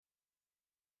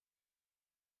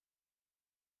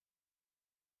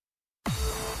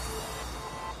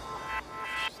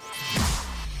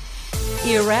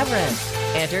Irreverent,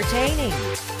 entertaining,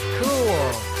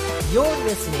 cool. You're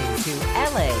listening to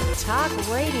LA Talk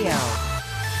Radio.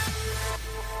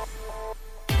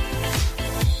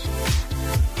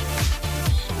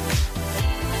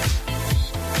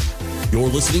 You're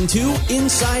listening to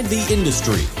Inside the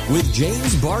Industry with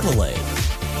James Bartolet,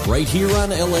 right here on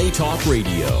LA Talk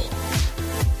Radio.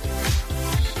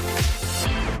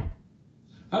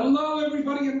 Hello,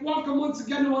 everybody, and welcome once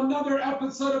again to another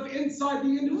episode of Inside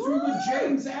the Industry with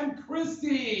James and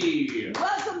Christy.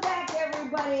 Welcome back,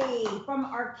 everybody, from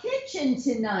our kitchen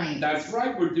tonight. That's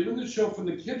right. We're doing the show from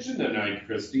the kitchen tonight,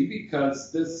 Christy,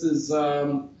 because this is,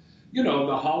 the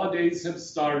holidays have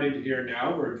started here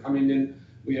now. We're coming in.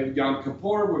 We have Yom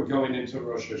Kippur. We're going into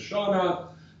Rosh Hashanah.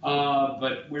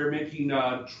 But we're making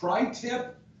a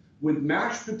tri-tip with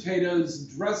mashed potatoes,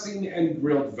 dressing, and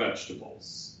grilled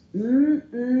vegetables.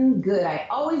 Good. I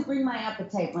always bring my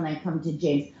appetite when I come to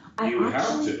James. You I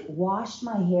actually washed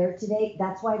my hair today.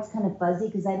 That's why it's kind of fuzzy,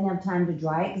 because I didn't have time to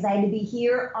dry it, because I had to be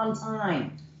here on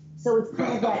time. So it's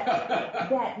kind of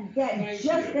that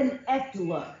just an echt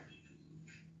look.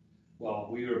 Well,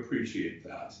 we appreciate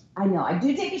that. I know. I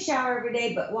do take a shower every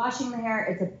day, but washing the hair,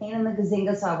 it's a pain in the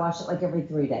gazinga, so I wash it like every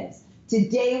 3 days.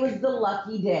 Today was the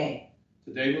lucky day.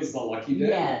 Today was the lucky day?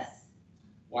 Yes.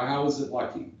 Why, how is it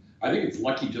lucky? I think it's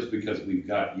lucky just because we've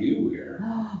got you here.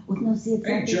 Well, no, see, it's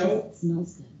Hey, Joe. It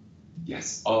smells good.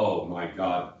 Yes. Oh, my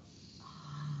God.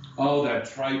 Oh, that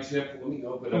tri-tip. Let me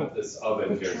open up this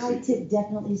oven The here. tri-tip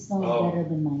definitely smells better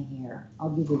than my hair.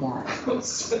 I'll give you that.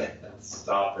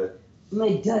 Stop it.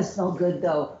 It does smell good,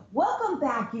 though. Welcome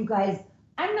back, you guys.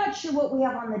 I'm not sure what we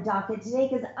have on the docket today,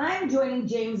 because I'm joining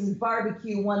James's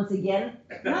barbecue once again.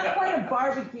 Not quite a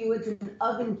barbecue, it's an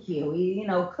oven cue. He,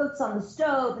 cooks on the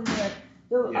stove and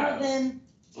the oven.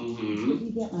 Mm-hmm.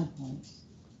 You get my point.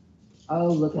 Oh,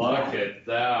 look at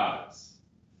that.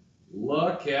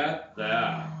 Look at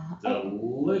that.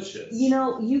 Delicious.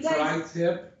 You guys...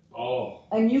 Tri-tip. Oh.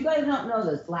 And you guys don't know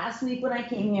this. Last week when I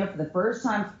came here for the first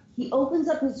time, he opens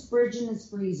up his fridge and his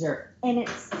freezer, and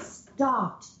it's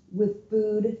stocked with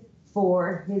food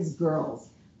for his girls.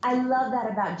 I love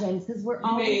that about James, because we're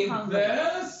always hungry.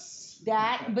 This?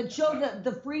 But show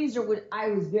the freezer.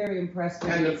 I was very impressed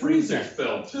with. And the freezer's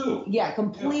filled, too. Yeah,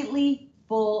 completely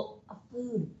full of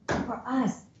food for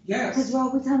us. Yes. Because we're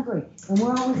always hungry, and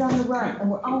we're always on the run,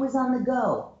 and we're always on the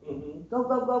go. Mm-hmm. Go,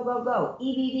 go, go, go, go.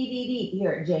 Eat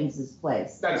here at James's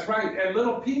place. That's right. And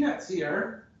little Peanut's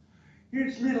here.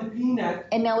 Here's little Peanut.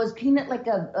 And now is Peanut like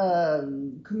a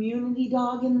community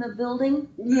dog in the building?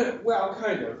 Yeah, well,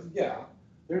 kind of, yeah.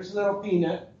 There's little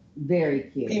Peanut. Very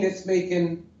cute. Peanut's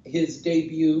making his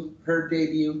debut, her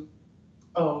debut.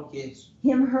 Oh, yes.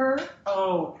 Him, her?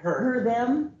 Oh, her. Her,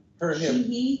 them? Her, him. She,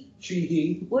 he? She,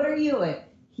 he. What are you?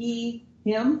 He,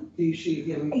 him? He, she,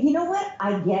 him. You know what?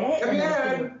 I get it. Come and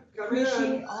I in. Come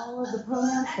appreciate in. all of the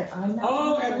pronouns, but I'm not.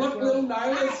 Oh, and look, little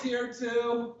Nyla's here,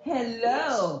 too.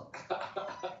 Hello.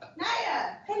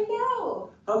 Naya!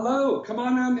 Hello. Hello. Come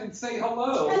on in and say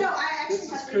hello. Hello, I actually This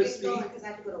is have to Christy. get going because I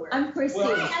have to go to work. I'm Christy.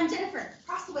 Well- Hi, I'm Jennifer.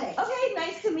 Cross the way. Okay,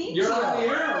 nice to meet You're you. on the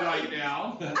air right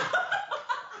now.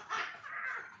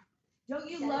 Don't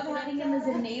you love having him as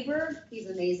a neighbor? He's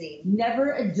amazing.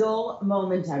 Never a dull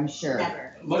moment, I'm sure.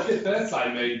 Never. Look at this.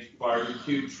 I made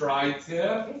barbecue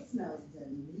tri-tip It smells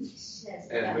delicious.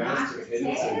 and mashed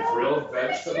potatoes and grilled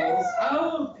vegetables.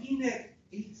 Oh, Peanut.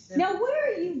 Now, where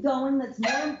are you going that's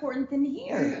more important than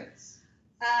here?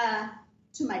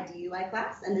 To my DUI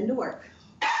class and then to work.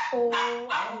 Oh,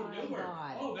 Oh, my Newark.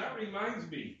 God. Oh, that reminds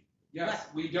me. Yes,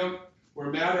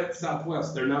 we're mad at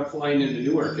Southwest. They're not flying into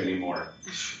Newark anymore.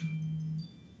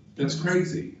 That's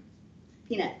crazy.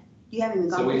 Peanut, you haven't even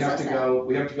gone So we with have us to yet. go.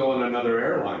 We have to go on another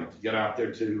airline to get out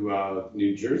there to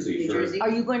New Jersey. New for Jersey? Are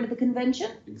you going to the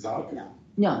convention? Exotic. No.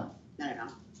 No.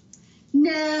 No.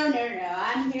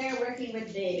 I'm here working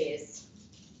with babies.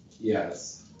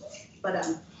 Yes. But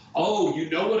Oh, you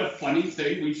know what a funny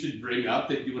thing we should bring up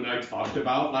that you and I talked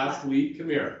about last week? Come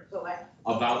here. but what?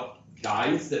 About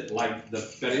guys that like the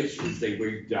fetish is they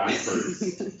wear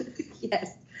diapers.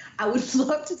 Yes. I would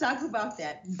love to talk about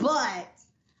that, but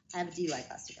I have a DUI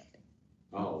class to go to.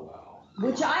 Oh, wow.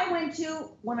 Which I went to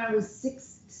when I was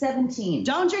 17.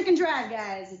 Don't drink and drive,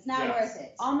 guys. It's not Yes. worth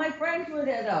it. All my friends were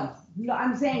there, though. No,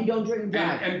 I'm saying don't drink and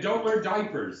drive. And don't wear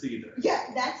diapers either. Yeah,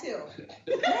 that too.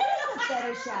 There's a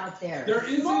fetish out there. There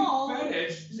is Small. a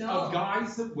fetish No. of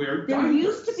guys that wear There diapers.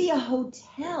 used to be a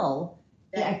hotel,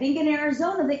 I think in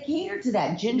Arizona, that catered to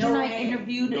that. Ginger No and I way.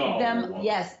 interviewed No. them,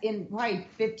 yes, in probably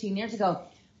 15 years ago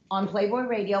on Playboy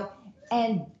Radio.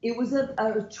 And it was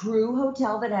a true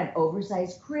hotel that had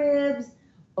oversized cribs,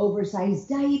 oversized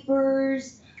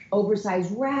diapers,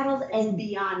 oversized rattles, It's and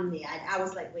beyond me. I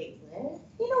was like, wait, what?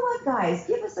 you know what, guys?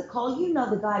 Give us a call. You know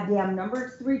the goddamn number.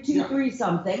 It's 323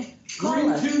 something. Call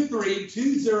us.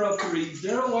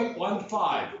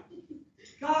 323-203-0815.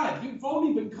 God, you've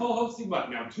only been co-hosting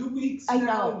what now? 2 weeks? I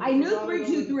now? know. I knew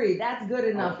 323. That's good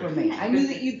enough for me. I knew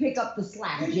that you'd pick up the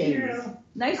slack, James.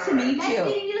 Nice to meet Nice you.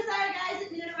 meeting you. Sorry, guys.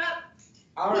 Didn't mean to interrupt.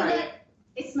 All right.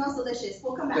 It smells delicious.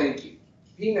 We'll come back. Thank you.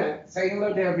 Peanut, say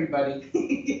hello to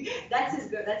everybody. That's his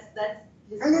good. That's his.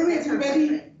 Hello, that's her everybody.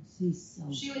 boyfriend. She's so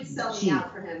She would sell cute. me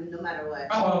out for him no matter what.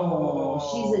 Oh,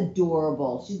 she's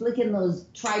adorable. She's licking those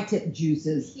tri-tip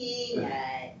juices.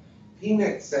 Peanut.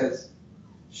 Peanut says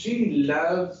she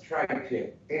loves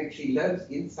Tri-Tip and she loves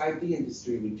Inside the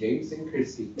Industry with James and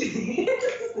Christy.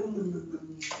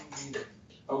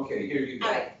 Okay, here you go.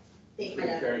 All right. Thank you,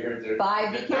 my love.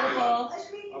 Bye, be careful.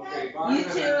 Okay, bye. You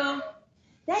too.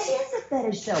 That is a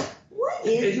fetish, though. What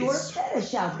is your It's-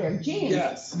 fetish out there, James?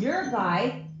 Yes. You're a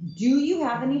guy. Do you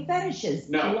have any fetishes?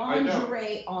 No, I don't.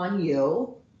 Lingerie on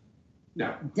you.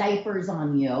 No. Diapers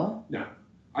on you.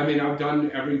 I mean, I've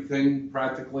done everything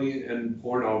practically in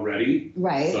porn already,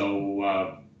 Right.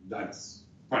 so that's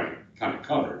kind of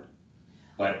covered.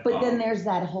 But Then there's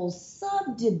that whole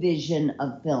subdivision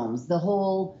of films, the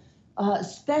whole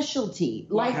specialty,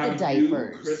 like the have you,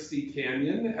 diapers. Christy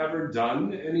Canyon, ever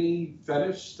done any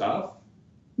fetish stuff?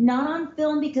 Not on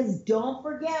film, because don't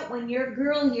forget, when your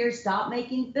girl here stopped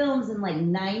making films in like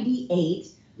 98,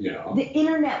 Yeah. the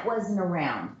internet wasn't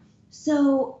around.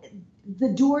 So the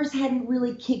doors hadn't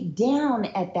really kicked down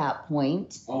at that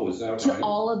point Oh, is that to right?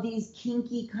 all of these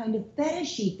kinky kind of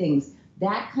fetishy things.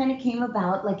 That kind of came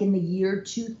about like in the year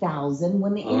 2000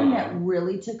 when the internet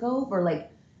really took over. Like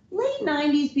late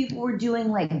 90s, people were doing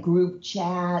like group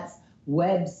chats,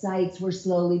 websites were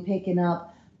slowly picking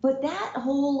up. But that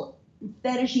whole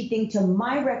fetishy thing, to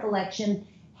my recollection,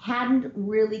 hadn't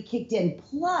really kicked in.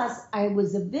 Plus, I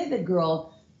was a Vivid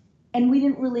girl, and we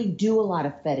didn't really do a lot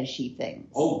of fetishy things.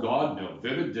 Oh, God, no.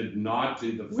 Vivid did not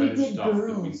do the We fetish did stuff that we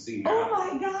girls. see Oh now.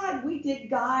 my God, we did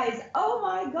guys. Oh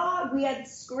my God, we had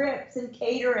scripts and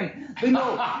catering. But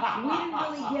no, we didn't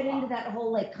really get into that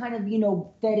whole like kind of,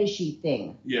 fetishy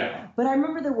thing. Yeah. But I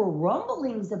remember there were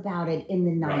rumblings about it in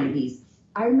the Right. 90s.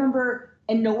 I remember,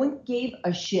 and no one gave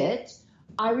a shit.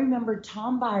 I remember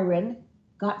Tom Byron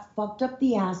got fucked up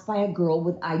the ass by a girl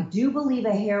with, I do believe,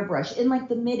 a hairbrush in like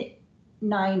the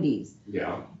mid-90s.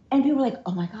 Yeah. And people were like,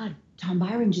 oh my God, Tom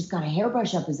Byron just got a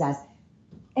hairbrush up his ass.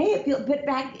 Hey, but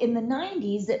back in the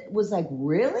 90s, it was like,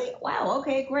 really? Wow,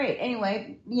 okay, great.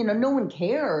 Anyway, no one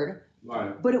cared.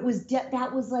 Right. But it was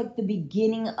that was like the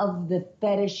beginning of the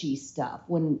fetishy stuff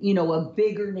when, a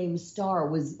bigger name star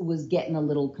was getting a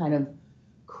little kind of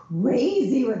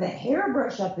crazy with a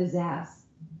hairbrush up his ass.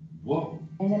 Whoa.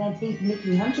 And then I think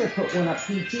Mickey Hunter put one up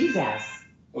P.T.'s ass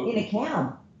in a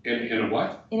cab. In a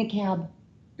what? In a cab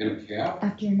In a cab?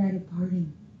 after a night of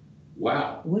partying.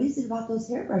 Wow. What is it about those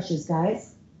hairbrushes,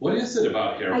 guys? What is it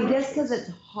about hair I guess brushes? because it's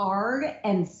hard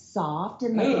and soft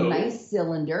and like a Ew. nice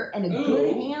cylinder and a Ew.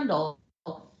 good handle.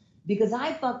 Because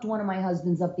I fucked one of my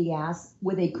husbands up the ass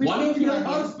with a Christy One of your Canyon.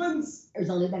 husbands? There's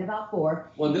only been about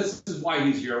 4. Well, this is why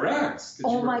he's your ex. 'Cause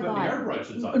Oh you my were putting God.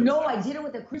 hairbrushes on No, his I ass. did it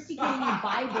with a Christy Canyon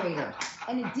vibrator.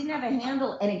 And it didn't have a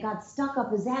handle and it got stuck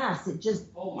up his ass. It just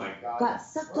Oh my God. got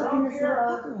sucked We're up in all this here.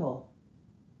 little booger hole.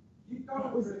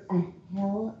 That was a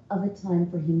hell of a time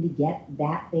for him to get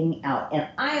that thing out. And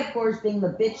I, of course, being the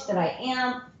bitch that I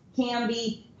am, can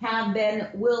be, have been,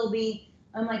 will be,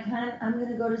 I'm like, honey, I'm going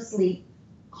to go to sleep.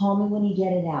 Call me when you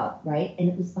get it out, right? And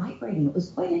it was vibrating. It was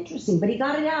quite interesting. But he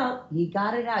got it out. He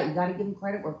got it out. You got to give him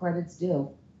credit where credit's due.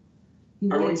 He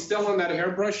Are we really- still on that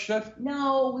hairbrush shit?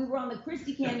 No, we were on the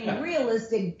Christy Canyon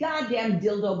Realistic goddamn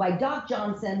dildo by Doc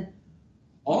Johnson,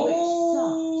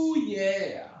 Oh,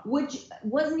 yeah. which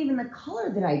wasn't even the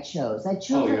color that I chose. I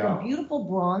chose Oh, like yeah. a beautiful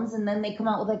bronze, and then they come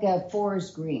out with like a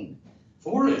forest green.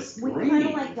 Forest We green. kind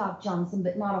of like Doc Johnson,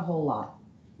 but not a whole lot.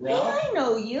 Hey, Ralph? I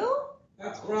know you.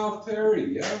 That's Ralph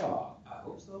Terry, yeah. I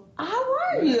hope so. How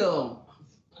are you?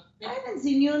 I haven't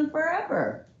seen you in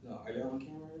forever. No, are you on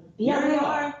camera? Yeah, we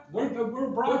are. We're We're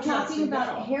broadcasting talking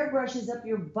about now. hairbrushes up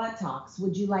your buttocks.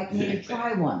 Would you like me to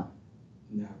try one?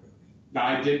 Not really. No,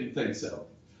 I didn't think so.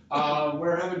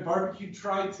 We're having barbecue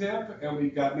tri-tip, and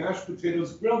we've got mashed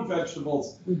potatoes, grilled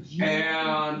vegetables, Would you?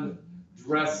 and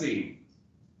dressing.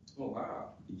 Oh, wow.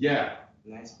 Yeah.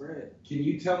 Nice bread. Can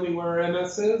you tell me where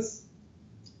MS is?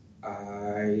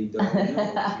 I don't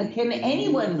know. Can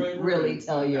anyone Your favorite? really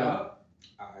tell you? Yeah.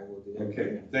 I will do that.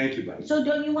 Okay, thank you, buddy. So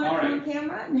don't you want to All come right. on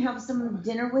camera and have some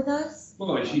dinner with us?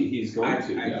 Well, he's going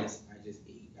to, I yeah. just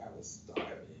ate. I was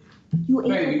starving. You ate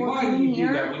Baby, before why do coming you do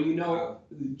here? that when you know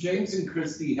James and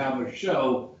Christy have a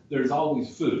show? There's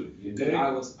always food. You dig? I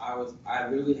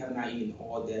literally have not eaten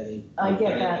all day. I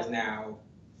get and that. It is now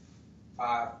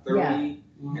 5:30,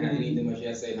 and I didn't eat that much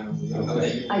yesterday.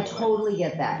 And I totally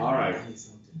get that. All right.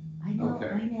 I know. Okay.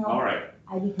 I know. All right.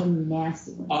 I become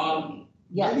nasty when I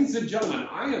Yes. Ladies and gentlemen,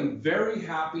 I am very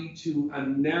happy to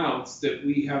announce that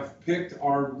we have picked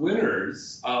our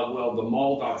winners. The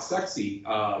Mall.Sexy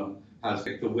has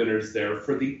picked the winners there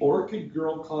for the Orchid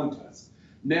Girl contest.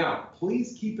 Now,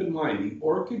 please keep in mind, the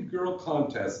Orchid Girl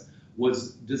contest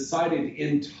was decided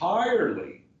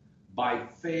entirely by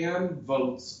fan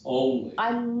votes only.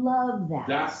 I love that.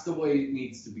 That's the way it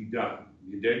needs to be done.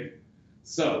 You dig?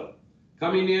 So,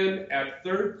 coming in at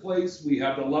third place, we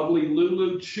have the lovely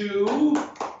Lulu Chu.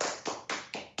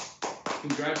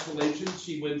 Congratulations,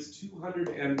 she wins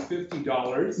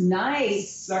 $250. Nice.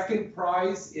 Second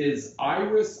prize is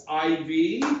Iris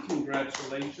Ivy.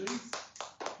 Congratulations.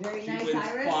 Very She nice, wins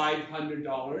Iris.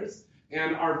 $500.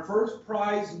 And our first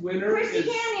prize winner Christy is...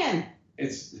 Canyon.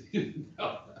 It's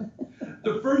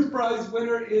the first prize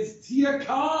winner is Tia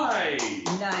Kai.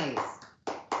 Nice.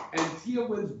 And Tia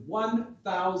wins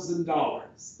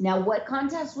 $1,000. Now, what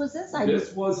contest was this?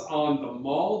 This was on the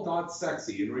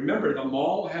Mall.Sexy. And remember, the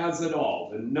Mall has it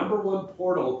all. The #1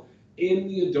 portal in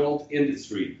the adult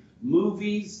industry.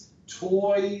 Movies,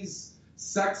 toys,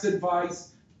 sex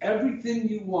advice, everything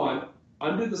you want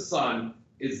under the sun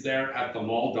is there at the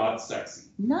Mall.Sexy.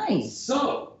 Nice.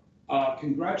 So,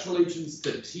 congratulations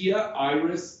to Tia,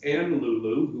 Iris, and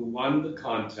Lulu, who won the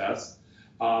contest.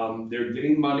 They're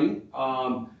getting money.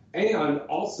 And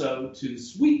also, to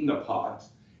sweeten the pot,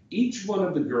 each one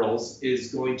of the girls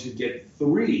is going to get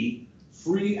 3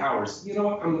 free hours. You know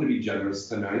what? I'm going to be generous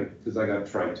tonight because I got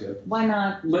tri-tip. Why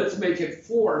not? Let's make it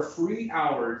 4 free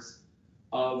hours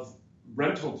of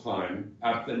rental time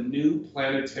at the new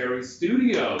Planetary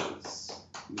Studios.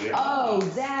 Yeah. Oh,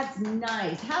 that's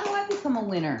nice. How do I become a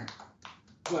winner?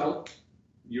 Well,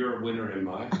 you're a winner in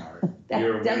my heart. That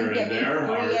You're a doesn't winner get in me their free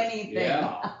heart. anything.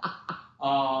 Yeah.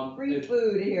 Free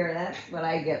food here. That's what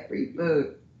I get. Free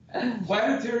food.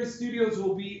 Planetary Studios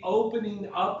will be opening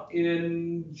up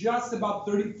in just about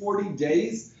 30, 40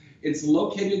 days. It's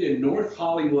located in North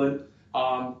Hollywood.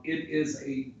 It is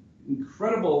a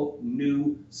incredible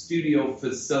new studio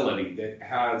facility that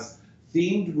has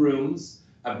themed rooms,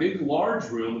 a big large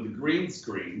room with a green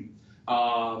screen,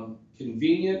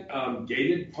 convenient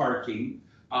gated parking,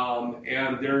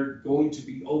 and they're going to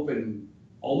be open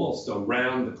almost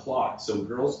around the clock. So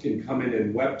girls can come in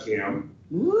and webcam,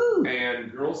 Woo.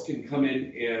 and girls can come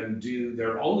in and do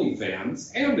their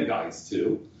OnlyFans, and the guys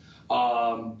too.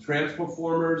 Trans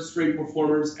performers, straight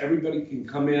performers, everybody can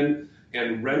come in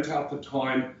and rent out the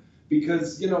time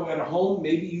because, at home,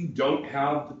 maybe you don't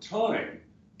have the time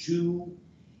to,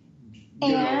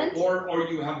 or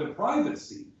you have the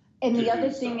privacy. And to the other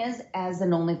do thing so. is, as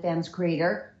an OnlyFans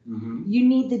creator, Mm-hmm. you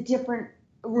need the different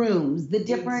rooms, the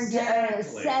different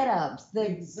Exactly. setups.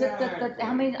 Exactly.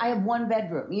 How many? I have 1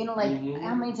 bedroom. Mhm.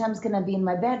 How many times can I be in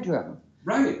my bedroom?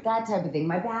 Right. That type of thing.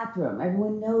 My bathroom.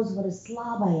 Everyone knows what a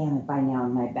slob I am by now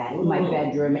in my Oh,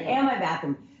 bedroom yeah. and my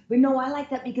bathroom. But no, I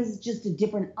like that because it's just a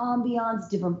different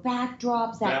ambiance, different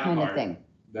backdrops, that kind of part. thing.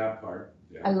 That part.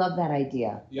 Yeah. I love that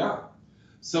idea. Yeah.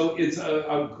 So it's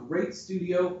a great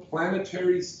studio,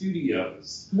 Planetary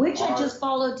Studios. Which I Are- just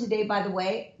followed today, by the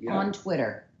way, Yeah. on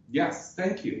Twitter. Yes,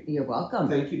 thank you. You're welcome.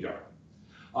 Thank you,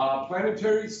 darling.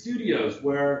 Planetary Studios,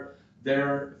 where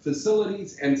their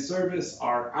facilities and service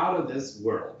are out of this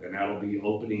world, and that'll be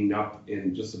opening up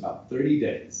in just about 30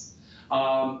 days.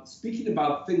 Speaking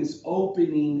about things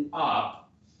opening up,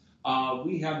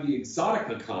 we have the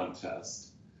Exotica contest.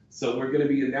 So we're going to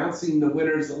be announcing the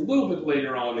winners a little bit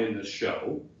later on in the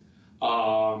show,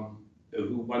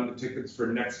 who won the tickets for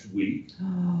next week.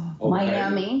 Okay.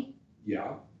 Miami.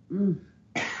 Yeah. Mm.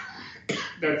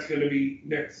 That's going to be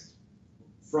next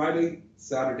Friday,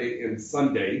 Saturday, and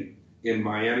Sunday in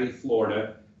Miami,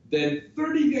 Florida. Then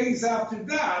 30 days after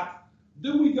that,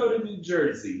 then we go to New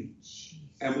Jersey,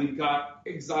 and we've got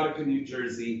Exotica, New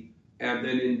Jersey. And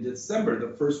then in December,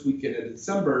 the first weekend of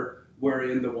December,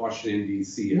 we're in the Washington,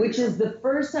 D.C. area. Which is the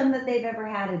first time that they've ever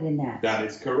had it in that. That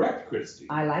is correct, Christy.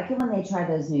 I like it when they try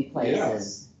those new places.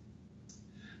 Yes.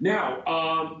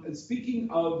 Now, speaking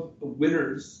of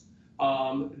winners,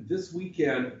 this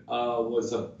weekend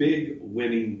was a big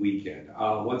winning weekend.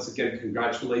 Once again,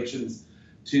 congratulations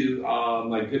to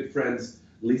my good friends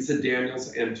Lisa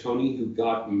Daniels and Tony, who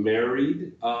got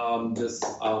married this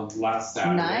last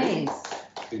Saturday. Nice.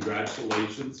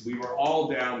 Congratulations. We were all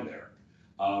down there.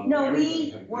 No, everybody we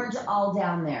had a good weren't time. all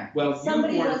down there. Well,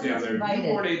 Somebody you weren't wasn't down there. invited.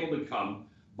 You weren't able to come.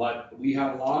 But we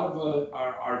had a lot of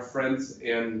our friends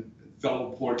and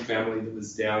fellow Port family that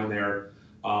was down there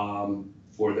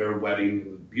for their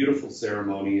wedding, beautiful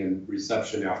ceremony and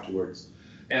reception afterwards.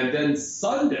 And then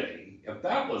Sunday, if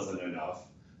that wasn't enough,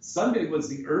 Sunday was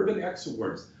the Urban X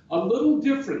Awards. A little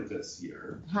different this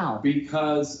year. How?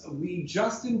 Because we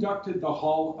just inducted the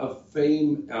Hall of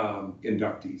Fame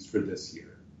inductees for this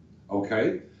year.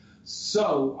 Okay?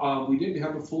 So we didn't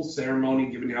have a full ceremony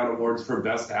giving out awards for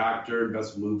Best Actor,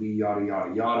 Best Movie, yada,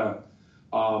 yada, yada.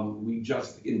 We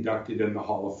just inducted in the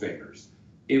Hall of Famers.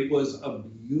 It was a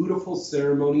beautiful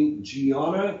ceremony.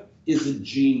 Gianna is a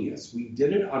genius. We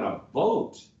did it on a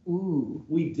boat. Ooh.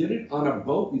 We did it on a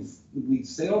boat. We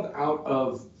sailed out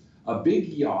of a big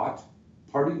yacht,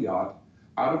 party yacht,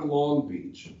 out of Long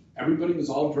Beach. Everybody was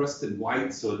all dressed in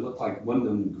white, so it looked like one of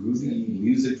them groovy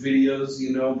music videos,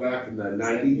 you know, back in the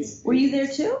 90s. Were you there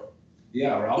too?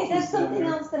 Yeah, Ralph Hey, that's was down something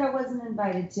there. else that I wasn't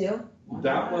invited to.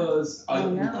 That was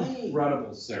an no.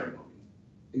 incredible ceremony.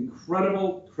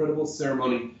 Incredible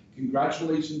ceremony.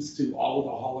 Congratulations to all of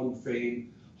the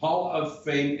Hall of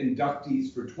Fame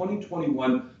inductees for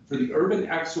 2021 for the Urban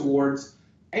X Awards,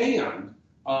 and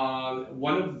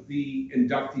one of the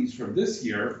inductees from this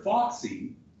year,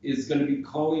 Foxy, is going to be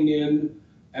calling in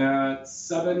at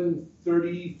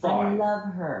 7:35. I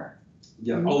love her.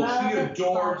 Yeah. Love She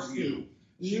adores Foxy. you.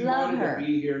 She Love wanted her. to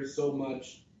be here so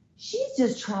much. She's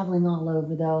just traveling all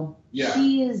over, though. Yeah.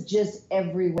 She is just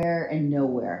everywhere and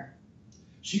nowhere.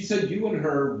 She said you and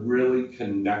her really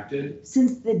connected.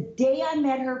 Since the day I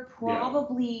met her,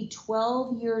 probably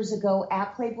 12 years ago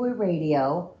at Playboy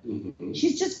Radio, Mm-hmm.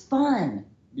 she's just fun.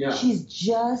 Yeah. She's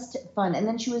just fun. And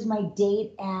then she was my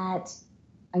date at,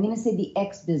 I'm going to say the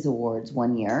XBiz Awards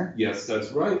one year. Yes, that's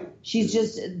right. She's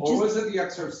just Or was it the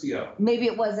XRCO? maybe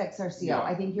it was XRCO. Yeah.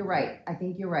 I think you're right.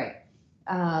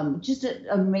 Just an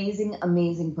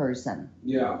amazing person.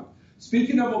 Yeah.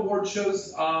 Speaking of award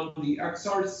shows, the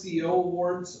XRCO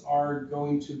Awards are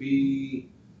going to be,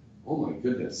 oh my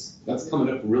goodness, that's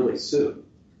coming up really soon.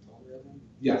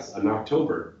 Yes, in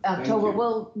October. Thank October. you.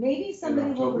 Well, maybe somebody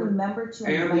will October. remember to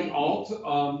And invite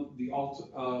the Alt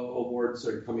Awards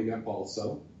are coming up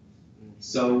also.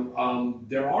 So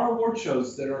there are award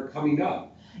shows that are coming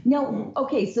up. No,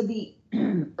 okay, so the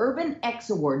Urban X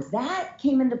Awards, that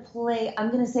came into play,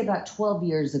 I'm going to say about 12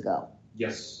 years ago.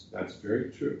 Yes, that's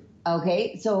very true.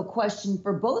 Okay, so a question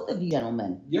for both of you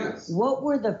gentlemen. Yes. What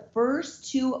were the first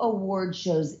two award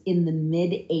shows in the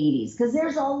mid-'80s? Because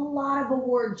there's a lot of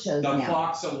award shows The now.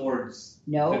 Fox Awards.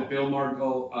 No. That Bill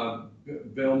Margot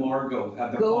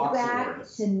had the Go Fox back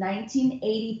Awards. to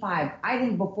 1985, I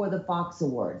think before the Fox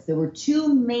Awards. There were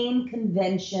two main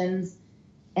conventions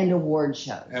and award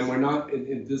shows. And we're not,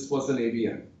 this wasn't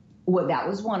ABN. Well, that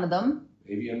was one of them.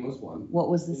 ABN was one. What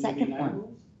was the Wouldn't it be second one?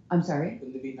 Nine-Rules? I'm sorry?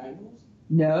 Wouldn't it be Nine-Rules?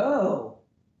 No,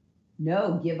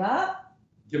 give up.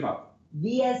 Give up.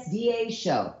 VSDA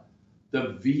show.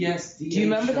 The VSDA Do you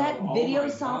remember show. that? Oh Video my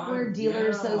Software God, Dealer yeah.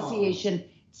 Association.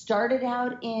 Started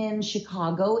out in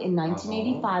Chicago in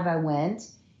 1985, I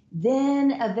went.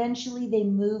 Then eventually they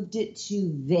moved it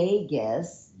to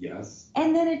Vegas. Yes.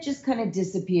 And then it just kind of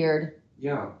disappeared.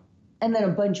 Yeah. And then a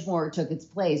bunch more took its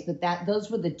place. But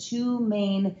those were the two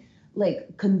main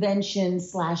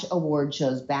convention/award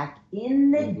shows back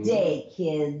in the day,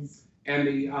 kids. And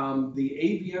the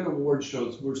AVN award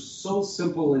shows were so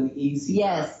simple and easy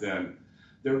back then.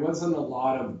 There wasn't a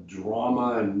lot of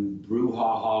drama and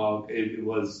brouhaha. It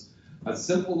was a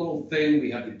simple little thing.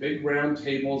 We had the big round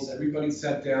tables. Everybody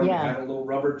sat down. Yeah. You had a little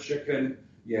rubber chicken.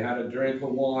 You had a drink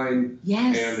of wine.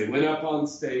 Yes. And they went up on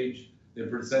stage. They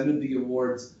presented the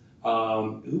awards.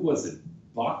 Who was it?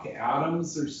 Buck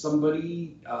Adams or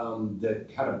somebody that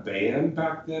had a band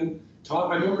back then.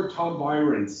 I remember Tom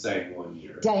Byron sang one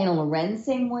year. Diana Loren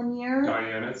sang one year.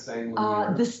 Diana sang one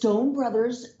year. The Stone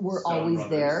Brothers were Stone always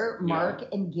Brothers, there. yeah. Mark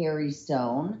and Gary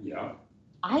Stone. Yeah.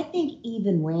 I think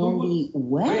even Randy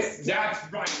West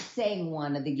That's right. sang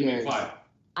one of the Give me years. 5.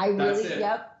 I That's really, it.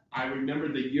 yep. I remember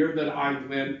the year that I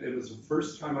went. It was the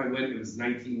first time I went. It was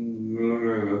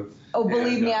 19. Oh,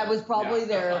 believe And, me, I was probably yeah.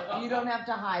 there. You don't have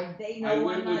to hide. They know I I'm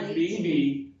went not with 18.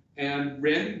 Mimi, and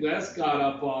Randy West got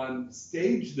up on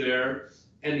stage there,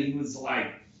 and he was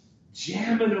like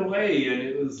jamming away, and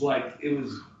it was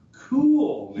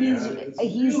cool, man. It was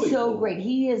He's really so cool. great.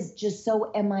 He is just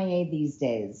so MIA these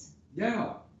days.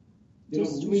 Yeah.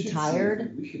 Just we should see if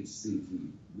retired. we could see if we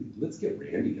Let's get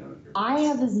Randy on here. I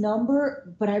have his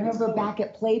number, but I remember back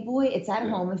at Playboy, it's at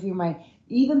home if you're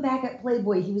even back at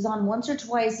Playboy, he was on once or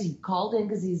twice. He called in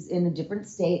because he's in a different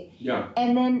state. Yeah.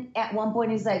 And then at one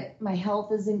point he's like, my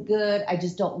health isn't good. I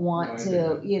just don't want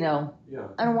to,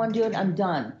 I don't want to do it. I'm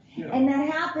done. Yeah. And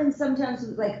that happens sometimes.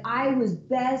 Like I was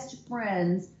best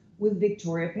friends with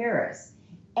Victoria Paris.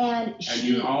 And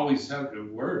you always have the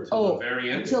word till the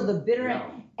very end. Until the bitter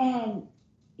end. And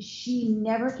she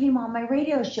never came on my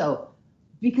radio show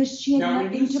because she had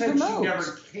nothing to promote. She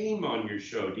never came on your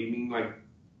show. Do you mean like...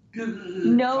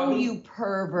 No, you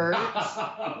pervert.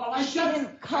 Well, she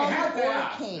didn't come or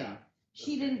came.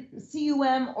 She didn't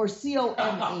CUM or COME.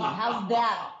 How's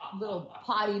that little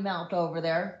potty mouth over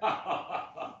there?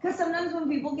 Because sometimes when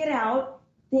people get out,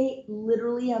 they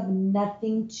literally have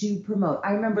nothing to promote.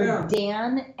 I remember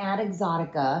Dan at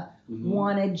Exotica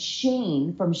wanted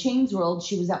Shane from Shane's World.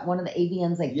 She was at one of the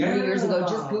AVNs like 3 years ago,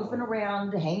 just goofing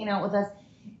around, hanging out with us.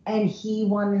 And he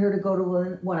wanted her to go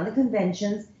to one of the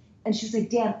conventions. And she was like,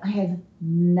 Dan, I have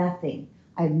nothing.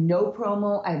 I have no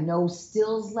promo. I have no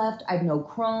stills left. I have no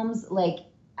chromes. Like,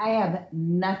 I have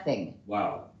nothing.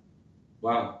 Wow.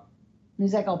 And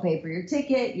he's like, I'll pay for your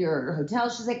ticket, your hotel.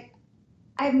 She's like,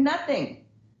 I have nothing.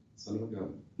 Son of a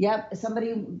gun. Yep.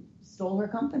 Somebody stole her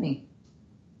company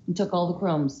and took all the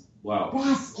chromes. Wow.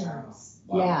 Bastards.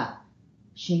 Wow. Yeah.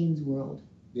 Shane's World.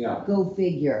 Yeah. Go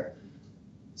figure.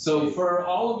 So for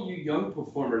all of you young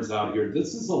performers out here,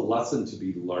 this is a lesson to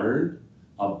be learned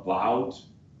about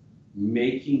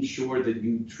making sure that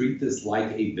you treat this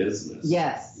like a business.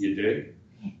 Yes. You dig?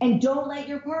 And don't let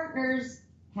your partners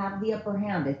have the upper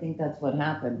hand. I think that's what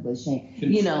happened with Shane.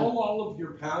 Control all of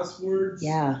your passwords.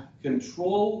 Yeah.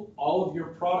 Control all of your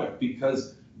product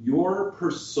because your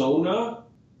persona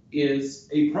is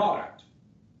a product.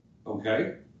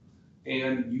 Okay?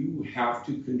 And you have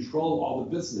to control all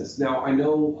the business. Now, I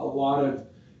know a lot of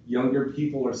younger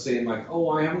people are saying like,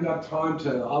 oh, I haven't got time to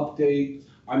update.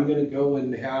 I'm going to go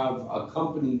and have a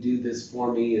company do this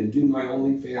for me and do my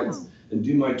OnlyFans and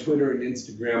do my Twitter and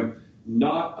Instagram.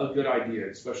 Not a good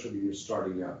idea, especially when you're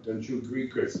starting out. Don't you agree,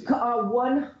 Christy?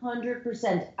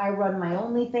 100%. I run my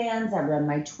OnlyFans. I run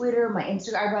my Twitter, my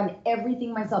Instagram. I run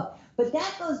everything myself. But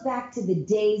that goes back to the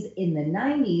days in the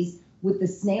 90s with the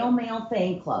snail mail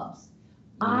fan clubs.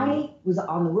 I was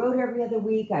on the road every other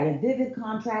week. I had a Vivid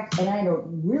contract, and I had a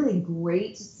really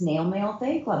great snail mail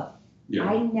fan club. Yeah.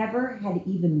 I never had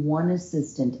even one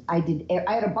assistant. I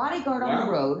had a bodyguard on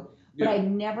the road, but I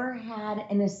never had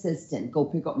an assistant go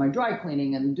pick up my dry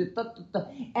cleaning and do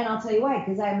And I'll tell you why,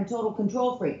 because I'm a total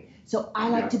control freak. So I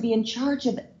like to be in charge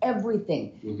of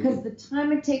everything. Because the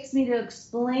time it takes me to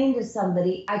explain to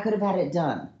somebody, I could have had it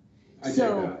done.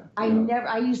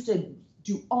 I used to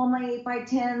do all my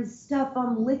 8x10s, stuff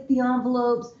them, lick the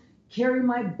envelopes, carry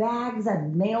my bags,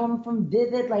 I'd mail them from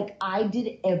Vivid. Like, I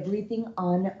did everything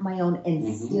on my own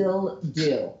and still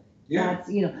do. Yeah. That's,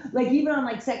 like even on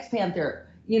like Sex Panther,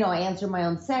 I answer my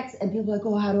own sex and people are like,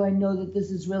 oh, how do I know that this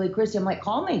is really Christy? I'm like,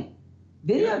 call me,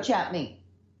 video chat me.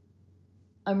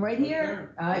 I'm right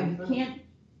here. You can't.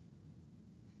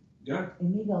 Yeah.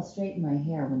 And maybe I'll straighten my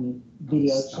hair when you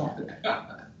video chat.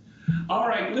 All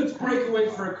right, let's break away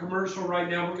for a commercial right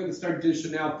now. We're going to start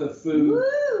dishing out the food.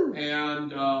 Woo!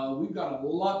 And we've got a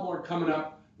lot more coming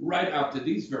up right after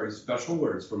these very special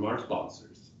words from our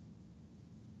sponsors.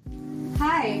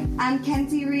 Hi, I'm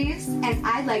Kenzie Reeves, and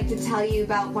I'd like to tell you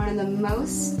about one of the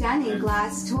most stunning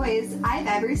glass toys I've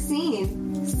ever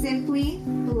seen, Simply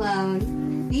Blown.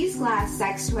 These glass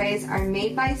sex toys are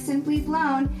made by Simply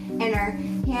Blown and are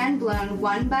hand-blown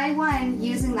one by one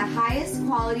using the highest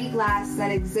quality glass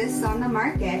that exists on the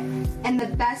market. And the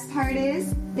best part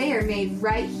is, they are made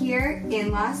right here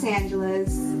in Los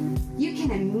Angeles. You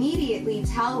can immediately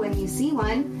tell when you see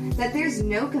one that there's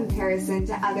no comparison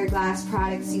to other glass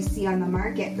products you see on the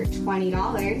market for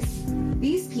 $20.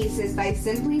 These pieces by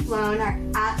Simply Blown are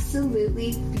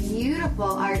absolutely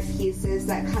beautiful art pieces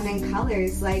that come in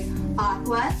colors like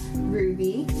aqua,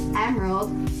 ruby, emerald,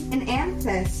 and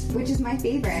amethyst, which is my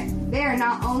favorite. They are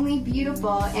not only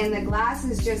beautiful and the glass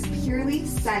is just purely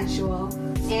sensual,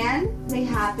 and they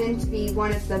happen to be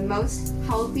one of the most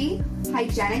healthy,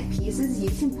 hygienic pieces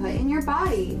you can put in your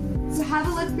body. So have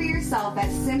a look for yourself at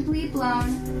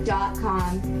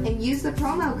simplyblown.com and use the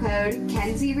promo code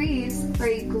Kenzie Reeves for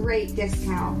a great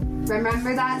discount.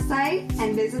 Remember that site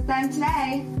and visit them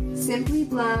today,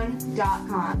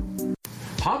 simplyblown.com.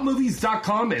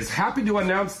 HotMovies.com is happy to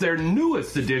announce their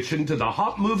newest addition to the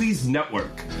Hot Movies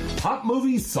Network, Hot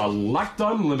Movies Select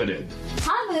Unlimited.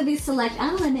 Hot Movies Select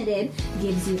Unlimited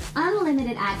gives you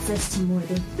unlimited access to more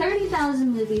than 30,000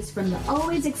 movies from the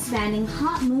always expanding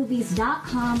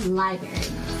HotMovies.com library.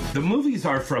 The movies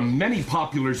are from many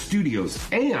popular studios,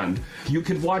 and you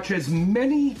can watch as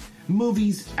many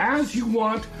movies as you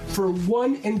want for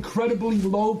one incredibly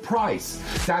low price.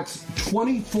 That's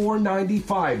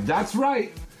 $24.95. That's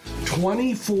right,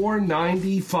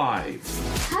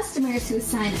 $24.95. Customers who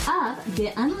sign up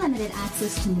get unlimited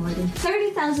access to more than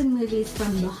 30,000 movies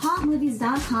from the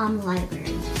HotMovies.com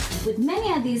library, with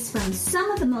many of these from some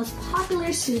of the most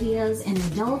popular studios in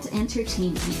adult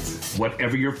entertainment.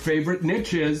 Whatever your favorite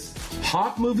niche is,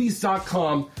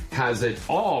 HotMovies.com has it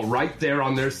all right there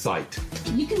on their site.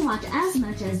 You can watch as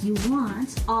much as you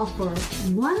want, all for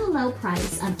one low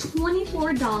price of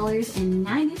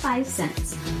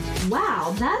 $24.95.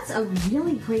 Wow, that's a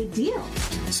really great deal.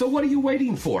 So what are you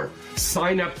waiting for?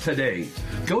 Sign up today.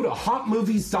 Go to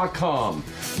HotMovies.com.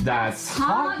 That's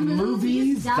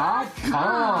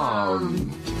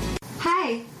HotMovies.com.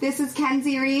 Hi, this is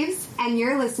Kenzie Reeves, and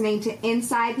you're listening to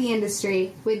Inside the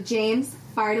Industry with James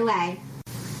Bartolet.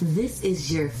 This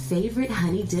is your favorite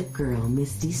honey dip girl,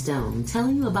 Misty Stone,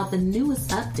 telling you about the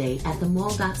newest update at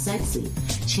themall.sexy.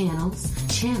 Channels,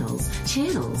 channels,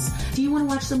 channels. Do you want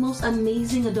to watch the most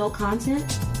amazing adult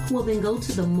content? Well, then go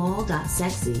to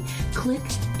themall.sexy, click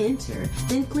enter,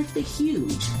 then click the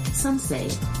huge. Some say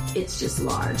it's just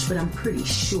large, but I'm pretty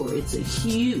sure it's a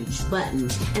huge button,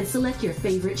 and select your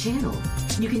favorite channel.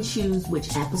 You can choose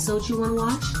which episodes you want to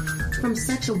watch, from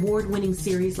such award-winning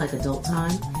series like Adult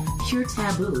Time, Pure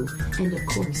Taboo, and of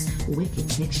course, Wicked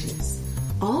Pictures.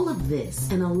 All of this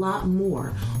and a lot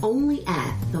more only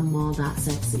at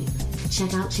themall.sexy.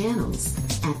 Check out channels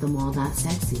at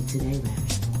themall.sexy today, Larry.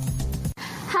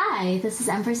 Hi, this is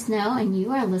Empress Snow, and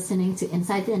you are listening to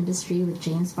Inside the Industry with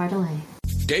James Bartolet.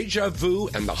 Deja Vu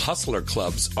and the Hustler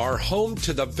Clubs are home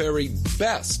to the very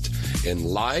best in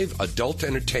live adult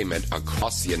entertainment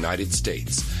across the United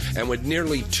States. And with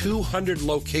nearly 200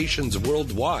 locations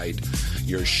worldwide,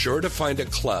 you're sure to find a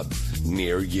club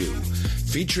near you.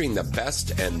 Featuring the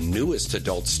best and newest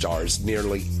adult stars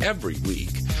nearly every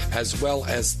week, as well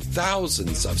as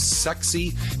thousands of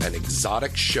sexy and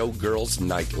exotic showgirls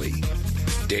nightly.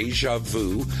 Deja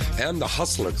Vu and the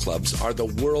Hustler Clubs are the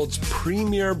world's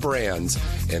premier brands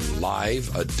in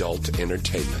live adult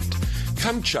entertainment.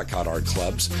 Come check out our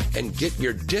clubs and get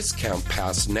your discount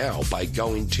pass now by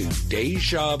going to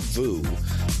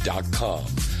DejaVu.com.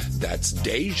 That's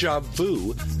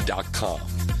DejaVu.com.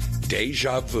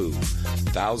 Deja Vu.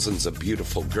 Thousands of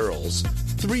beautiful girls,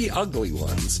 3 ugly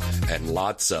ones, and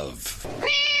lots of...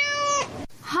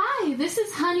 Hi, this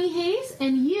is Honey Hayes,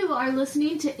 and you are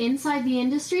listening to Inside the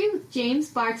Industry with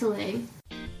James Bartolet.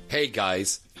 Hey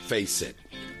guys, face it.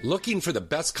 Looking for the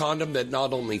best condom that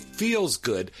not only feels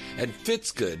good and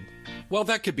fits good, well,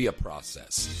 that could be a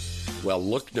process. Well,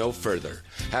 look no further.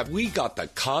 Have we got the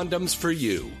condoms for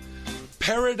you?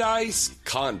 Paradise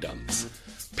Condoms.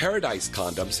 Paradise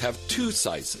Condoms have 2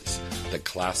 sizes, the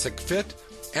Classic Fit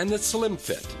and the Slim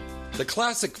Fit. The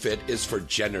Classic Fit is for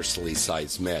generously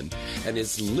sized men and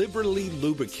is liberally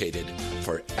lubricated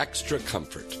for extra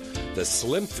comfort. The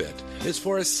Slim Fit is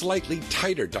for a slightly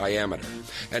tighter diameter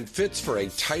and fits for a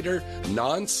tighter,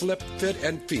 non-slip fit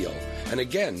and feel. And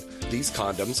again, these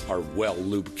condoms are well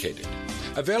lubricated.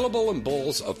 Available in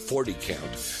bowls of 40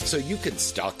 count, so you can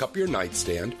stock up your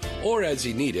nightstand, or as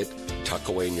you need it, tuck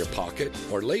away in your pocket,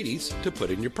 or ladies, to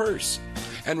put in your purse.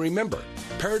 And remember,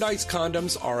 Paradise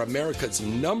Condoms are America's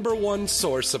 #1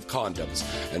 source of condoms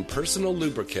and personal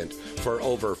lubricant for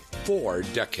over 4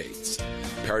 decades.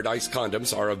 Paradise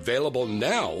Condoms are available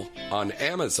now on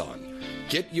Amazon.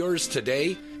 Get yours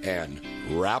today and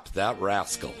wrap that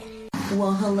rascal.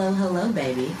 Well, hello,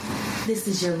 baby. This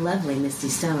is your lovely Misty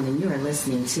Stone, and you are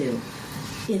listening to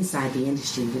Inside the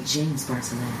Industry with James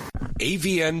Bartolet.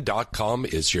 AVN.com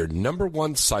is your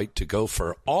 #1 site to go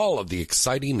for all of the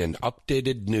exciting and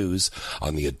updated news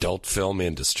on the adult film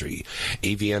industry.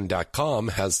 AVN.com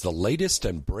has the latest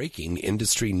and breaking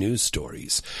industry news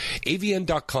stories.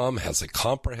 AVN.com has a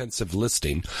comprehensive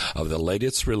listing of the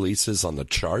latest releases on the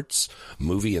charts,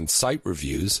 movie and site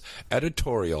reviews,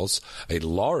 editorials, a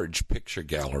large picture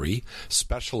gallery,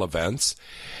 special events,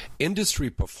 industry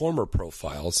performer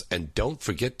profiles, and don't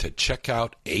forget to check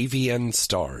out AVN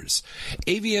Stars.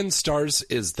 AVN Stars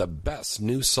is the best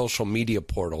new social media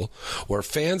portal where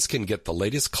fans can get the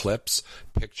latest clips,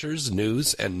 pictures,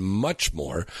 news, and much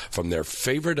more from their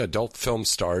favorite adult film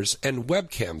stars and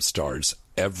webcam stars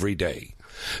every day.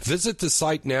 Visit the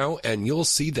site now and you'll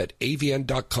see that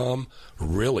AVN.com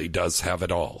really does have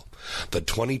it all. The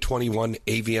 2021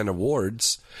 AVN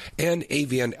Awards and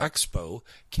AVN Expo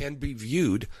can be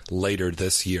viewed later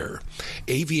this year.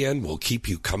 AVN will keep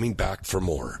you coming back for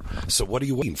more. So what are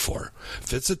you waiting for?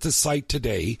 Visit the site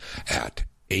today at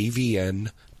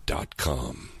avn.com.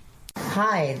 AdamandEve.com.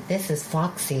 Hi, this is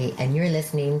Foxy, and you're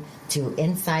listening to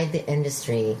Inside the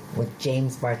Industry with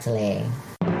James Bartolet.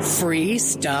 Free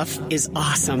stuff is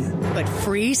awesome, but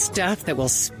free stuff that will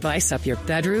spice up your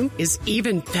bedroom is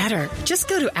even better. Just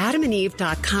go to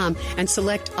AdamandEve.com and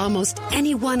select almost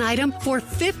any one item for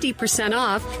 50%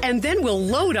 off, and then we'll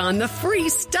load on the free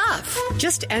stuff.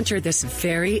 Just enter this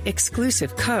very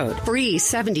exclusive code,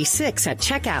 FREE76 at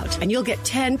checkout, and you'll get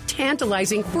 10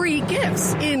 tantalizing free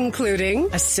gifts, including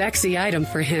a sexy item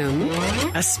for him,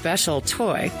 a special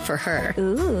toy for her,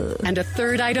 and a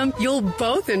third item you'll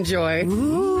both enjoy.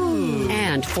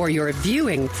 And for your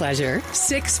viewing pleasure,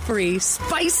 6 free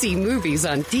spicy movies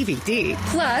on DVD.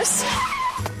 Plus,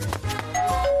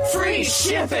 free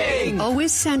shipping!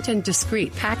 Always sent in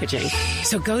discreet packaging.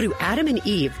 So go to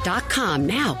AdamandEve.com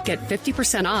now. Get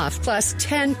 50% off plus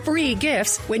 10 free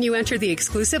gifts when you enter the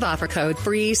exclusive offer code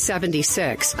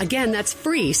FREE76. Again, that's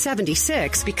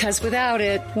FREE76 because without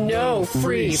it, no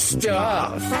free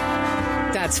stuff.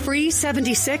 That's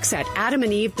FREE76 at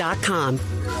AdamandEve.com.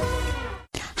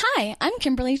 Hi, I'm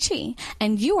Kimberly Chi,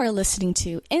 and you are listening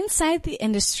to Inside the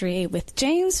Industry with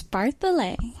James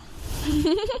Bartolet.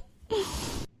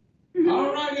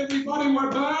 All right, everybody,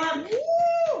 we're back.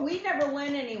 Woo! We never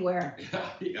went anywhere.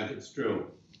 Yeah, it's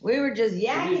true. We were just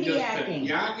yakety yakking.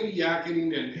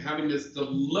 Yakking and having this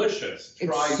delicious It's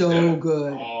tri-tip. so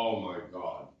good. Oh my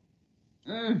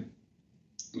God.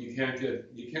 You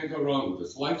can't go wrong with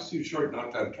this. Life's too short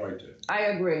not to have tri-tip. I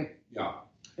agree. Yeah.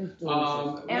 It's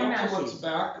delicious. Welcome us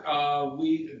back.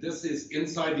 This is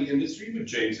Inside the Industry with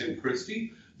James and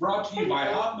Christy, brought to you by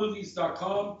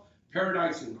HotMovies.com,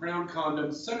 Paradise and Crown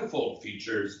Condoms, Centerfold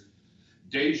Features,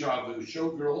 Deja Vu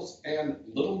Showgirls, and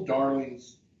Little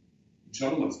Darlings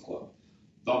Gentlemen's Club.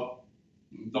 The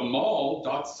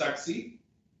Mall.sexy,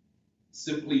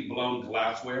 Simply Blown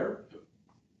Glassware,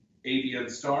 AVN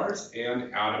Stars,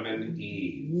 and Adam and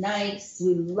Eve. Nice.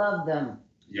 We love them.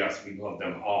 Yes, we love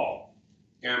them all.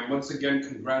 And once again,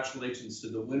 congratulations to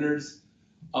the winners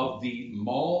of the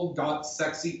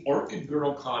Mall.sexy Orchid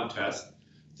Girl contest.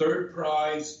 Third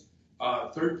place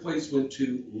went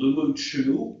to Lulu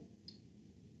Chu.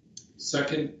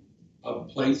 Second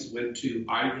place went to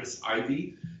Iris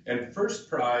Ivy. And first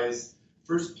place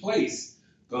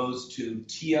goes to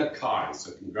Tia Kai.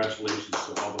 So congratulations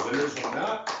to all the winners on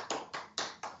that.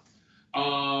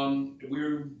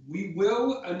 We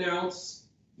will announce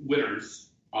winners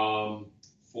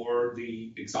for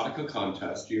the Exotica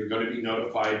contest. You're going to be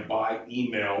notified by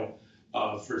email.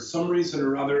 For some reason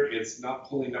or other, it's not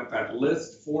pulling up that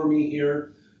list for me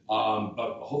here,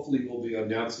 but hopefully we'll be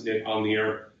announcing it on the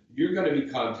air. You're going to be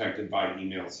contacted by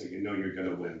email, so you know you're going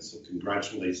to win. So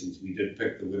congratulations. We did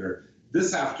pick the winner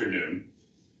this afternoon.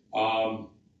 And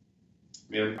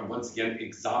once again,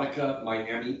 Exotica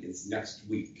Miami is next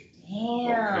week.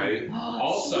 Damn. Okay.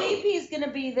 Also, Sleepy's going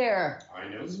to be there. I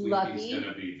know Sleepy's going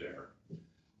to be there.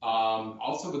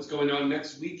 Also, what's going on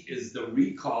next week is the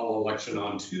recall election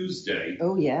on Tuesday.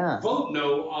 Oh, yeah. Vote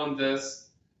no on this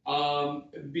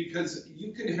because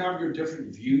you can have your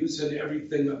different views and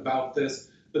everything about this,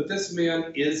 but this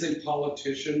man is a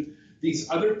politician.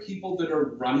 These other people that are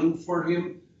running for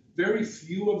him, very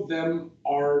few of them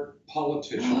are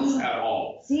politicians at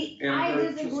all. See, And I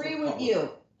they're disagree just with you.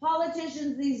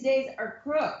 Politicians these days are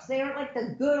crooks. They aren't like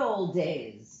the good old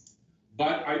days.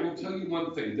 But I will tell you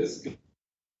one thing. This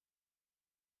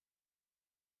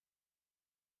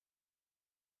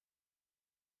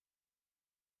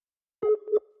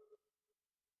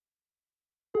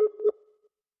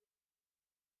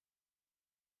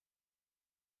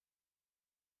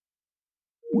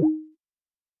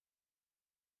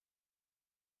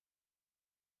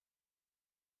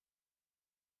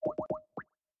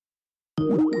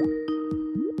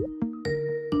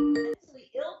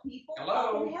Mentally ill people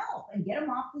fucking help and get them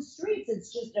off the streets.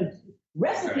 It's just a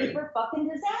recipe for fucking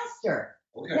disaster.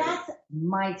 Okay. That's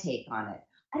my take on it.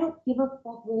 I don't give a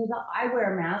fuck really about. I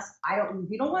wear a mask. If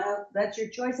you don't want to, that's your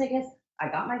choice, I guess. I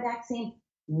got my vaccine.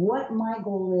 What my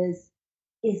goal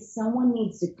is someone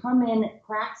needs to come in,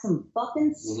 crack some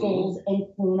fucking skulls, and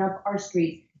clean up our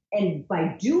streets. And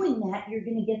by doing that, you're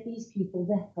going to get these people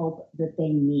the help that they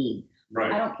need.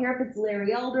 Right. I don't care if it's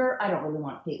Larry Elder. I don't really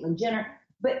want Caitlyn Jenner.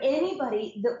 But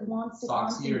anybody that wants to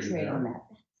concentrate on that,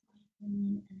 that's my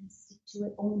opinion, and I stick to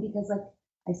it only because, like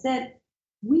I said,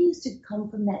 we used to come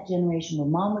from that generation where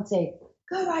mom would say,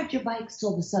 go ride your bikes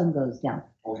till the sun goes down.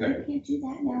 Okay. You can't do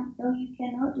that now. No, you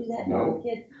cannot do that No. now,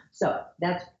 kid. So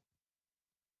that's,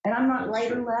 and I'm not That's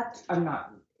right true. or left. I'm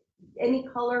not any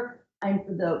color. I'm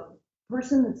for the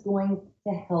person that's going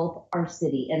to help our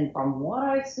city. And from what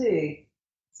I see,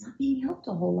 it's not being helped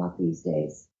a whole lot these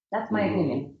days. That's my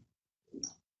opinion.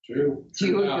 True. Do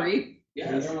you agree? Yeah,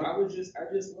 I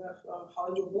just left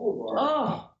Hollywood Boulevard.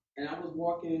 Oh. And I was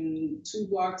walking 2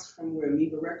 blocks from where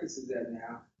Amoeba Records is at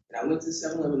now. And I went to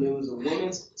 7-Eleven. There was a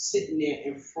woman sitting there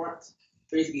in front,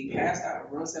 basically passed out in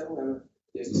front of 7-Eleven.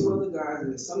 There's 2 other guys,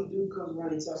 and then some dude comes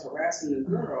running and starts harassing the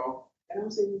girl. And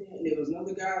I'm sitting there, and there was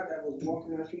another guy that was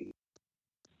walking down the street.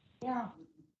 Yeah.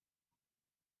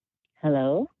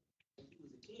 Hello?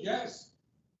 Yes.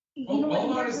 You know what,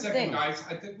 Hold on a here's the second, thing. guys.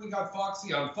 I think we got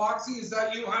Foxy on. Foxy, is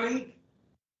that you, honey?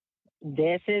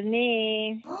 This is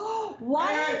me.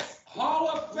 What? Yes, Hall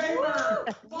of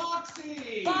Famer,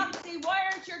 Foxy. Foxy, why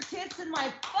aren't your tits in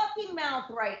my fucking mouth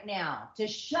right now to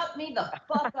shut me the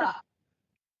fuck up?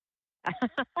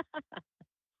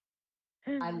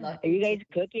 I love Are you guys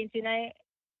cooking tonight?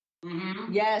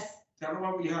 Mm-hmm. Yes. Tell me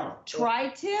what we have.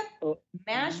 Tri-tip,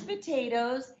 mashed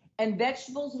potatoes, and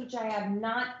vegetables, which I have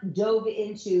not dove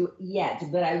into yet,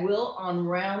 but I will on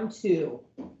round 2.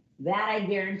 That I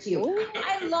guarantee you.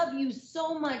 I love you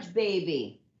so much,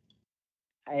 baby.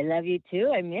 I love you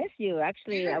too. I miss you.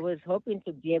 Actually, I was hoping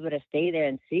to be able to stay there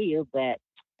and see you,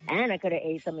 and I could have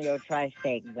ate some of your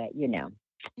tri-steak, but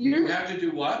You had to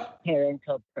do what?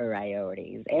 Parental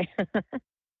priorities.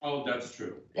 Oh, that's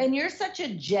true. And you're such a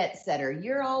jet setter.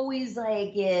 You're always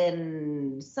like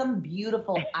in some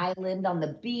beautiful island on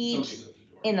the beach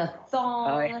in a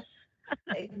thong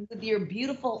with your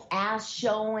beautiful ass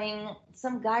showing.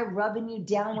 Some guy rubbing you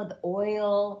down with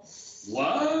oil.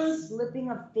 What?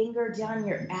 Slipping a finger down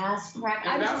your ass crack.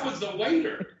 And that was the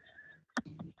waiter.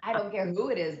 I don't care who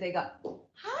it is. They go,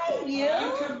 hi, you.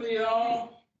 Hi,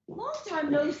 Camille. Long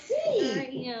time no see.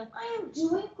 I am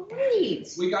doing great.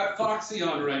 We got Foxy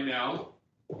on right now.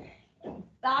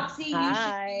 Foxy, you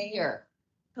should be here.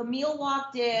 Camille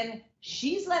walked in.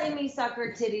 She's letting me suck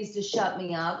her titties to shut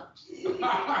me up.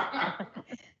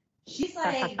 She's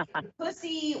like,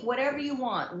 pussy, whatever you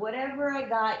want. Whatever I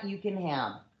got, you can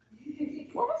have.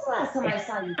 What was the last time I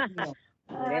saw you, Camille?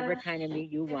 Whatever kind of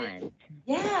meat you want.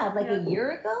 Yeah, like a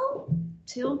year ago?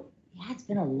 2? Yeah, it's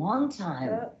been a long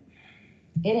time.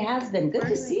 It has been. Good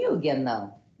to see you again,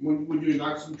 though. Would you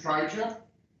like some tri-tip?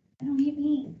 I don't eat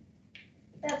meat.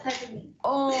 That type of meat.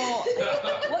 Oh,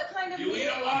 what kind of You meat? eat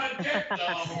a lot of dick,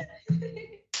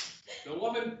 though.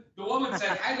 The woman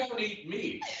said, I don't eat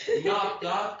meat. Not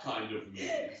that kind of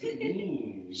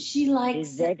meat. She likes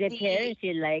She's vegetarian.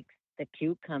 She likes the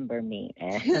cucumber meat.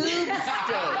 Tube steak.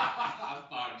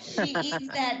 She eats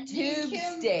that tube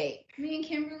steak. Me and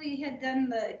Kimberly had done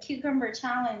the cucumber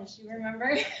challenge. You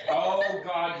remember? Oh,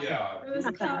 God, yeah. It was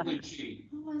called, really cheap.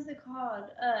 what was it called?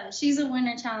 She's a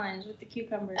winner challenge with the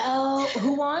cucumbers. Oh,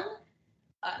 who won?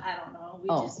 I don't know. We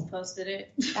just posted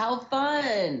it. How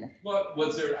fun. What,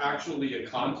 was there actually a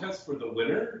contest for the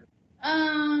winner?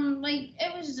 Like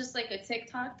it was just like a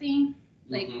TikTok thing.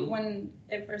 Like Mhm. when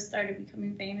it first started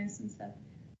becoming famous and stuff.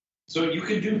 So you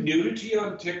can do nudity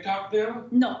on TikTok now?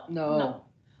 No.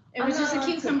 It was I'm just a not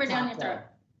on cucumber down your TikTok,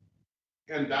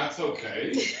 throat. And that's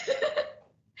okay?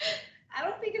 I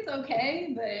don't think it's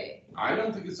okay, but I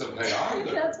don't think it's okay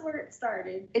either. that's where it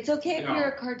started. It's okay if Yeah. you're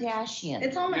a Kardashian.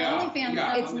 It's on my Yeah, OnlyFans.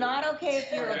 yeah. It's not okay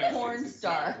if you're a porn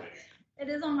star. It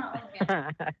is on my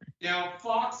OnlyFans. Now,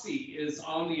 Foxy is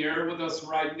on the air with us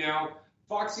right now.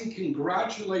 Foxy,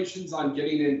 congratulations on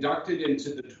getting inducted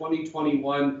into the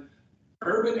 2021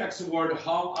 Urban X Award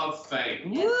Hall of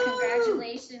Fame. Yes,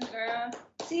 congratulations, girl.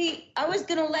 See, I was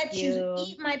going to let you You.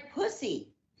 eat my pussy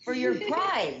for your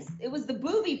prize. It was the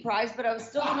booby prize, but I was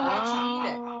still going to let you eat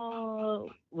it. Oh,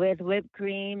 with whipped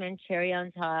cream and cherry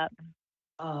on top.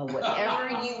 Oh,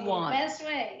 whatever you want. Best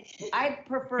way. I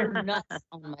prefer nuts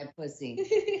on my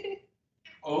pussy.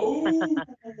 Oh.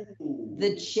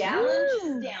 The challenge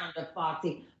is down to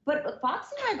Foxy. But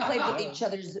Foxy and I played with each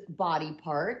other's body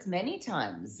parts many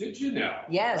times. Did you know?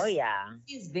 Yes. Oh, yeah.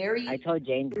 She's very... I told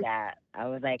James that. I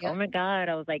was like, Yep. oh, my God.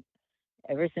 I was like,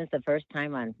 ever since the first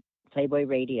time on Playboy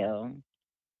Radio,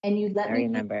 And you let I me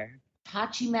remember. put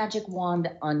Tachi magic wand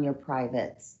on your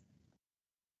privates.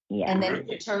 Yeah. And then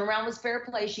the turnaround was fair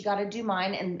play. She got to do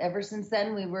mine. And ever since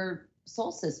then, we were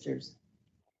soul sisters.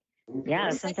 Yeah,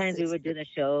 sometimes we would do the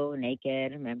show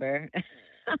naked, remember?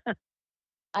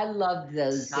 I loved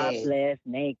those days. Topless,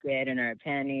 naked, in our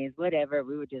panties, whatever.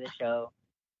 We would do the show.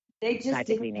 They just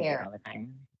practically didn't naked care. all the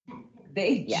time.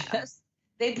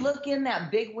 They'd look in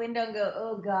that big window and go,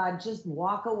 oh, God, just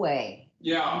walk away.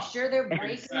 Yeah. I'm sure they're breaking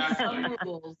Exactly. some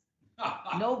rules.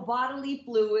 No bodily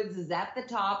fluids is at the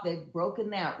top. They've broken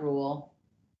that rule.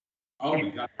 Oh, my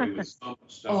God. There was so much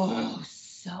stuff. Oh,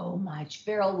 so much.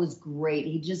 Farrell was great.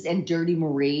 And Dirty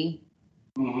Marie.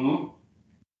 Mm-hmm.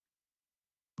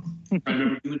 I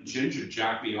remember you and Ginger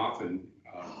jacked me off in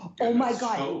Oh my Show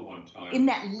God. one time. In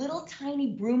that little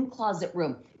tiny broom closet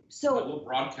room. So that little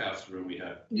broadcast room we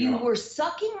had. You were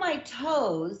sucking my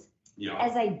toes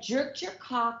as I jerked your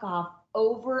cock off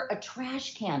over a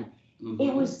trash can. Mm-hmm.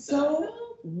 It was so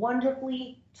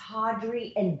wonderfully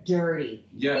tawdry and dirty.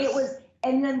 Yes. It was,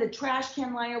 and then the trash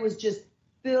can liner was just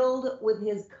filled with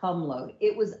his cum load.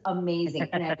 It was amazing.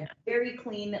 And a very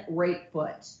clean right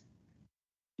foot.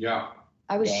 Yeah.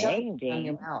 I was Dang, shoving it on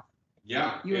your mouth.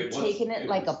 Yeah. You were taking it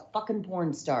like a fucking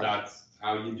porn star. That's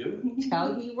how you do it. That's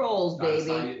how he rolls,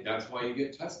 baby. That's why you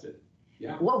get tested.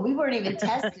 Yeah. Well, we weren't even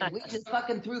tested. We just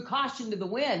fucking threw caution to the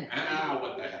wind.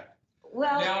 What the heck?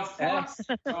 Well, now, Fox,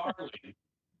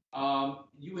 darling,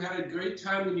 you had a great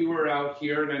time when you were out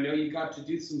here, and I know you got to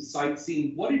do some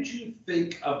sightseeing. What did you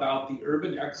think about the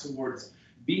Urban X Awards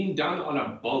being done on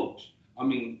a boat? I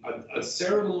mean, a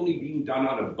ceremony being done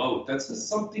on a boat. That's just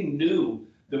something new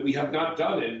that we have not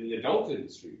done in the adult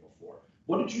industry before.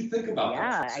 What did you think about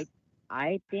that? Yeah,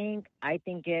 I think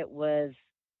it was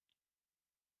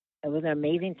an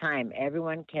amazing time.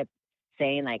 Everyone kept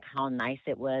saying like how nice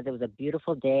it was. It was a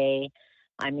beautiful day.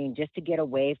 I mean, just to get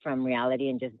away from reality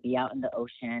and just be out in the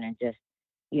ocean and just,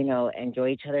 enjoy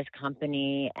each other's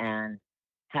company and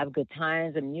have good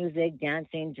times and music,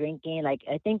 dancing, drinking. Like,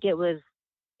 I think it was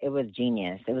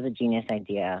genius. It was a genius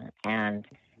idea, and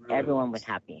everyone was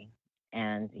happy.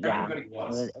 And Everybody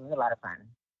was. It was a lot of fun.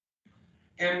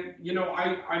 And,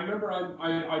 I remember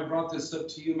I brought this up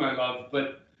to you, my love,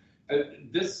 but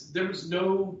there was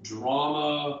no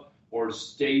drama or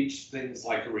stage things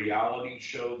like a reality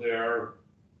show there.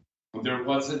 There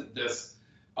wasn't this,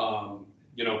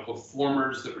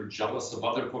 performers that were jealous of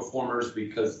other performers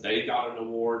because they got an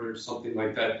award or something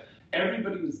like that.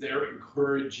 Everybody was there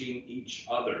encouraging each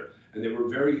other, and they were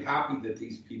very happy that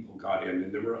these people got in.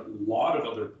 And there were a lot of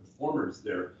other performers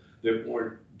there that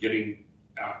weren't getting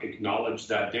acknowledged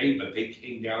that day, but they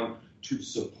came down to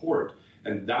support.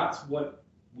 And that's what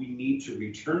we need to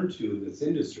return to in this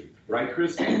industry. Right,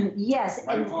 Christy? Yes.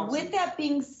 Right, and Foxy? with that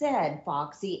being said,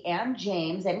 Foxy and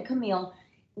James and Camille,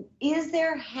 has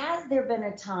there been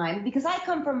a time, because I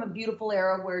come from a beautiful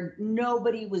era where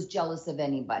nobody was jealous of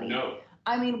anybody. No.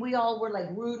 I mean, we all were like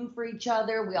rooting for each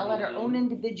other. We all had our own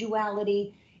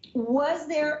individuality. Was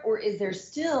there, or is there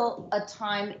still a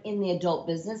time in the adult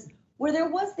business where there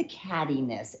was the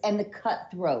cattiness and the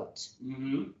cutthroat?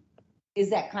 Mm-hmm.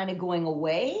 Is that kind of going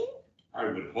away? I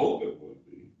would hope it would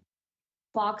be.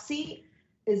 Foxy,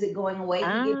 is it going away?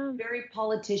 You give a very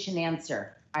politician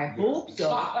answer. I hope so.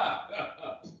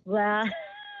 Well,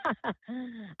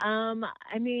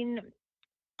 I mean,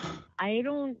 I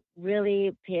don't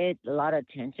really pay a lot of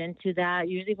attention to that.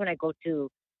 Usually when I go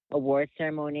to award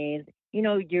ceremonies,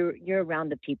 you're around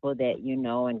the people that you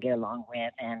know and get along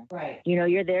with, and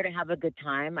you're there to have a good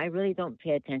time. I really don't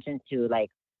pay attention to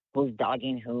like who's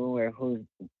dogging who or who's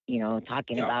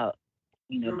talking about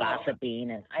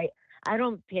gossiping, and I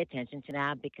don't pay attention to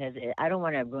that because I don't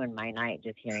want to ruin my night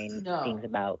just hearing things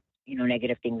about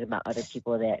negative things about other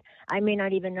people that I may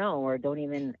not even know or don't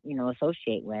even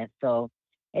associate with. So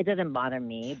it doesn't bother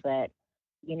me. But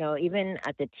even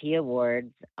at the T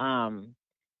Awards,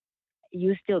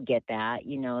 you still get that.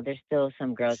 There's still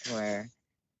some girls who are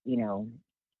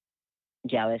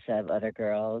jealous of other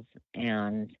girls,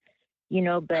 and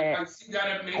but I've seen that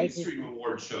at mainstream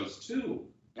award shows too.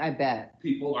 I bet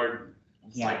people are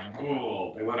like,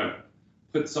 oh, they want to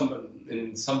put somebody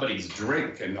in somebody's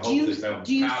drink and hope that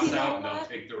they'll pass out and they'll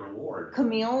take their award.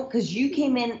 Camille, because you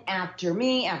came in after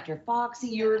me, after Foxy,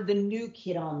 you're the new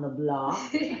kid on the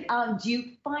block. Do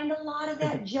you find a lot of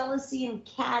that jealousy and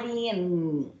catty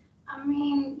and? I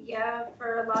mean, yeah,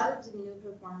 for a lot of the new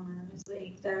performers,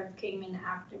 like, that came in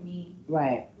after me.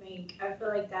 Right. Like, I feel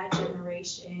like that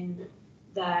generation,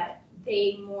 that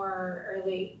they more are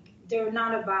like, they're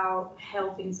not about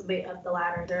helping somebody up the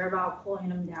ladder. They're about pulling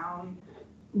them down.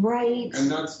 Right. And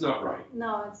that's not right.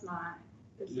 No, it's not.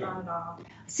 It's not at all.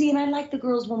 See, and I like the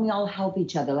girls when we all help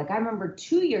each other. Like, I remember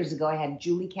 2 years ago, I had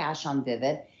Julie Cash on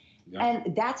Vivid. Yeah.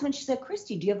 And that's when she said,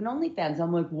 Christy, do you have an OnlyFans?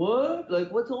 I'm like, what? Like,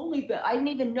 what's OnlyFans? I didn't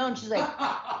even know. And she's like,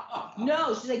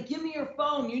 no. She's like, give me your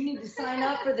phone. You need to sign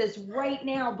up for this right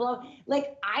now. Blah.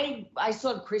 Like, I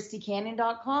saw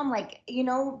ChristyCanyon.com. Like,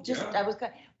 I was,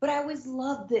 but I always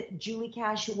loved that Julie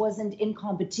Cash wasn't in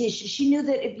competition. She knew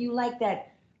that if you like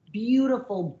that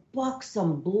beautiful,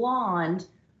 buxom blonde,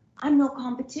 I'm no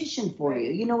competition for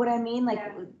you. You know what I mean? Like,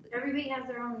 everybody has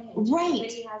their own niche. Right.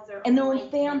 Everybody has their and their own own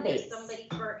fan base. There's somebody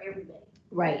for everybody.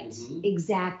 Right. Mm-hmm.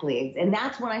 Exactly. And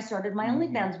that's when I started my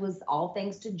OnlyFans, was all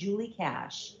thanks to Julie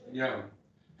Cash. Yeah.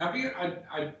 Have you?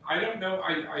 I don't know.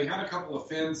 I had a couple of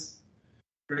fans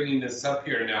bringing this up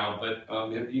here now, but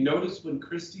have you noticed when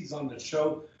Christy's on the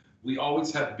show, we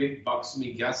always have big Buxom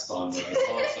guests on with us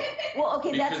also. Well,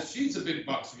 okay, because she's a big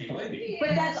Buxom lady.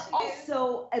 But that's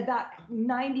also about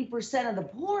 90% of the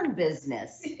porn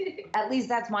business. At least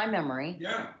that's my memory.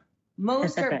 Yeah.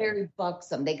 Most are very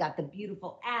buxom. They got the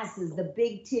beautiful asses, the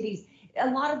big titties. A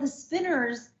lot of the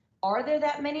spinners, are there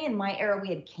that many? In my era, we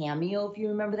had Cameo, if you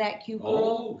remember that cute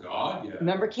girl. Oh, God, yeah.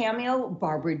 Remember Cameo?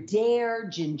 Barbara Dare,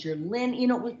 Ginger Lynn. You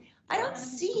know, I don't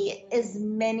see as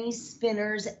many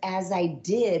spinners as I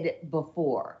did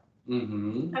before.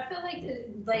 Mm-hmm. I feel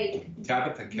like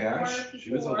Tabitha Cash, she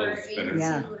was a little spinner.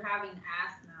 Yeah. having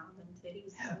ass now than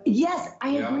titties. Yes, I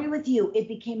agree with you. It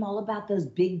became all about those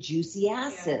big, juicy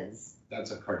asses. That's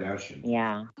a Kardashian.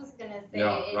 Yeah. I was gonna say,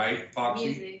 Yeah, it's right,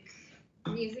 Foxy?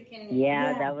 music and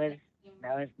Yeah,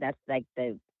 that's like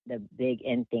the big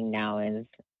in thing now is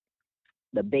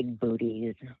the big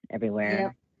booties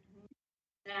everywhere.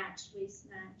 snatch, we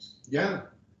snatch. Yeah.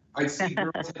 I see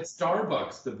girls at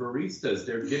Starbucks, the baristas,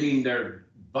 they're getting their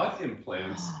butt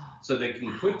implants so they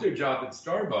can quit their job at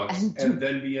Starbucks and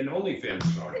then be an OnlyFans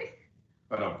star.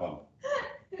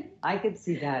 I could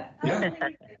see that. Yeah.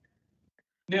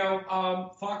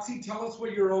 Now, Foxy, tell us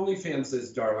what your OnlyFans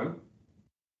is, darling.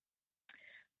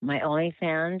 My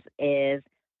OnlyFans is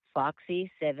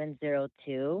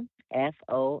Foxy702,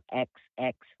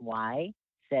 FOXXY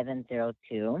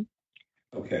 702.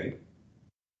 Okay.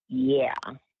 Yeah.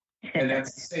 And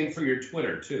that's the same for your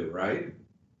Twitter too, right?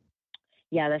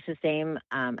 Yeah, that's the same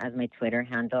as my Twitter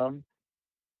handle.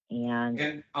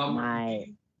 And my...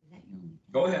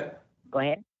 Go ahead. Go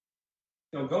ahead.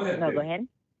 No, go ahead. No, babe. go ahead.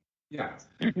 Yeah.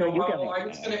 No, you go I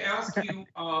was going to ask you,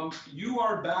 you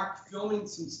are back filming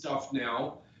some stuff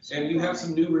now, and you have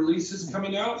some new releases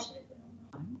coming out?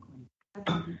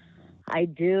 I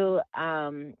do.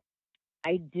 I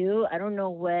don't know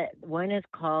what one is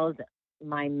called.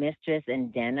 My Mistress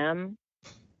in Denim.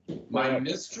 My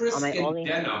Mistress in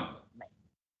Denim.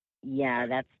 Yeah,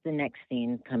 that's the next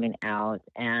scene coming out,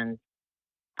 and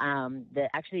the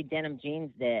actually denim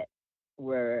jeans that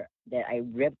I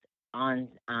ripped on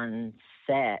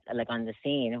set, like on the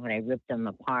scene, when I ripped them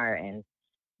apart, and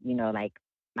like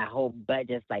my whole butt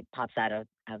just like pops out of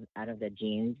the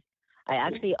jeans. I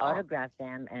actually autographed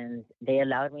them, and they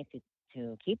allowed me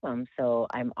to keep them, so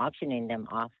I'm auctioning them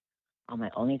off on my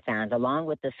OnlyFans, along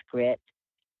with the script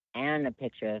and a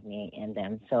picture of me in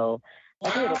them. So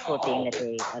that's a really cool thing that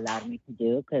they allowed me to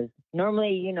do, because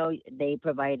normally, they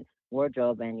provide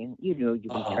wardrobe and you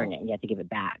return it and you have to give it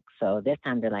back. So this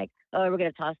time they're like, oh, we're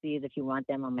going to toss these if you want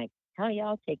them. I'm like, hell yeah,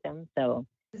 I'll take them. So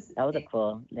that was a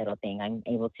cool little thing I'm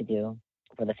able to do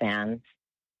for the fans.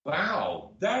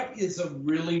 Wow, that is a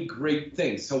really great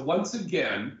thing. So once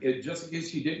again, just in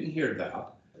case you didn't hear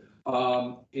that,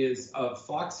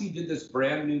 Foxy did this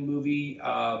brand new movie,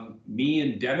 Me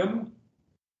in Denim?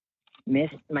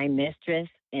 My Mistress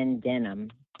in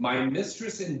Denim. My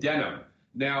Mistress in Denim.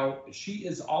 Now, she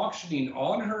is auctioning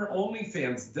on her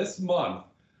OnlyFans this month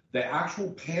the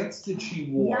actual pants that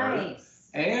she wore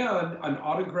and an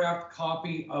autographed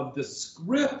copy of the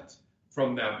script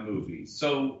from that movie.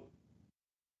 So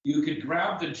you could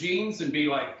grab the jeans and be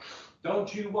like,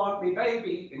 don't you want me,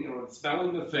 baby? And,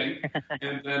 smelling the thing,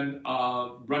 and then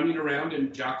running around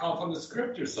and jack off on the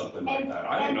script or something like that.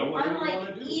 I don't know what you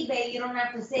want to do. eBay, you don't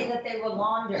have to say that they were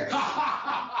laundered.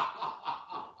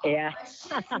 Yeah. My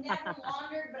shit's never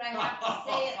laundered, but I have to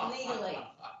say it legally.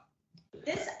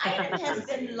 This item has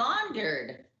been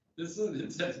laundered.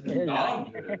 It has been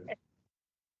laundered.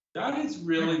 That is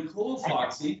really cool,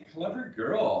 Foxy. Clever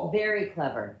girl. Very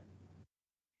clever.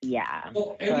 Yeah.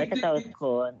 Well, so I thought that was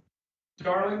cool.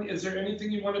 Darling, is there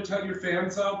anything you want to tell your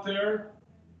fans out there?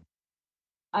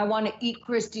 I want to eat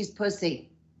Christy's pussy.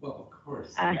 Well, of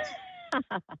course. That's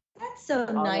so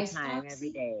all nice. The time, Foxy. every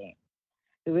day.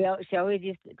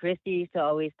 Christy used to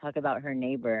always talk about her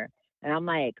neighbor, and I'm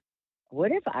like,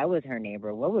 what if I was her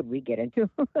neighbor? What would we get into?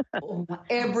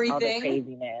 Everything. All the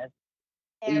craziness.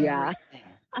 Everything. Yeah.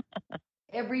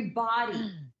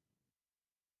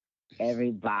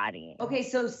 Everybody. Okay,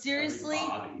 so seriously,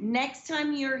 next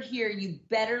time you're here, you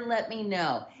better let me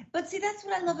know. But see, that's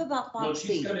what I love about Foxy. No,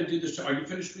 she's going to do the show. Are you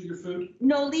finished with your food?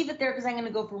 No, leave it there because I'm going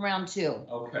to go for round 2.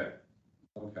 Okay.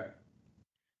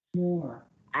 More.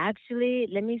 Actually,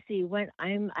 let me see. When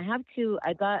I have to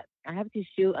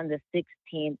shoot on the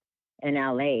 16th in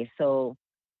LA. So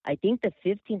I think the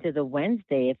 15th is a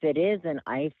Wednesday. If it is, then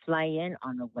I fly in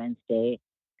on a Wednesday,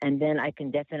 and then I can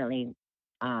definitely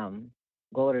go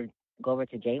over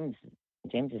to James's.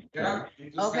 Yeah,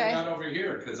 you just hang out over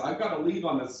here because I've got to leave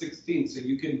on the 16th, so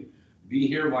you can be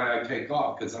here while I take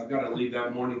off because I've got to leave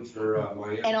that morning for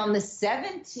Miami. And on the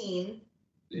 17th,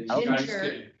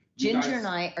 Ginger and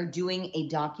I are doing a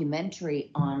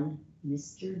documentary on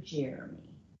Mr. Jeremy.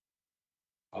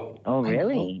 Oh,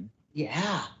 really?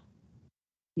 Yeah.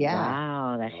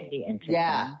 Wow, that should be interesting.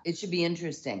 Yeah, it should be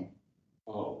interesting.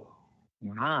 Oh.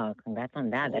 Wow, congrats on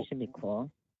that. That should be cool.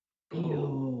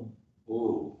 Oh,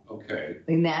 okay.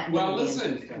 Well,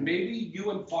 listen, maybe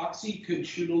you and Foxy could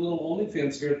shoot a little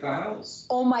OnlyFans here at the house.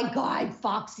 Oh my God,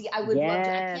 Foxy, I would love to.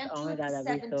 I can't do it the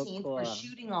that'd be so 17th. cool. We're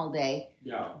shooting all day.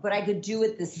 Yeah. But I could do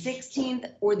it the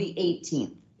 16th or the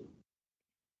 18th.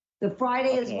 The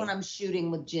Friday is when I'm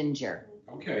shooting with Ginger.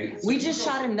 Okay. We just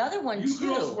shot another one, you too.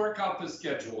 You girls work out the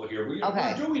schedule here. We're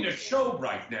doing a show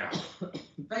right now.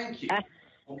 Thank you.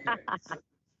 Okay.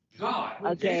 God.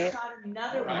 We just shot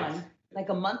another one like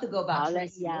a month ago about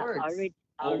Tracy Lords.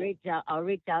 I'll reach out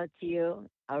to you.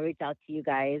 I'll reach out to you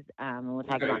guys. And we'll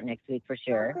talk about next week for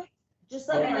sure. Okay. Just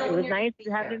let me know. It was nice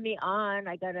having me on.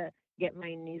 I gotta get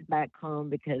my niece back home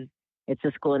because it's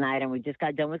a school night and we just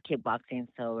got done with kickboxing,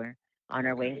 so we're on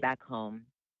our way back home.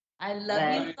 I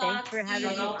love you, thanks for having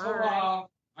me on.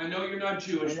 I know you're not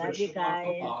Jewish, I love you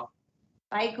guys.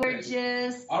 Bye,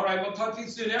 gorgeous. All right, we'll talk to you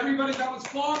soon. Everybody, that was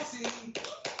Foxy.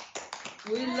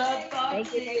 We love Foxy.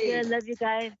 Thank you. Love you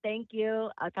guys. Thank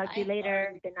you. I'll talk to you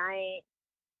later. Good night.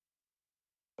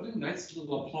 What a nice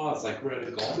little applause, like we're at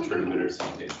a golf tournament or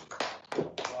something.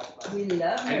 We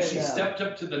love her. And she stepped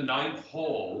up to the 9th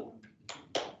hole.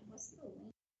 What's the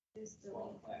link? There's the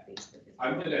link on Facebook.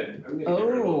 I'm gonna give her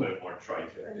a little bit more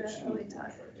tri-tip.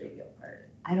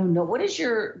 I don't know. What is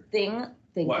your thing?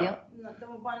 Thank you. No, the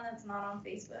one that's not on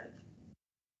Facebook.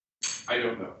 I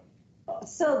don't know.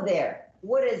 So there.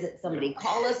 What is it? Somebody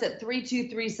call us at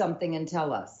 323 something and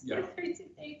tell us. Yeah.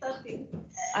 323 something.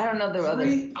 I don't know the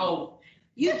other. Oh.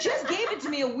 You just gave it to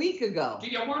me a week ago. Do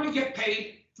you want to get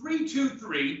paid?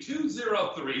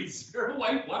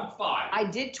 323-203-0815. I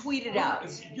did tweet it out.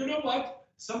 You know what?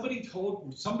 Somebody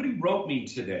wrote me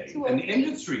today, an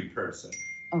industry person.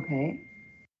 Okay.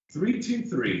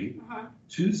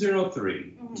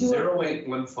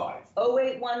 323-203-0815.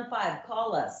 0815.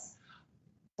 Call us.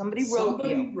 Somebody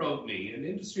wrote me, an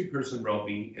industry person wrote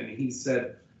me, and he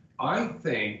said, I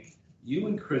think you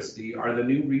and Christy are the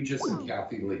new Regis and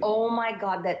Kathy Lee. Oh my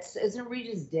God, isn't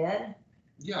Regis dead?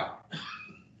 Yeah.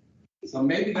 So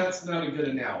maybe that's not a good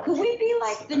analogy. Could we be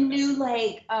like the new,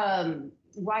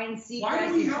 Ryan Seacrest? Why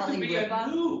do we have to be a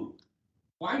new?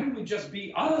 Why don't we just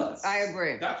be us? I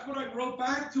agree. That's what I wrote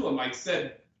back to him. I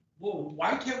said, well,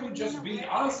 why can't we just be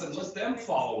us and let them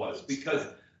follow us? Because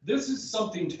this is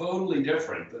something totally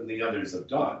different than the others have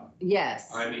done. Yes.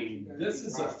 I mean, this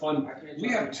is a fun. We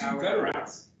have 2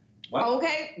 veterans. What?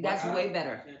 Okay, that's way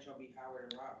better.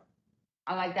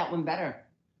 I like that one better.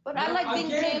 But I like being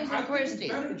James and Christy.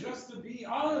 It's better just to be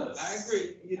us. I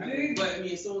agree. You dig? But I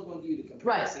mean, if someone's going to give you the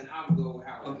comparison, I'm going to go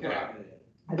how Robin is.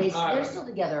 They're still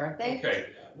together, aren't they? Okay.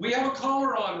 We have a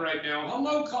caller on right now.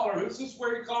 Hello, caller. Who's this?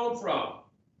 Where are you calling from?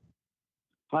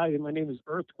 Hi, my name is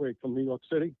Earthquake from New York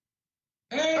City.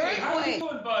 Hey, how you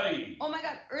doing, buddy? Oh my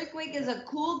God, Earthquake is a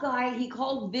cool guy. He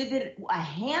called Vivid a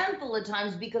handful of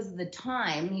times because of the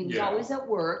time. He was always at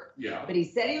work. Yeah. But he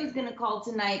said he was going to call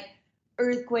tonight.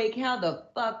 Earthquake, how the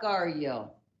fuck are you?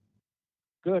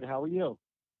 Good. How are you?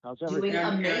 How's everything? Doing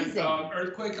amazing.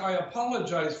 Earthquake, I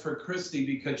apologize for Christy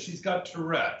because she's got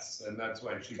Tourette's, and that's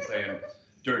why she's saying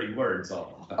dirty words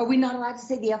all the time. Are we not allowed to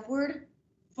say the F word?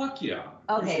 Fuck yeah.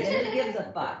 Okay, then who gives a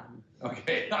fuck?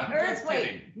 Okay, I'm just Earthquake.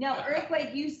 kidding. No,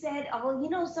 Earthquake, you said,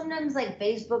 sometimes like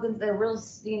Facebook and they're real,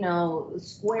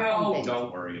 square Oh, things.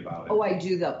 don't worry about it. Oh, I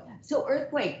do though. So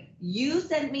Earthquake, you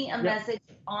sent me a message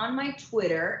on my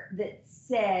Twitter that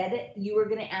said you were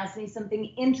going to ask me something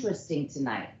interesting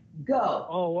tonight. Go.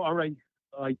 Oh, all right.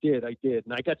 I did.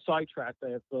 And I got sidetracked. I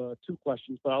have 2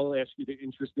 questions, but I'll ask you the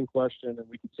interesting question and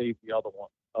we can save the other one.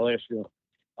 I'll ask you.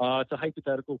 It's a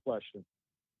hypothetical question.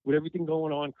 With everything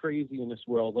going on crazy in this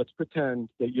world, let's pretend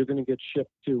that you're going to get shipped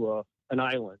to an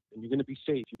island and you're going to be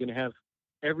safe. You're going to have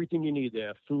everything you need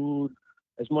there, food,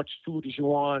 as much food as you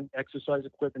want, exercise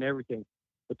equipment, everything.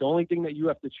 But the only thing that you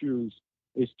have to choose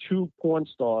is 2 porn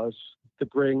stars to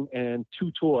bring and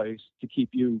 2 toys to keep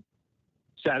you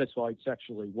satisfied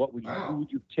sexually. Who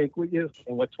would you take with you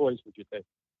and what toys would you take?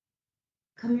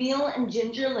 Camille and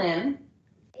Ginger Lynn.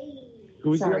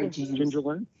 Who's Sorry, James. Ginger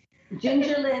Lynn?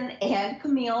 Ginger Lynn and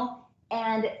Camille,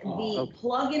 and the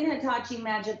plug-in Hitachi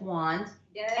magic wand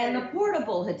and the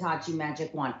portable Hitachi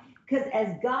magic wand. Because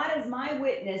as God is my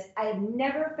witness, I have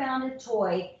never found a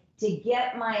toy to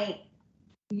get my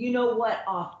you know what,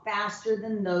 off faster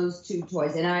than those two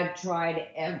toys. And I've tried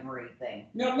everything.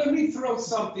 Now, let me throw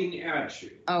something at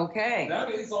you. Okay.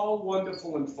 That is all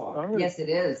wonderful and fun. Yes, it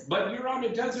is. But you're on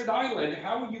a desert island.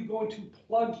 How are you going to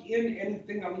plug in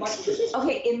anything electric?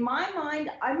 Okay, in my mind,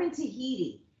 I'm in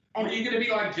Tahiti. And are you going to be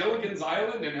like Gilligan's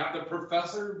Island and have the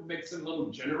professor mix in a little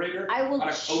generator? I will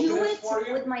out of chew coconuts it for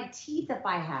you? with my teeth if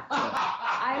I have to.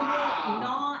 I will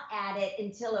gnaw at it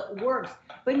until it works.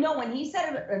 But no, when he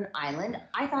said an island,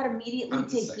 I thought immediately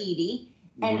Tahiti,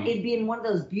 and it'd be in one of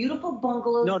those beautiful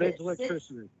bungalows. No, there's that sits-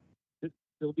 electricity.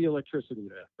 There'll be electricity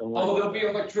there. Don't Oh, worry. there'll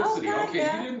be electricity. Oh, God, okay,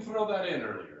 yeah. you didn't throw that in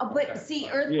earlier. But Okay. see,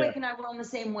 Earthquake and I were on the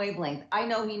same wavelength. I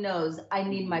know he knows I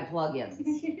need my plugins.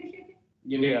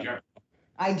 You need your...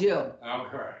 I do.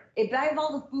 Okay. If I have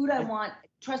all the food I want,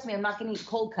 trust me, I'm not going to eat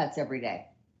cold cuts every day.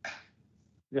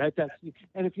 Yeah,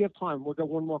 and if you have time, we'll get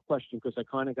one more question because I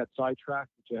kind of got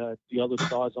sidetracked. You had the other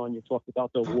stars on. You talked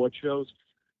about the award shows.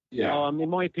 Yeah. In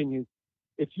my opinion,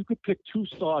 if you could pick two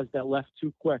stars that left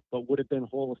too quick but would have been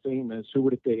Hall of Famers, who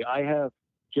would it be? I have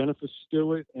Jennifer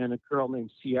Stewart and a girl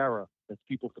named Sierra that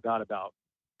people forgot about.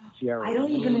 Sierra. I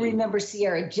don't even remember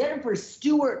Sierra. Jennifer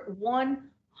Stewart,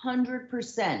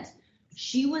 100%.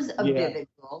 She was a vivid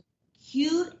girl,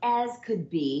 cute as could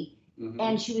be,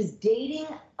 and she was dating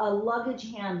a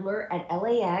luggage handler at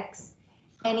LAX,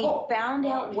 and he found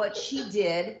out what she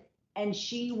did, and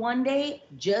she one day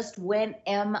just went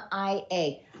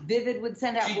MIA. Vivid would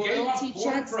send out She gave royalty up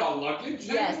porn checks. for a luggage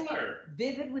handler?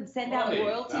 Vivid would send out Boy,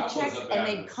 royalty that was checks, a and bad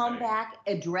they'd come back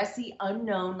addressy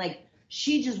unknown. Like,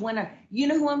 she just went. You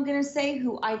know who I'm going to say?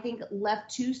 Who I think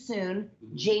left too soon?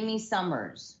 Jamie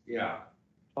Summers. Yeah.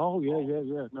 Oh,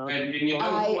 yeah. No, And you know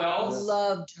who I else?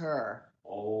 loved her.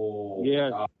 Oh, Yeah.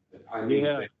 God. I mean,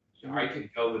 Yeah. I could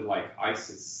go with like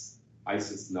Isis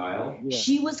Nile.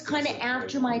 She was kind of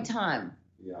after my time.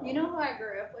 Yeah. You know who I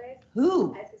grew up with?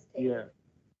 Who? Isis Taylor.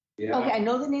 Yeah. Okay, I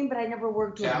know the name, but I never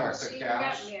worked with her. She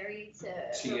got married to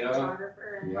a Tia.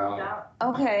 photographer and moved out.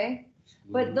 Okay,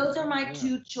 but those are my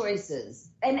two choices.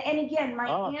 And again,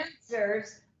 my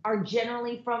answers are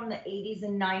generally from the 80s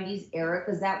and 90s era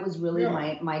because that was really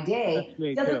my day. That's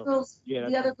me The other too. girls, Yeah.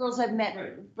 the other girls I've met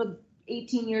for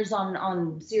 18 years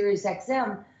on Sirius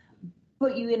XM,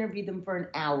 but you interview them for an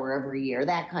hour every year,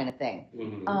 that kind of thing.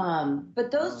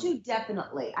 But those two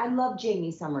definitely. I love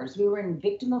Jamie Summers. We were in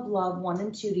Victim of Love 1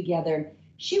 and 2 together.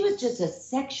 She was just a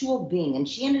sexual being, and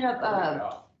she ended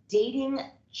up dating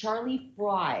Charlie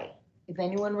Fry. If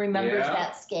anyone remembers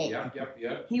that skate.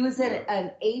 Yep. He was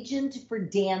an agent for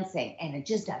dancing and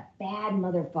just a bad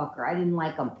motherfucker. I didn't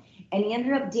like him. And he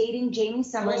ended up dating Jamie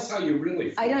Summers. That's how you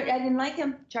really feel. I didn't like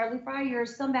him. Charlie Fry, you're a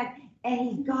scumbag. And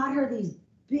he got her these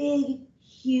big,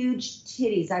 huge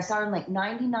titties. I saw her in like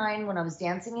 99 when I was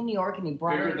dancing in New York, and he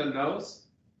brought Bigger her. than those?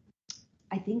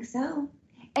 I think so.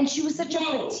 And she was such a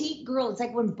petite girl. It's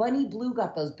like when Bunny Blue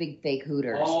got those big fake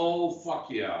hooters. Oh, fuck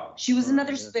yeah. She was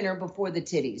another spinner before the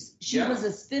titties. She Yeah. was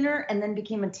a spinner and then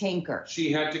became a tanker. She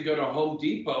had to go to Home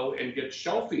Depot and get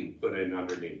shelving put in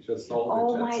underneath. Just all her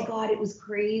Oh tits my up. God, it was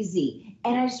crazy.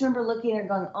 And I just remember looking at her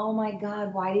going, oh my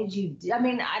God, why did you do? I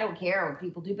mean, I don't care what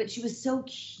people do, but she was so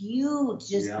cute,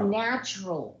 just Yeah.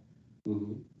 natural.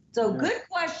 So good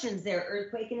questions there,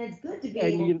 Earthquake, and it's good to be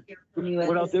able to hear from you.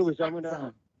 What at I'll this do is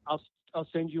time. I'll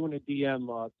send you in a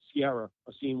DM Sierra,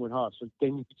 a scene with her, so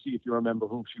then you can see if you remember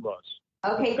who she was.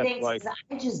 Okay, That's thanks. like- 'Cause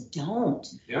I just don't.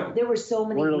 Yeah. There were so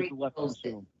many One of those great left girls that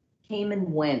soon. came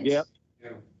and went. Yep.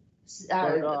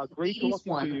 The Great 80s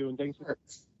talking one. to you, and thanks for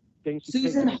Susan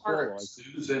taking the call. Hart.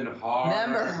 Susan Hart.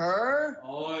 Remember her?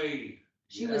 Oi.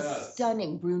 She was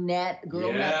stunning, brunette,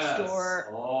 girl next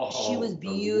door. Oh, She was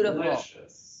beautiful.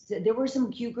 delicious. There were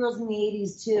some cute girls in the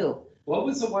 80s too. What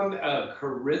was the one,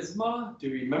 Charisma? Do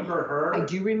you remember her? I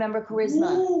do remember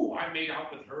Charisma. Ooh, I made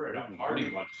out with her at a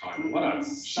party one time. What a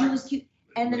She was cute.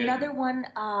 And Yeah. another one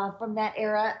from that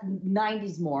era,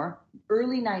 90s more,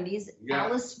 early 90s, Yeah.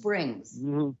 Alice Springs.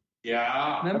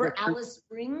 Yeah. Remember Alice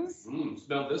Springs?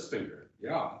 Smell this finger.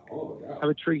 Yeah. Oh, yeah. How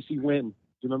about Tracy Wynn? Do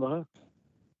you remember her?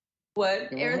 What?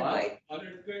 Earthquake?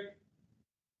 Earthquake?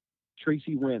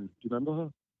 Tracy Wynn. Do you remember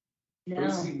her?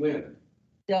 Tracy Wynn.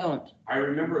 Don't. I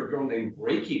remember a girl named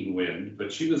Breaking Wind,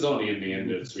 but she was only in the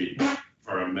industry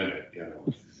for a minute, you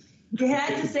know. You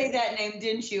had to say that name,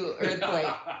 didn't you, Earthquake?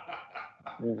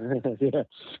 Yeah.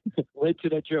 Led to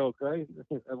that joke, right?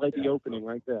 I like the opening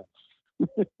right there.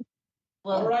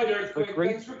 All right, Earthquake. But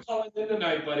great- Thanks for calling in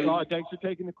tonight, buddy. Oh, thanks for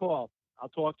taking the call. I'll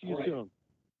talk to you All right. soon.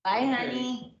 Bye,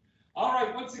 honey. All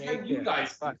right, once again, Take you care.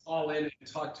 guys can call in and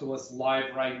talk to us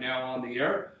live right now on the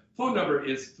air. Phone number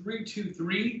is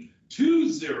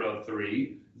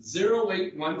 323-203-0111.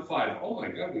 0815. Oh my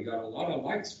God, we got a lot of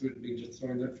likes for me just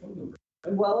throwing that phone number.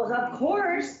 Well, of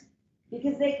course,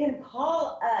 because they can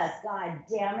call us. God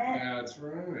damn it. That's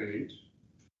right.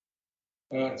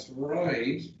 That's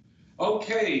right.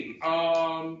 Okay,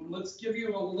 let's give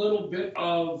you a little bit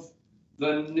of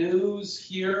the news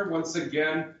here. Once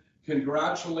again,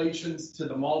 congratulations to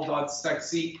the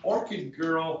Mall.Sexy Orchid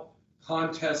Girl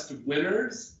contest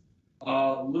winners.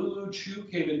 Lulu Chu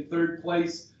came in 3rd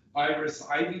place. Iris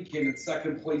Ivy came in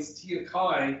 2nd place. Tia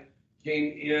Kai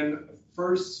came in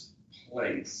 1st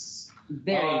place.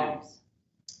 Very nice.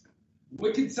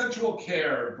 Wicked Sensual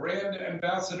Care brand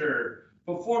ambassador,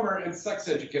 performer, and sex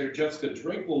educator Jessica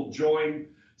Drake will join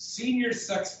senior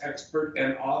sex expert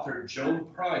and author Joan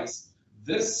Price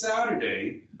this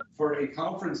Saturday for a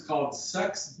conference called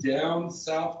Sex Down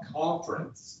South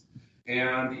Conference.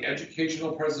 And the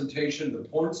educational presentation, The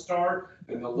Porn Star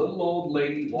and the Little Old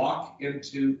Lady Walk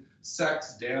into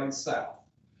Sex Down South.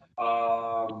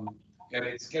 And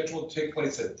it's scheduled to take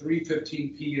place at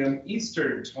 3:15 p.m.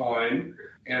 Eastern Time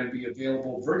and be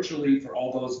available virtually for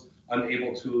all those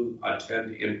unable to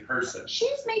attend in person.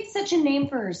 She's made such a name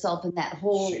for herself in that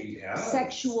whole She has.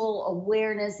 sexual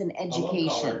awareness and Hello, education.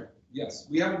 caller. Yes,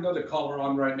 we have another caller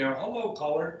on right now. Hello,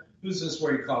 caller. Who's this?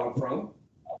 Where are you calling from?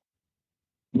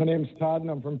 My name's Todd,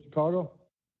 and I'm from Chicago.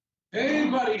 Hey,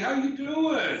 buddy, how you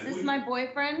doing? Is this my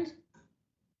boyfriend?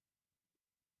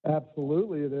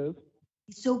 Absolutely, it is.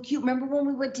 He's so cute. Remember when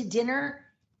we went to dinner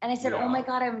and I said, Yeah. oh my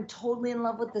God, I'm totally in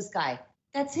love with this guy.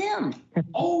 That's him.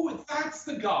 Oh, that's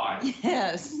the guy.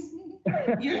 Yes.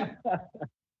 Yeah.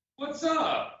 What's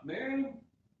up, man?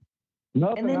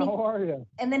 Nothing. And then How he- are you?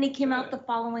 And then he came out the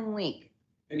following week.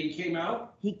 And he came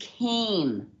out? He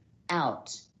came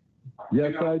out.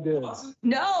 Yes, I did.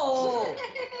 No,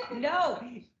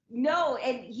 no,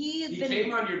 and he He been.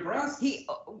 came on your breast?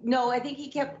 No, I think he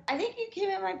came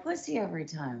at my pussy every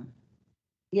time.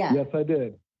 Yeah. Yes, I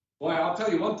did. Boy, I'll tell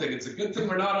you one thing. It's a good thing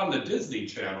we're not on the Disney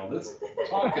Channel. This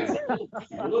talk is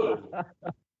blue.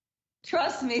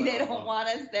 Trust me, they don't want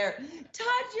us there.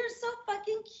 Todd, you're so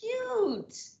fucking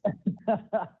cute.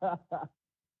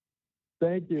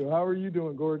 Thank you. How are you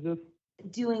doing, gorgeous?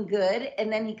 Doing good,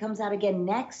 and then he comes out again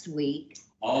next week.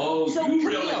 Oh, So you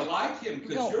Camille- really like him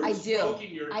because No, you're I do. stroking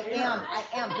your I hair.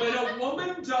 am. When a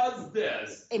woman does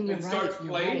this And and, you're right, starts you're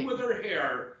playing right. with her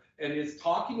hair and is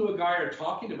talking to a guy or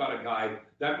talking about a guy,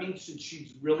 that means that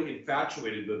she's really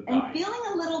infatuated with And guys. feeling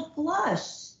a little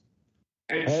flushed.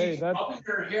 And Hey, she's that's- rubbing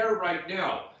her hair right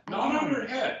now. Not on her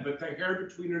head, but the hair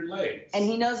between her legs. And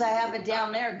he knows I have it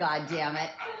down there, God damn it.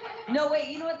 No, wait,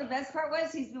 you know what the best part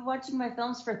was? He's been watching my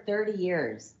films for 30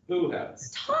 years. Who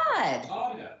has? Todd.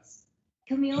 Todd has.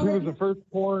 Camille. She was the first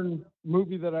porn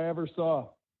movie that I ever saw.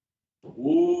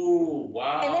 Ooh,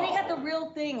 wow. And then he got the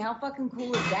real thing. How fucking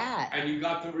cool is that? And you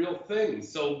got the real thing.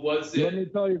 So was Let it? me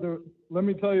tell you,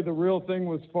 the real thing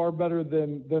was far better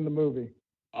than the movie.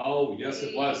 Oh, yes,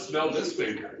 it was. Smell this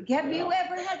finger. Have you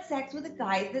ever had sex with a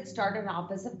guy that started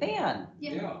off as a fan?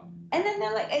 Yeah. And then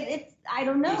they're like, it's, I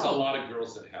don't know. There's a lot of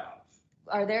girls that have.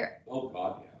 Are there? Oh,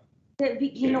 God, yeah.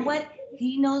 You know what?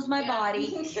 He knows my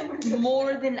body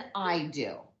more than I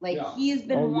do. Like, Yeah. he has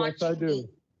been Oh, yes, I watching do. me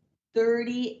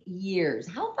 30 years.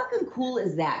 How fucking cool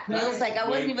is that? Camille's like, I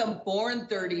wasn't Wait. even born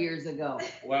 30 years ago.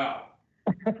 Wow.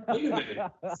 Wait a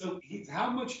minute. So he's how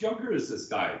much younger is this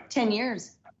guy? 10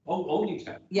 years. Oh, only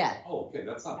 10. Yeah. Oh, okay,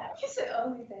 that's not bad. It's the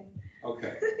only thing.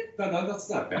 Okay. No, that's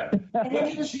not bad. And then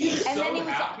he was, She is and so then he was,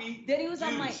 happy. then he was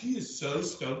on Dude, my. she is so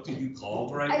stoked that you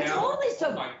called right I now. totally Oh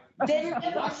so. my, Then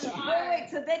she's blushing. wait.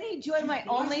 So then he joined my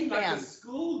Blushing like a OnlyFans.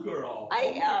 schoolgirl.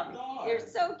 I Oh my am. God. You're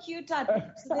so cute, Todd.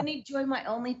 So then he joined my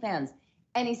OnlyFans,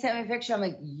 and he sent me a picture. I'm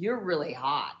like, you're really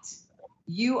hot.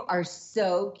 You are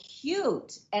so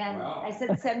cute. And Wow. I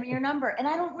said, send me your number. And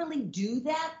I don't really do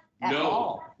that at No,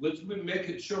 all. let's make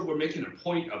it sure we're making a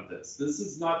point of this. This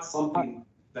is not something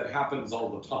that happens all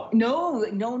the time. No.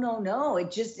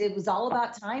 It was all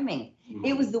about timing.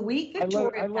 It was the week I let-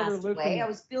 Victoria I let her passed listen. away. I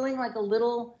was feeling like a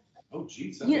little. Oh,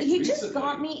 geez. that You know, was he just recently.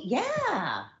 got me.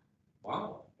 Yeah.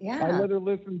 Wow. Yeah. I let her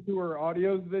listen to her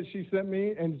audios that she sent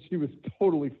me, and she was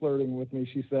totally flirting with me.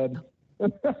 She said,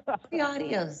 Free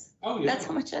audios. Oh, yeah. That's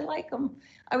how much I like them.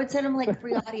 I would send him like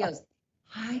free audios.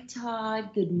 Hi,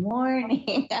 Todd. Good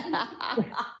morning. And then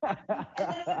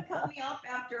it would cut me off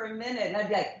after a minute. And I'd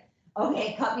be like,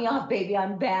 okay, cut me off, baby.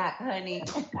 I'm back, honey.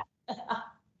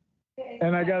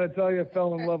 and I got to tell you, I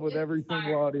fell in love with every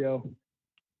single audio.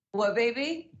 What,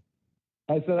 baby?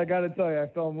 I said, I got to tell you, I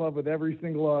fell in love with every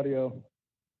single audio.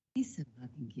 He's so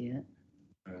fucking cute.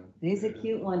 He's a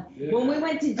cute one. When we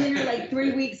went to dinner like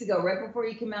 3 weeks ago, right before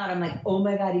you came out, I'm like, oh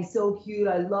my God, he's so cute.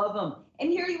 I love him. And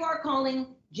here you are calling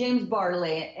James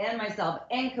Bartley, and myself,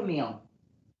 and Camille.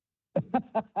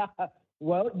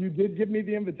 Well, you did give me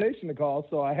the invitation to call,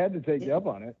 so I had to take you up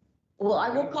on it. Well, I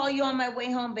will call you on my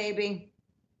way home, baby.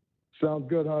 Sounds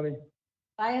good, honey.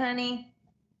 Bye, honey.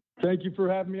 Thank you for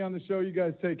having me on the show. You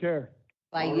guys take care.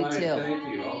 Bye, All you right, too.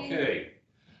 Thank you. Okay.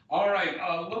 All right.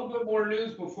 A little bit more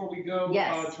news before we go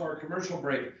to our commercial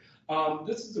break.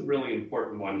 This is a really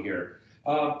important one here.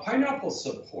 Pineapple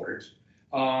Support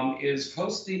is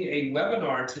hosting a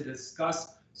webinar to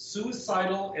discuss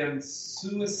suicidal and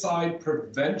suicide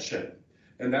prevention.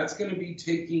 And that's going to be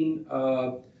taking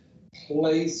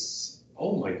place,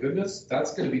 oh my goodness,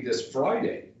 that's going to be this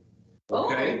Friday.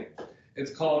 Okay? Oh.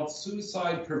 It's called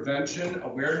Suicide Prevention,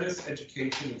 Awareness,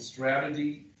 Education, and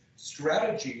Strategies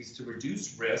to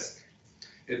Reduce Risk.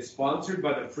 It's sponsored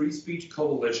by the Free Speech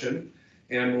Coalition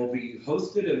and will be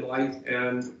hosted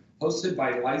hosted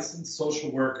by licensed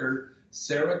social worker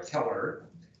Sarah Keller.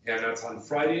 And that's on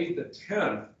Friday the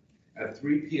 10th at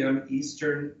 3 p.m.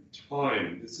 Eastern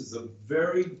Time. This is a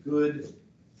very good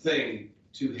thing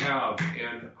to have.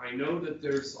 And I know that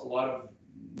there's a lot of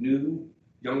new,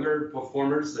 younger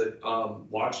performers that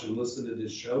watch and listen to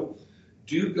this show.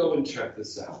 Do go and check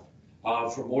this out.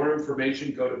 For more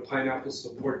information, go to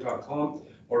pineapplesupport.com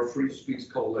or Free Speech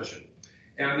Coalition.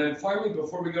 And then finally,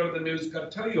 before we go to the news, I've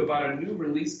got to tell you about a new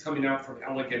release coming out from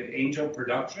Elegant Angel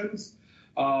Productions.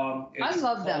 I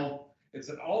love them. It's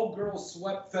an all-girls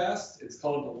sweat fest. It's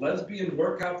called the Lesbian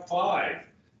Workout 5,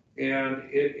 and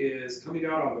it is coming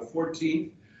out on the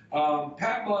 14th.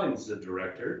 Pat Mine's the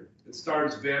director. It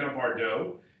stars Vanna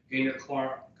Bardot, Ana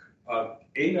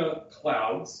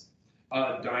Clouds,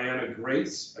 Diana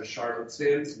Grace, Charlotte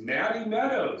Sands, Maddie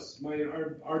Meadows,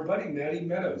 our buddy Maddie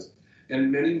Meadows,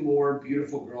 and many more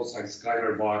beautiful girls like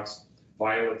Skylar Vox,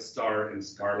 Violet Starr, and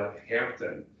Scarlett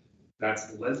Hampton.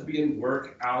 That's Lesbian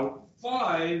Workout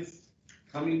 5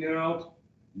 coming out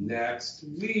next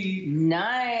week.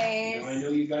 Nice. I know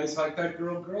you guys like that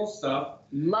girl stuff.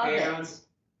 Love it.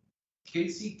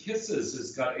 Casey Kisses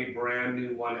has got a brand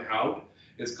new one out.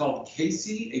 It's called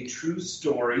Casey, A True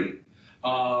Story.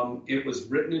 It was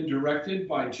written and directed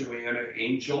by Joanna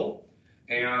Angel,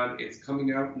 and it's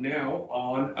coming out now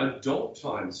on Adult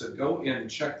Time. So go and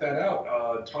check that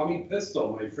out. Tommy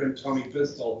Pistol, my friend Tommy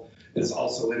Pistol, is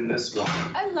also in this one.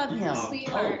 I love him.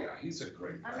 Sweetheart. Oh, yeah, he's a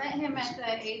great guy. I met him at the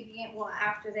AVN,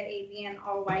 after the AVN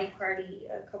all-white party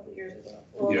a couple years ago.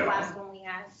 Well, Yeah. the last one we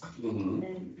had. Mm-hmm.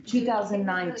 And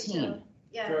 2019.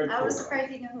 yeah, Very I was cool.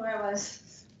 surprised he knew who I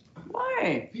was.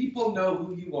 Why? People know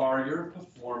who you are. You're a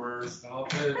performer.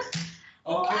 Stop it.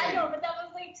 Well, Okay. I know, but that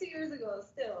was like 2 years ago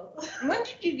still. When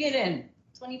did you get in?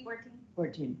 2014.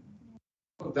 14.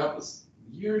 Oh, that was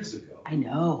years ago. I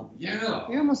know. Yeah.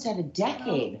 You're almost at a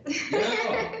decade.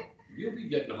 Yeah. You'll be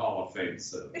getting Hall of Fame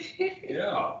soon.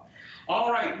 Yeah.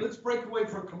 All right, let's break away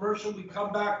for a commercial. We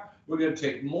come back. We're going to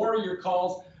take more of your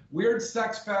calls. Weird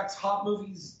sex facts, hot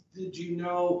movies, did you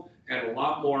know, and a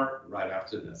lot more right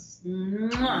after this.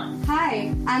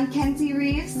 Hi, I'm Kenzie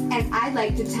Reeves, and I'd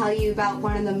like to tell you about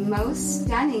one of the most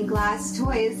stunning glass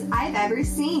toys I've ever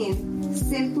seen,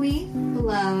 Simply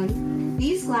Blown.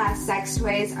 These glass sex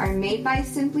toys are made by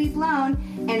Simply Blown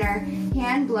and are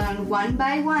hand blown one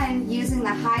by one using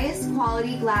the highest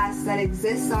quality glass that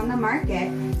exists on the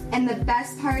market. And the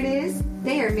best part is,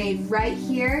 they are made right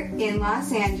here in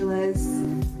Los Angeles.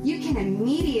 You can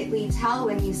immediately tell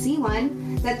when you see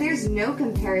one that there's no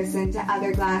comparison to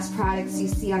other glass products you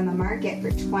see on the market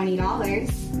for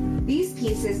 $20. These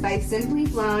pieces by Simply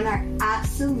Blown are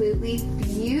absolutely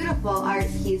beautiful art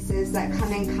pieces that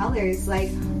come in colors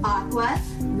like aqua,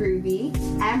 ruby,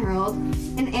 emerald,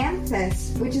 and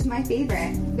amethyst, which is my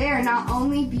favorite. They are not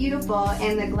only beautiful,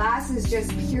 and the glass is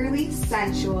just purely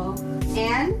sensual,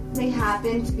 and they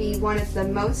happen to be one of the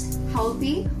most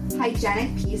healthy,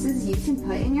 hygienic pieces you can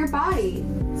put in your body.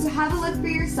 So have a look for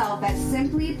yourself at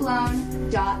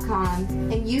simplyblown.com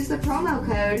and use the promo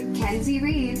code Kenzie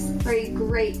Reeves for a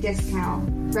great discount.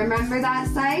 Remember that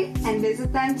site and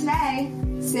visit them today,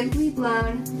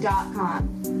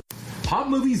 simplyblown.com.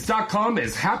 HotMovies.com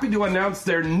is happy to announce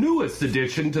their newest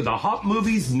addition to the Hot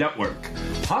Movies Network,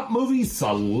 Hot Movies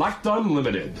Select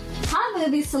Unlimited. Hot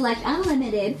Movies Select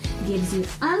Unlimited gives you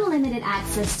unlimited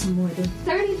access to more than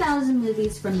 30,000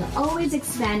 movies from the always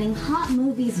expanding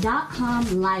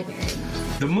HotMovies.com library.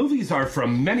 The movies are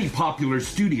from many popular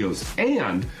studios,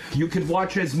 and you can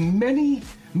watch as many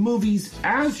movies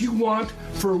as you want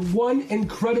for one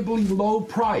incredibly low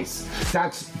price.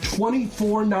 That's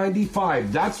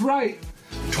 $24.95. That's right,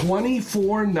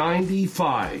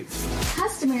 $24.95.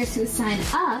 Customers who sign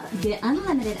up get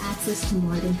unlimited access to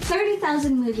more than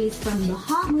 30,000 movies from the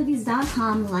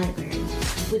HotMovies.com library,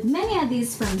 with many of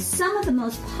these from some of the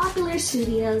most popular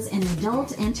studios in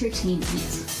adult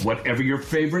entertainment. Whatever your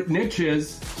favorite niche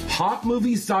is,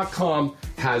 HotMovies.com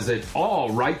has it all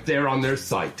right there on their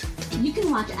site. You can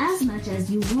watch as much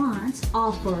as you want,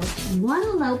 all for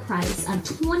one low price of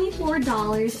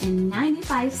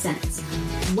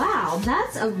 $24.95. Wow,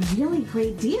 that's a really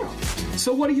great deal.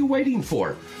 So what are you waiting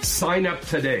for? Sign up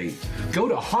today. Go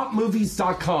to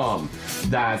HotMovies.com.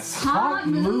 That's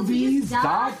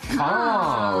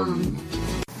HotMovies.com.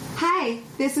 Hi,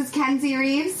 this is Kenzie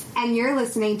Reeves, and you're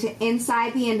listening to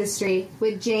Inside the Industry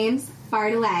with James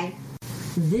Bartolet.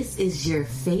 This is your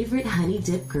favorite honey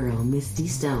dip girl, Misty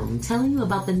Stone, telling you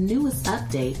about the newest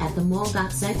update at the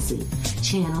Mall.Sexy.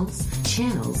 Channels,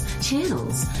 channels,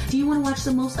 channels. Do you want to watch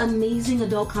the most amazing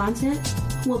adult content?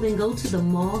 Well, then go to the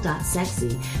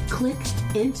Mall.Sexy, click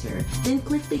enter, then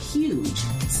click the huge.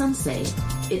 Some say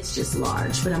it's just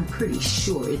large, but I'm pretty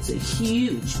sure it's a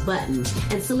huge button,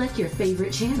 and select your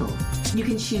favorite channel. You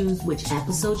can choose which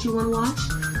episodes you want to watch,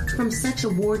 from such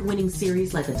award-winning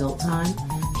series like Adult Time,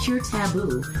 Pure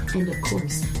Taboo, and of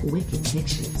course, Wicked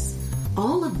Pictures.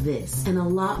 All of this and a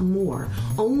lot more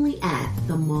only at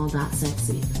the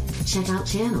Mall.Sexy. Check out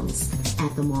channels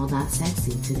at the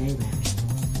Mall.Sexy today, baby.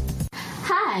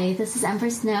 Hi, this is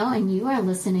Empress Snow, and you are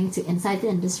listening to Inside the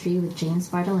Industry with James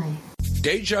Bartolet.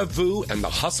 Deja Vu and the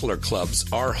Hustler Clubs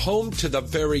are home to the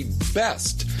very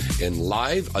best in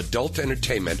live adult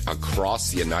entertainment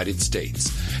across the United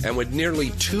States. And with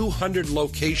nearly 200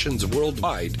 locations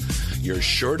worldwide, you're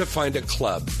sure to find a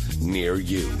club near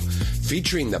you.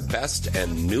 Featuring the best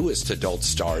and newest adult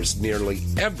stars nearly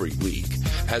every week,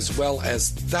 as well as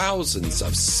thousands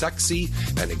of sexy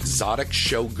and exotic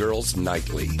showgirls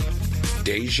nightly.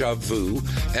 Deja Vu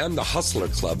and the Hustler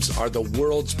Clubs are the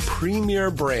world's premier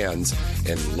brands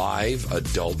in live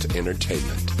adult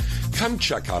entertainment. Come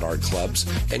check out our clubs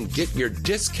and get your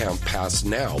discount pass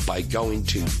now by going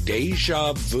to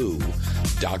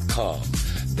DejaVu.com.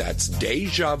 That's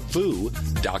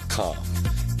DejaVu.com.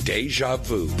 Deja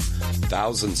Vu.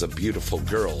 Thousands of beautiful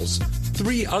girls,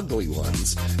 3 ugly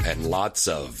ones, and lots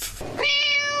of...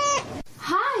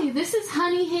 Hi, this is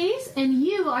Honey Hayes, and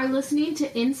you are listening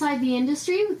to Inside the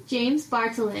Industry with James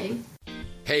Bartolet.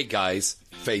 Hey guys,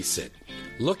 face it.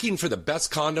 Looking for the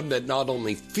best condom that not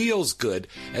only feels good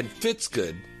and fits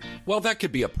good, well, that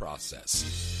could be a process.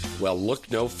 Well,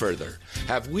 look no further.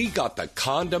 Have we got the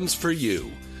condoms for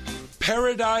you?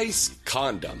 Paradise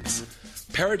Condoms.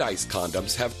 Paradise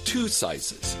Condoms have 2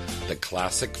 sizes, the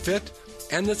Classic Fit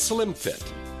and the Slim Fit.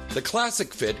 The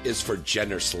Classic Fit is for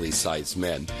generously sized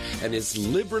men and is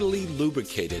liberally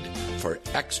lubricated for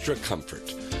extra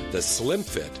comfort. The Slim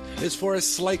Fit is for a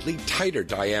slightly tighter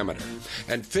diameter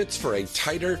and fits for a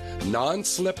tighter,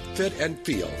 non-slip fit and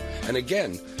feel. And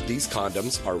again, these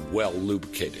condoms are well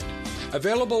lubricated.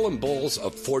 Available in bowls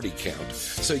of 40 count,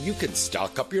 so you can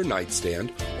stock up your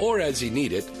nightstand, or as you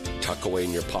need it, tuck away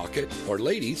in your pocket, or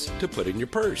ladies, to put in your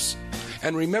purse.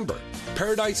 And remember,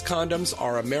 Paradise Condoms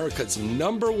are America's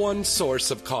 #1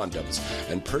 source of condoms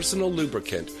and personal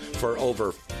lubricant for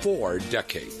over 4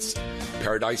 decades.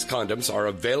 Paradise Condoms are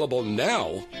available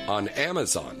now on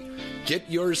Amazon. Get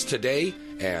yours today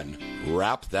and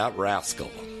wrap that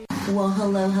rascal. Well,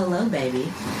 hello,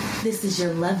 baby. This is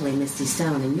your lovely Misty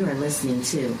Stone, and you are listening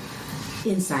to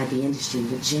Inside the Industry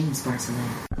with James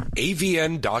Bartolet.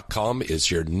 AVN.com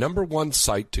is your #1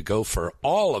 site to go for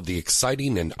all of the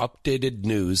exciting and updated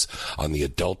news on the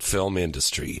adult film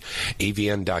industry.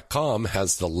 AVN.com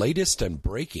has the latest and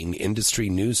breaking industry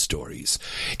news stories.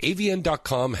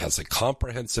 AVN.com has a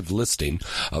comprehensive listing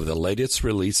of the latest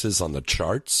releases on the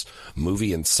charts,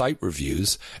 movie and site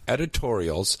reviews,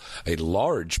 editorials, a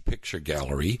large picture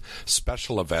gallery,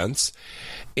 special events,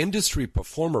 industry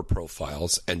performer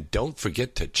profiles, and don't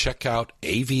forget to check out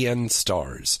AVN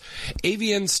Stars.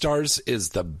 AVN Stars is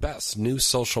the best new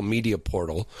social media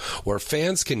portal where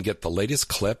fans can get the latest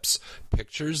clips,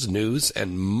 pictures, news,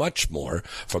 and much more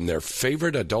from their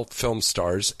favorite adult film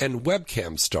stars and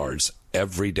webcam stars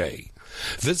every day.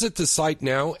 Visit the site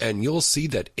now and you'll see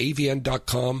that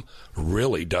AVN.com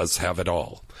really does have it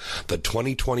all. The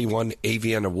 2021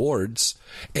 AVN Awards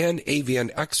and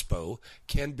AVN Expo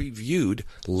can be viewed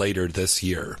later this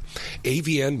year.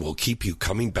 AVN will keep you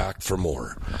coming back for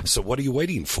more. So what are you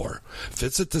waiting for?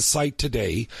 Visit the site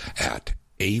today at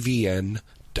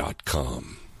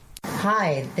avn.com.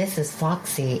 Hi, this is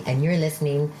Foxy, and you're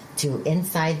listening to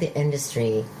Inside the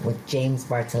Industry with James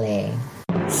Bartolet.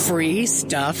 Free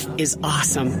stuff is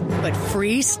awesome, but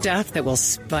free stuff that will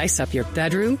spice up your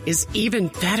bedroom is even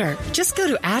better. Just go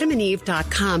to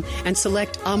adamandeve.com and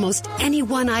select almost any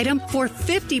one item for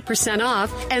 50%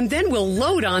 off, and then we'll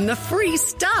load on the free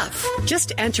stuff.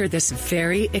 Just enter this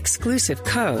very exclusive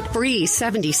code,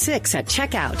 FREE76 at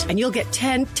checkout, and you'll get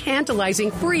 10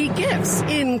 tantalizing free gifts,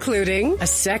 including a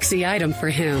sexy item for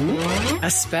him,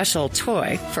 a special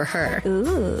toy for her,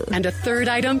 and a third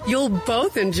item you'll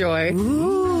both enjoy.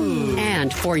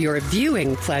 And for your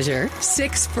viewing pleasure,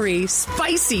 6 free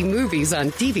spicy movies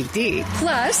on DVD,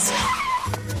 plus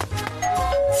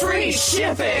free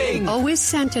shipping! Always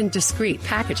sent in discreet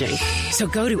packaging. So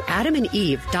go to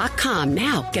adamandeve.com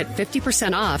now. Get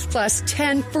 50% off plus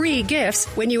 10 free gifts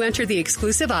when you enter the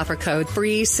exclusive offer code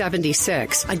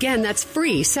FREE76. Again, that's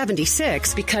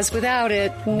FREE76 because without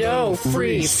it, no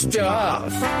free stuff.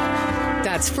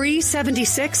 That's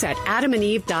FREE76 at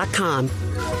adamandeve.com.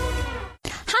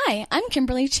 Hi, I'm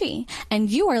Kimberly Chi, and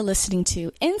you are listening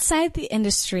to Inside the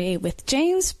Industry with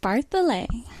James Bartholet.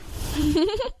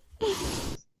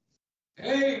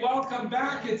 Hey, welcome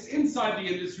back. It's Inside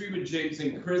the Industry with James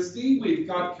and Christy. We've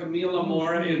got Camila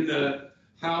Mora in the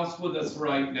house with us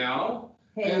right now.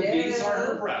 Hello. And these are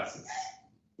her breasts.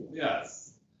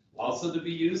 Yes. Also to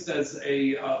be used as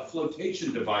a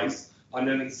flotation device on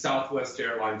any Southwest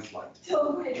Airlines flight.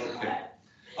 Oh my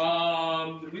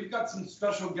God. We've got some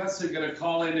special guests that are going to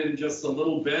call in just a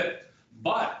little bit.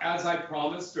 But as I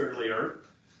promised earlier,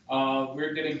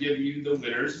 we're going to give you the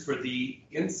winners for the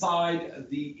Inside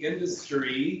the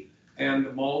Industry and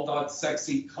the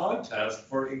Mall.Sexy contest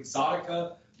for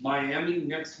Exotica Miami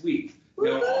next week.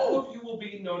 Now, all of you will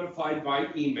be notified by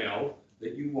email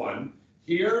that you won.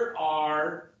 Here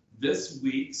are this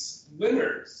week's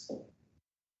winners.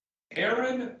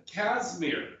 Aaron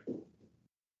Casimir,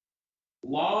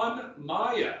 Lon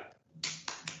Maya.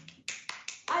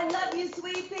 I love you,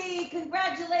 Sweet Pea.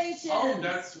 Congratulations. Oh,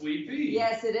 that's Sweet Pea.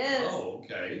 Yes, it is. Oh,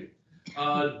 okay.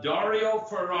 Dario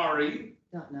Ferrari.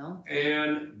 Don't know.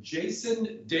 And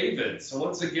Jason David. So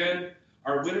once again,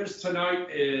 our winners tonight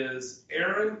is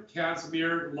Aaron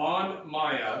Casimir, Lon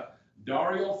Maya,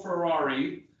 Dario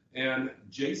Ferrari, and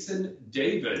Jason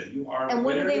David. You are And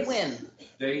what do winners. they win?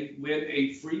 They win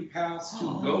a free pass to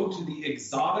go to the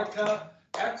Exotica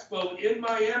Expo in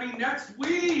Miami next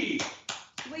week.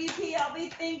 Sweet Pea, I'll be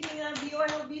thinking of you. I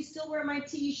hope you still wear my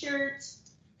T-shirt.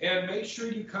 And make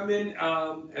sure you come in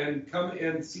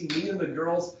and see me and the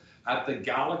girls at the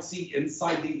Galaxy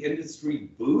Inside the Industry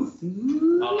booth.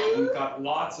 We've got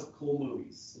lots of cool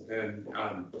movies and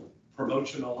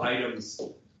promotional items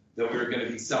that we're going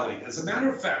to be selling. As a matter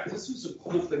of fact, this was a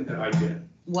cool thing that I did.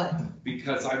 What?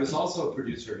 Because I was also a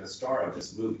producer and a star of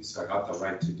this movie, so I got the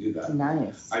right to do that.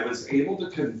 Nice. I was able to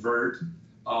convert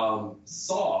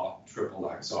Saw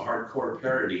XXX, a hardcore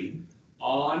parody,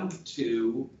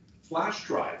 onto flash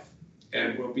drive,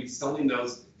 and we'll be selling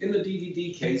those in the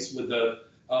DVD case with a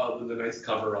nice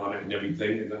cover on it and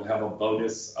everything, and they'll have a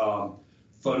bonus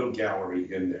photo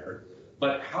gallery in there.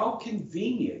 But how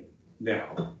convenient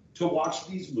now to watch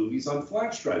these movies on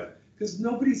flash drive, because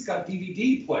nobody's got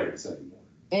DVD players anymore.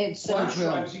 It's so Flash true.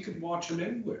 drives, you can watch them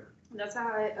anywhere. That's how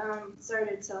I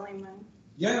started selling mine.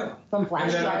 Yeah. From flash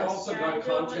And then I've drives. also Yeah, I got do it with,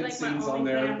 content like, my scenes on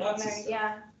there. OnlyFans Lots of on there, stuff.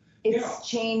 yeah. It's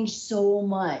changed so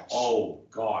much. Oh,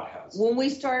 God has. When we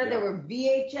started, there were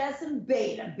VHS and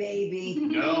Beta, baby.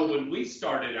 No, when we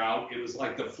started out, it was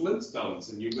like the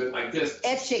Flintstones, and you went like this.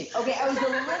 Etching. Okay, I was a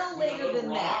little later than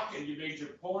that. And you made your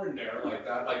porn there like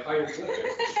that, like hieroglyphics.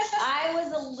 I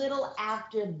was a little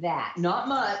after that. Not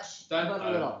much, Dun, but a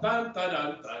dun, little. dun, dun,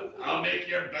 dun, dun. I'll make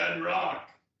your bed rock.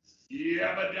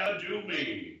 Yeah, but now do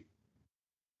me.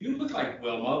 You look like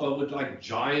Wilma, but with like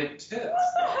giant tits.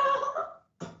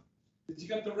 You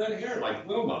got the red hair like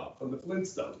Wilma from the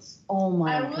Flintstones. Oh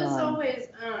my I god. was always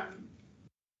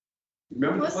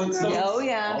Remember the what's the Flintstones? girl? Oh,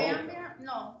 yeah. Bam Bam?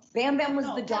 No. Bam Bam was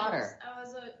No, the daughter.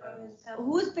 Pebbles. I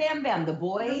was Who's Bam Bam? The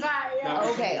boy? The guy, yeah.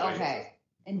 No, Okay, the boy. okay.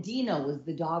 And Dino was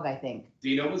the dog, I think.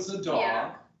 Dino was the dog,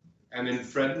 Yeah. and then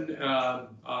Fred and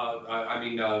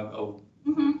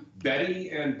Betty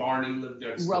and Barney lived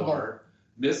next Rubble. door.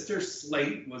 Mr.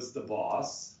 Slate was the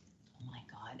boss.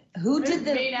 Who did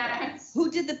the Big ass.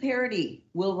 Who did the parody?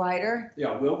 Will Ryder?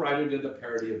 Yeah, Will Ryder did the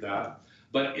parody of that.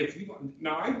 But if you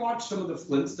now, I watched some of the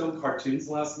Flintstone cartoons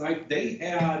last night. They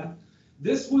had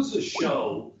this was a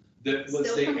show that was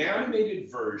Still the coming.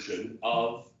 animated version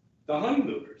of The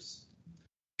Honeymooners.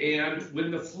 And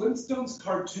when the Flintstones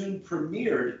cartoon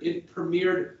premiered, it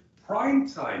premiered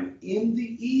primetime in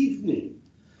the evening.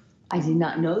 I did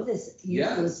not know this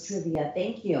useless Yes. trivia.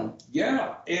 Thank you.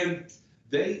 Yeah, and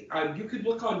you could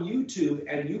look on YouTube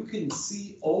and you can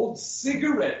see old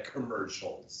cigarette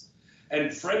commercials.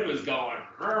 And Fred was going,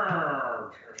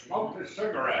 smoke a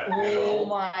cigarette. Oh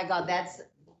my God,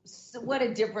 what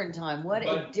a different time. What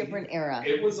a different era.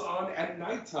 It was on at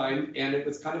nighttime, and it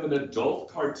was kind of an adult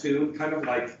cartoon, kind of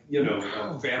like,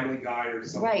 a Family Guy or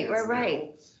something.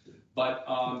 Right. But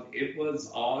it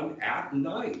was on at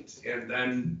night, and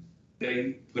then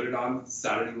they put it on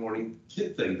Saturday morning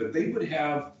kid thing. But they would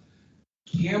have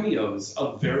cameos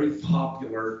of very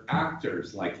popular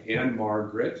actors, like Anne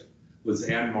Margaret was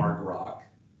Anne Margaret.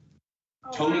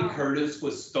 Tony Curtis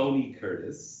was Stoney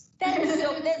Curtis. That is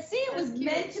it was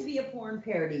meant to be a porn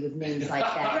parody with names like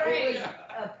that. It was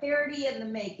a parody in the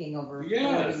making over 40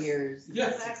 years.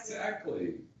 Yes,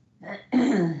 exactly. But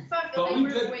we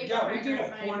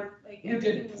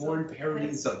did porn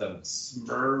parodies of the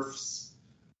Smurfs.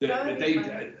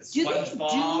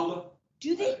 SpongeBob.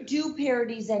 Do they do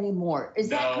parodies anymore? Is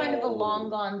that kind of a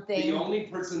long gone thing? The only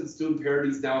person that's doing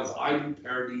parodies now is I do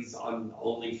parodies on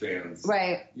OnlyFans.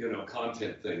 Right.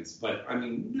 Content things. But I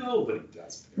mean, nobody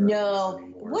does parodies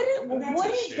anymore.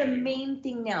 What is the main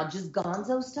thing now? Just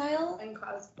Gonzo style? And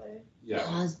cosplay. Yeah.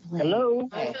 Cosplay. Hello.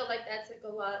 I feel like that took a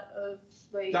lot of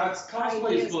That's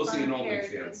cosplay is mostly an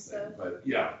OnlyFans thing, but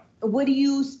yeah. What do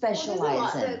you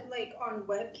specialize in? Like on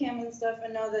webcam and stuff. I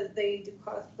know that they do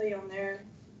cosplay on there.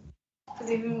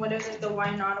 Because even what is it, the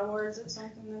Why Not Awards or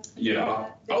something? Yeah.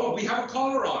 Oh, we have a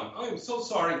caller on. I'm so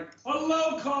sorry.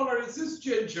 Hello, caller. Is this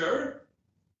Ginger?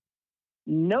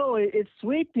 No, it's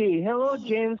Sweet Pea. Hello,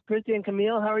 James, Christy, and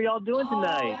Camille. How are y'all doing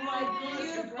tonight? Oh, my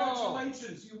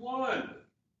congratulations. You won.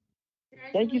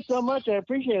 Thank you so much. I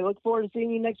appreciate it. Look forward to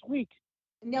seeing you next week.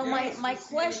 Now, my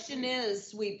question is,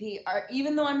 Sweet Pea,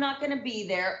 even though I'm not going to be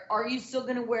there, are you still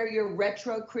going to wear your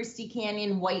retro Christy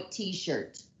Canyon white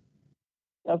T-shirt?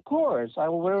 Of course, I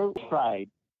will wear pride.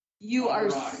 You are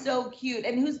so cute.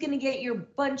 And who's going to get your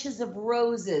bunches of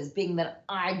roses, being that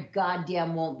I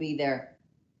goddamn won't be there?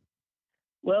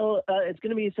 Well, it's going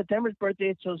to be September's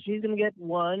birthday, so she's going to get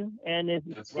one. And if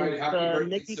Happy birthday,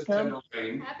 Nikki September.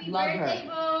 Happy Love birthday,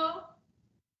 Bo.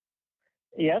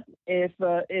 Yep. If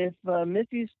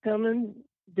Missy's coming,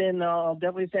 then I'll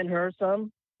definitely send her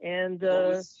some. And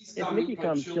if Nikki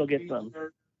comes, she'll get some.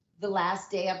 The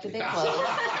last day after they close.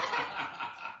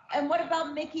 And what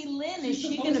about Mickey Lynn? Is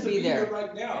she going to be there?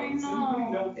 Right now. Does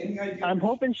anybody know any idea? I'm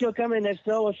hoping she'll come in. If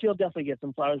so, she'll definitely get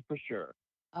some flowers for sure.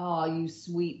 Oh, you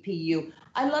sweet pea, you.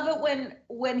 I love it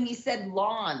when he said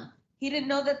Lon. He didn't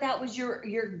know that was your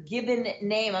given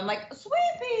name. I'm like,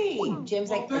 sweet pea.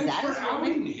 James like, is that his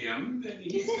outing him?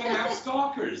 He's going to have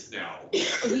stalkers now.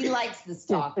 He likes the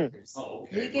stalkers. Oh,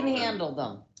 okay. He can handle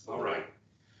them. All right.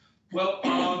 Well,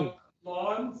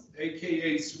 Lon,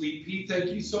 a.k.a. Sweet Pea,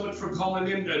 thank you so much for calling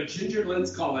in. Ginger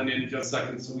Lynn's calling in just a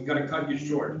second, so we got to cut you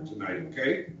short tonight,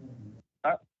 okay?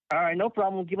 All right, no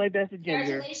problem. We'll give my best to Ginger.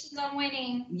 Congratulations on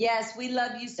winning. Yes, we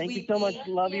love you, Sweet Thank you so much.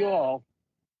 Love you all.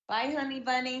 Bye, honey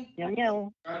bunny.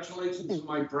 Meow. Congratulations to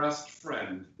my breast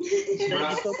friend. Thank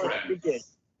you so much. You did.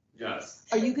 Yes.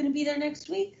 Are you going to be there next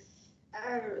week? I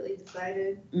haven't really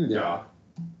decided. Yeah.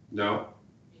 No?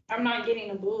 I'm not getting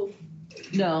a booth.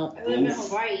 No. I live in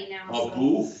Hawaii now. A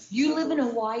booth? You live in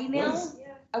Hawaii now?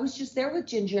 Yeah. I was just there with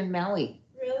Ginger and Maui.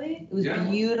 Really? It was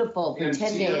beautiful for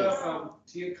 10 days.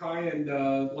 Tia Kai and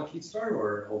Lucky Star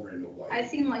were over in Hawaii. I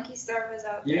seen Lucky Star was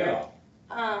out there. Yeah.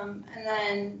 And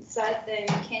then Seth and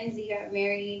Mackenzie got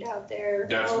married out there.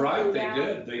 That's right, they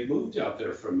did. They moved out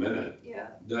there for a minute. Yeah.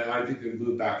 I think they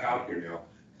moved back out here now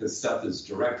because Seth is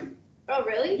directing. Oh,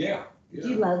 really? Yeah. Do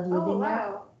you love living there?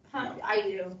 Wow. Huh, I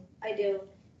do.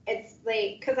 It's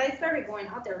like, because I started going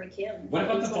out there with Kim. What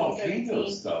about the 2017.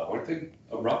 volcanoes, though? Aren't they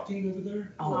erupting over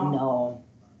there? Oh, no.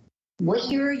 What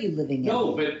year are you living in?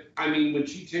 No, but, I mean, when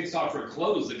she takes off her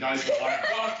clothes, the guys are like,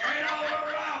 volcano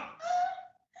erupt!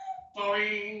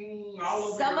 Boing! All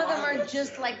over Some of them her are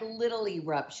just like little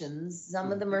eruptions.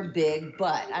 Some of them are big,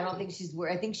 but I don't think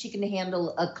I think she can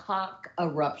handle a cock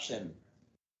eruption.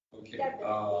 Okay.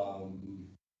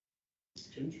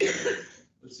 Ginger?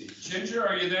 Let's see. Ginger,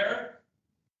 are you there?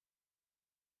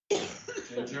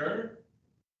 Ginger?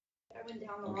 I went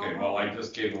down the Okay, wrong well, one. I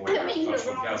just gave away our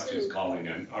special guest who's calling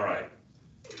in. All right.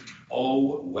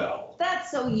 Oh, well.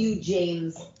 That's so you,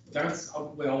 James. That's,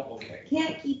 well, okay.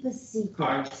 Can't keep a secret.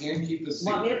 I can keep a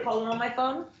secret. Want me to call her on my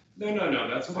phone? No,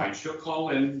 that's fine. She'll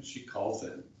call in. She calls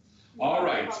in. All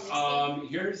right.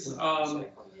 Here's the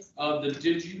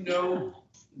Did You Know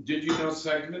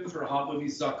segment for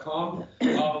HotMovies.com.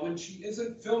 When she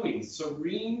isn't filming,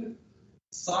 Serene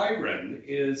Siren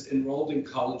is enrolled in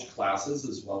college classes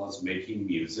as well as making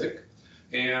music.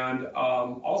 And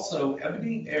also,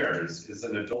 Ebony Ayres is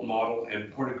an adult model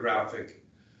and pornographic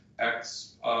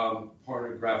actress.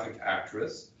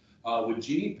 With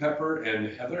Jeannie Pepper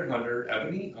and Heather Hunter,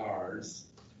 Ebony Ayres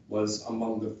was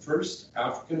among the first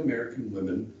African-American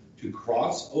women to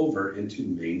cross over into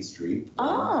mainstream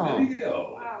porn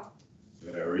video. Wow.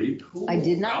 Very cool. I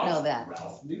did not know that.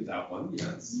 Ralph knew that one,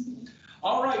 yes.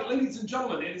 All right, ladies and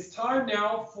gentlemen, it is time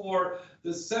now for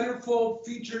the Centerfold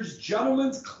Features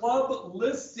Gentlemen's Club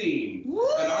listing. Woo!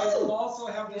 And I will also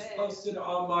have this posted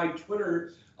on my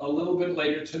Twitter a little bit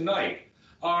later tonight.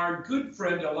 Our good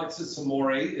friend Alexis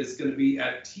Amore is going to be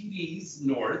at TD's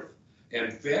North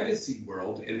and Fantasy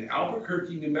World in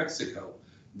Albuquerque, New Mexico,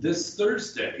 this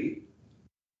Thursday,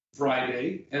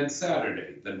 Friday, and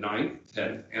Saturday, the 9th,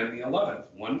 10th, and the 11th.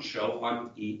 One show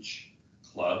on each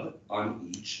club on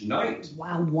each night.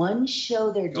 Wow, one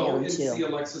show they're Go down and to. see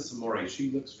Alexis Amore. She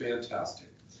looks fantastic.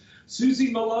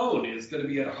 Susie Malone is going to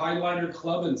be at Highliner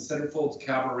Club in Centerfold's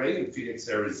Cabaret in Phoenix,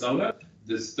 Arizona,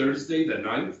 this Thursday, the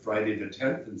 9th, Friday, the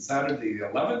 10th, and Saturday, the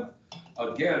 11th.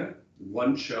 Again,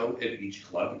 one show at each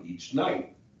club each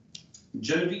night.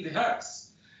 Genevieve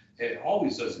Hex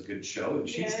always does a good show, and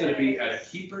she's going to be at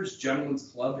Keeper's Gentlemen's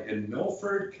Club in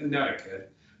Milford,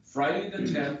 Connecticut, Friday the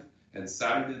 10th and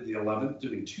Saturday the 11th,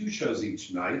 doing 2 shows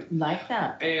each night. Like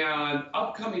that. And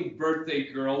upcoming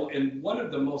birthday girl and one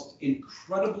of the most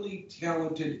incredibly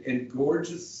talented and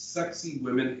gorgeous, sexy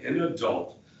women in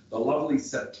adult, the lovely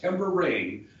September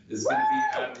Rain, is going to be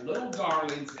at Little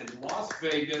Darlings in Las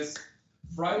Vegas,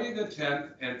 Friday the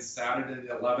 10th and Saturday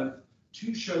the 11th,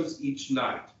 2 shows each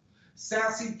night.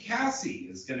 Sassy Cassie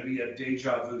is going to be at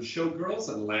Deja Vu Showgirls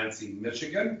in Lansing,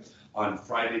 Michigan on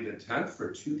Friday the 10th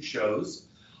for 2 shows.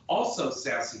 Also,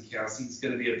 Sassy Cassie is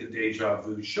going to be at the Deja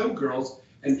Vu Showgirls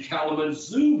in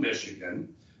Kalamazoo,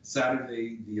 Michigan,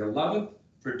 Saturday the 11th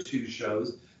for 2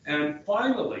 shows. And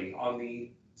finally, on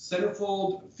the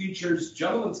Centerfold Features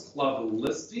Gentlemen's Club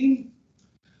listing,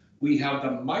 we have the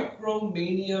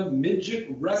Micromania Midget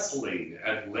Wrestling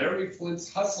at Larry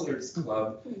Flint's Hustlers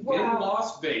Club in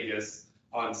Las Vegas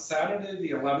on Saturday the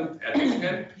 11th at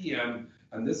 10 p.m.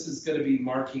 And this is going to be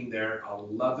marking their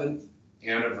 11th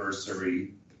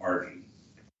anniversary party.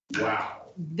 Wow.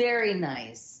 Very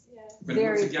nice. Yes. And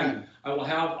once again, I will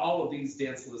have all of these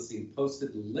dance listings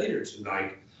posted later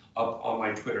tonight up on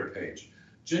my Twitter page.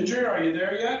 Ginger, are you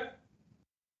there yet?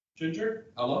 Ginger?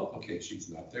 Hello? Okay, she's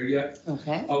not there yet.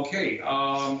 Okay. Okay,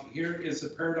 here is a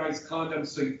Paradise Condom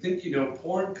So You Think You Know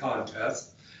porn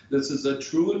contest. This is a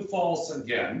true and false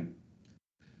again.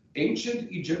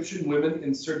 Ancient Egyptian women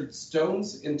inserted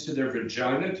stones into their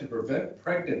vagina to prevent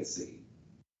pregnancy.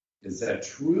 Is that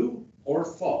true or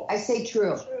false? I say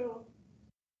true. True.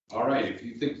 All right, if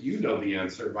you think you know the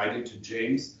answer, write it to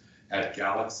James at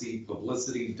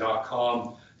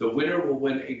galaxypublicity.com. The winner will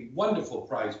win a wonderful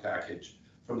prize package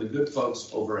from the good folks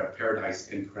over at Paradise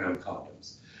and Crown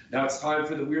Condoms. Now it's time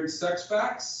for the Weird Sex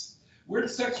Facts. Weird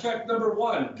Sex Fact number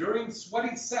 1, during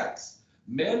sweaty sex,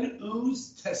 men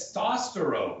ooze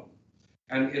testosterone,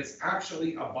 and it's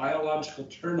actually a biological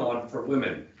turn-on for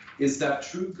women. Is that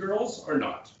true, girls, or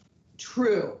not?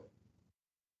 True.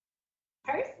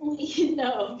 Personally,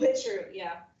 no, but true,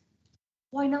 yeah.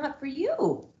 Why not for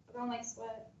you? I don't like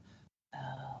sweat.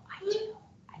 Oh, I do.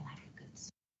 I like a good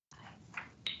sweat.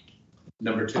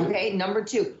 Number 2. Okay, number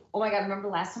 2. Oh my God, remember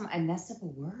last time I messed up a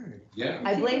word? Yeah.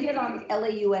 I blamed it on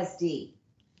LAUSD.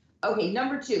 Okay,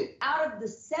 number 2. Out of the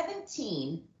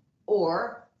 17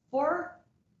 or 4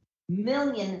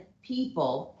 million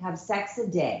people have sex a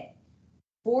day,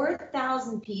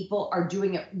 4,000 people are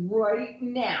doing it right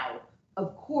now.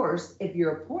 Of course, if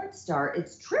you're a porn star,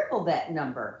 it's triple that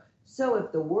number. So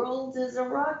if the world is a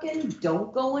rockin',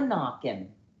 don't go a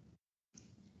knockin'.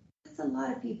 That's a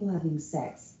lot of people having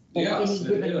sex at any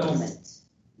given moment.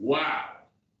 Wow.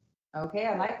 Okay,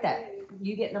 I like that.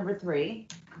 You get number 3.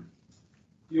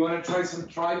 You want to try some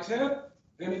tri-tip?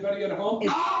 Anybody at home?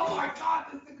 Oh my God,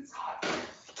 this thing is hot.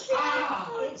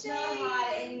 It's not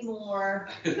hot anymore.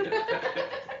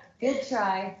 Good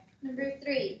try. Number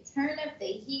 3, turn up the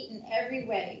heat in every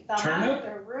way. Turnip?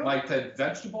 The room. Like the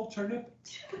vegetable turnip?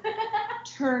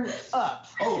 Turn up.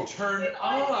 Oh, turn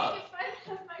up. If I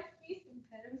have my face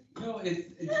impediment. No,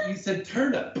 you said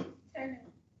turnip.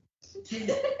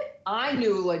 Turnip. I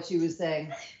knew what she was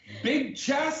saying. Big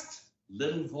chest,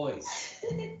 little voice.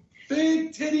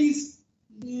 Big titties,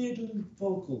 little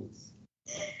vocals.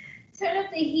 Turn up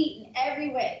the heat in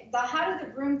every way. The hotter the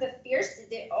room, the fiercer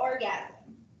the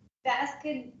orgasm. Fast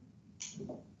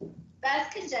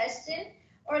congestion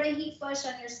or the heat flush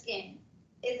on your skin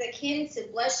is akin to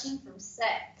blushing from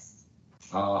sex.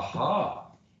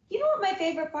 Aha. You know what my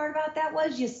favorite part about that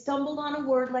was? You stumbled on a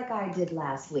word like I did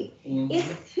last week.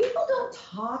 If people don't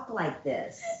talk like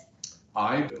this.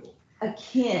 I do.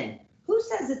 Akin. Who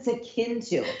says it's akin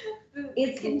to?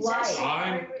 It's like.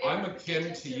 I'm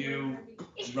akin to you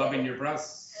rubbing your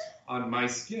breasts on my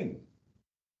skin.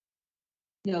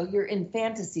 No, you're in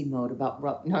fantasy mode about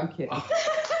No, I'm kidding. I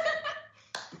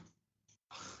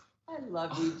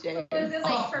love you, Jay. Was it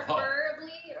like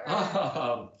preferably?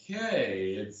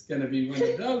 Okay, it's going to be one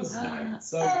of those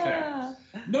nights. Okay.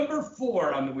 Number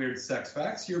 4 on the weird sex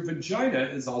facts, your vagina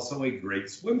is also a great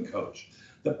swim coach.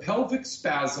 The pelvic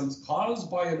spasms caused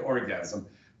by an orgasm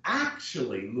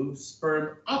actually move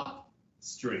sperm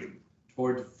upstream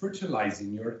toward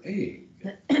fertilizing your egg.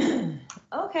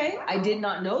 Okay, I did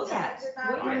not know that.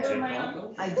 I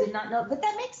did not know, but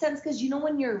that makes sense because you know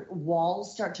when your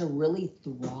walls start to really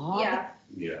throb,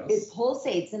 it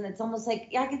pulsates, and it's almost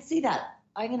like I can see that.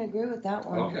 I can agree with that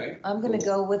one. Okay, I'm gonna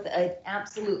go with an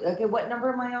absolute. Okay, what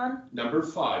number am I on? Number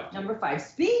 5. Number 5.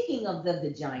 Speaking of the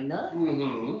vagina,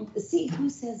 see who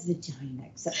says vagina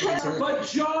except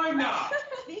vagina.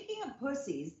 Speaking of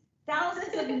pussies.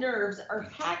 Thousands of nerves are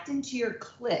packed into your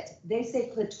clit. They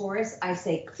say clitoris, I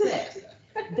say clit.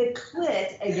 The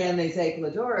clit, again they say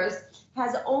clitoris,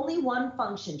 has only one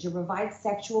function, to provide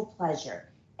sexual pleasure,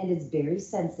 and it's very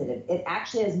sensitive. It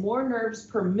actually has more nerves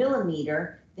per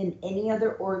millimeter than any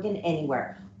other organ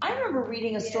anywhere. I remember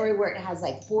reading a story where it has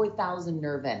like 4,000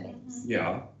 nerve endings.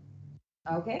 Yeah.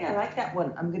 Okay, I like that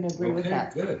one. I'm going to agree with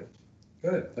that. Good.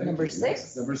 Thank Number you.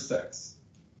 6? Number 6.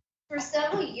 For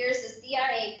several years, the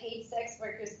CIA paid sex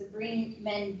workers to bring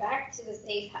men back to the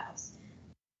safe house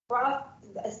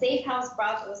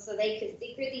brothels, so they could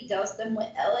secretly dose them with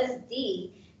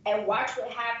LSD and watch what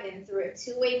happened through a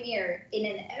two-way mirror in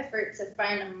an effort to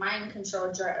find a mind control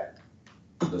drug.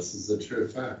 This is a true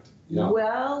fact. Yeah.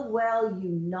 Well, you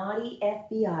naughty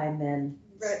FBI men.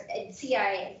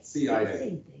 CIA. Same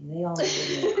thing. They all live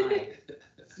in I.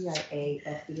 CIA,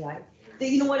 FBI.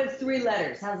 You know what? It's 3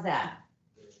 letters. How's that?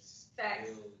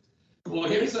 Facts. Well,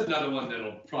 here's another one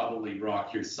that'll probably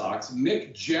rock your socks.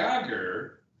 Mick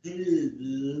Jagger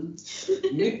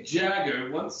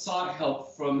once sought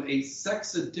help from a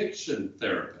sex addiction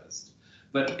therapist,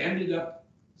 but ended up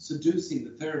seducing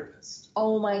the therapist.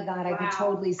 Oh my God, I could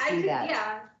totally see that.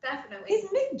 Yeah, definitely.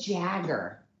 It's Mick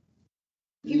Jagger.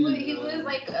 He was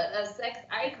like a sex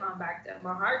icon back then,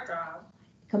 a heartthrob.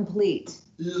 Complete.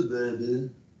 Yeah,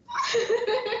 baby.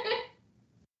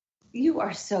 You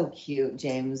are so cute,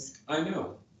 James. I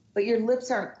know. But your lips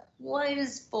aren't quite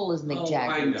as full as Mick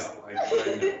Jagger's. I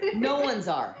know. No one's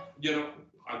are. You know,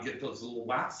 I'll get those little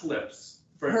wax lips.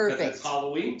 Perfect. Because it's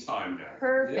Halloween time now.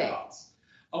 Perfect. Yeah.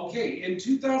 Okay, in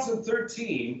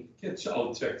 2013,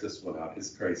 check this one out.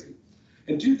 It's crazy.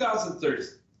 In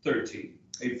 2013,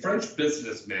 a French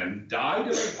businessman died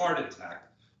of a heart attack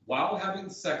while having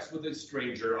sex with a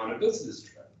stranger on a business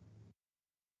trip.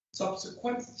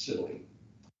 Subsequently,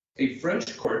 a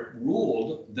French court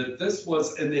ruled that this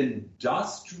was an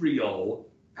industrial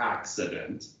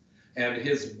accident, and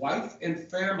his wife and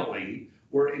family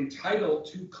were entitled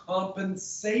to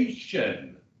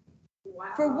compensation.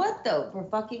 Wow. For what, though? For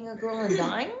fucking a girl and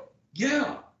dying?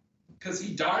 Yeah, because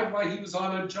he died while he was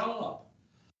on a job.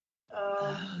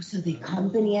 Oh, so the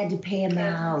company had to pay him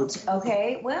out.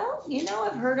 Okay, well, you know,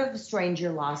 I've heard of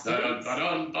stranger lawsuits. My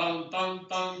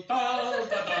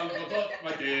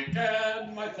dick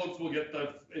and my folks will get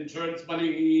the insurance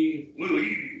money.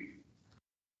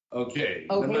 Okay,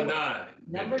 number 9.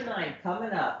 Number 9,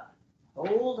 coming up.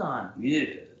 Hold on.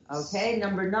 Yes. Okay,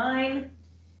 number 9.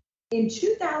 In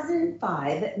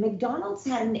 2005, McDonald's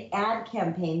had an ad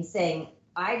campaign saying,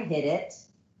 "I'd hit it,"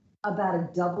 about a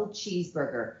double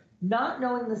cheeseburger. Not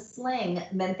knowing the slang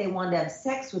meant they wanted to have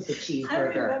sex with the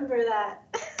cheeseburger. I remember that.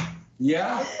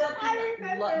 Yeah? I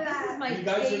remember that. This is my You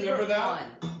guys favorite remember that?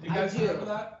 one. You guys I do. remember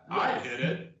that? Yes. I hit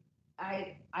it.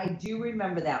 I do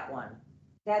remember that one.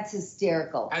 That's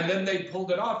hysterical. And then they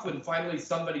pulled it off when finally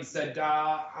somebody said,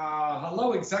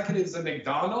 hello, executives at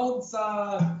McDonald's.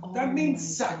 That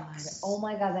means sex. Oh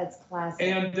my God, that's classic.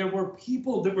 And there were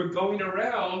people that were going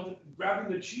around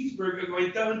grabbing the cheeseburger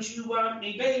going, "Don't you want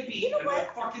me, baby?" You know and what?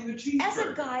 they're fucking the cheeseburger. As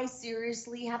a guy,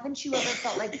 seriously, haven't you ever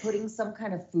felt like putting some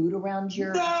kind of food around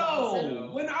your No!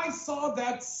 Johnson? When I saw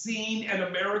that scene in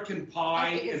American Pie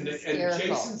and hysterical.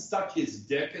 Jason stuck his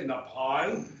dick in the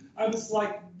pie, I was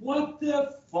like, what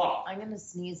the fuck? I'm going to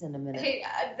sneeze in a minute. Hey,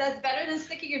 that's better than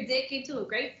sticking your dick into a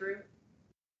grapefruit.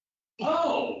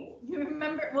 Oh! You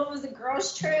remember what was a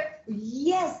girls' trip?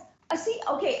 Yes. See,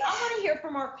 okay, I want to hear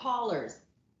from our callers.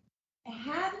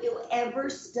 Have you ever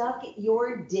stuck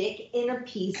your dick in a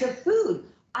piece of food?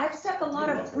 I've stuck a lot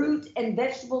of fruit and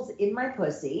vegetables in my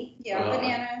pussy.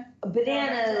 Yeah,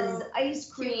 bananas, ice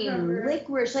cream, cucumber.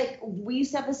 licorice. Like we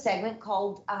used to have a segment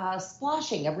called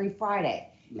Splashing every Friday.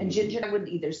 And Ginger and I would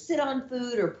either sit on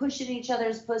food or push in each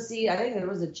other's pussy. I think there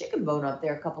was a chicken bone up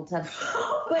there a couple times.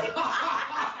 But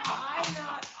I'm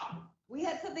not. We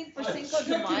had something for Cinco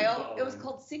de Mayo. It was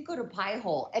called Cinco de Pie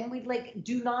Hole. And we'd like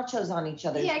do nachos on each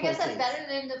other's Yeah, I guess pussies. that's better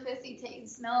than the pussy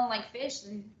smelling like fish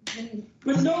than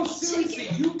But no, seriously,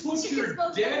 you put your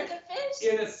supposed to dick be the fish.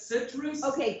 in a citrus,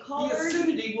 Okay, the caller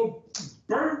acidity will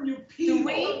burn your pee.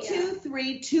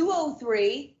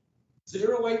 323-203.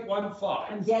 0815.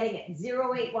 I'm getting it.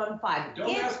 0815.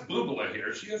 Don't ask Boobala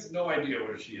here. She has no idea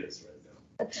where she is right now.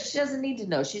 She doesn't need to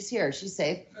know. She's here. She's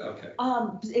safe. Okay.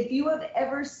 If you have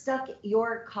ever stuck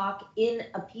your cock in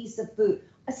a piece of food,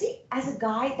 see, as a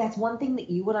guy, that's one thing that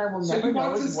you and I will So never you know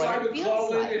want is this what guy it to feels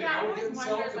call in like. and Yeah, I've out always himself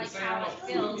wondered, and like, say how I'm a it food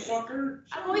feels. fucker?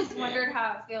 I've always wondered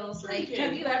how it feels like.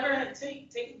 Have you ever? Take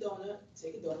a donut.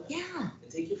 Yeah.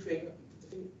 And take your finger.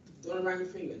 Don't around your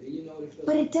finger. Then you know what it feels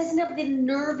But like. it doesn't have the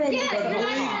nerve ending. But you're not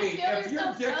believe gonna me, feel if your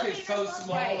yourself dick coming is or so something.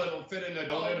 small it'll fit in a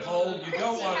donut hole, you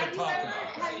don't want to talk about it.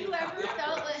 Have you ever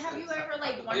felt? Have you ever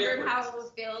like wondered how it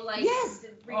would feel like? Yes. to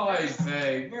Oy reverse?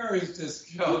 vey, where is this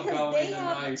show Because going they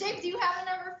have- tonight? James, you haven't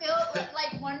ever felt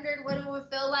like wondered what it would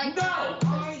feel like? No,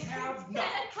 I have not.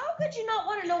 How could you not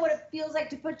want to know what it feels like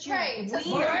to put your Right, to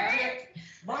wiener?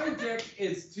 My dick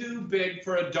is too big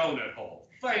for a donut hole.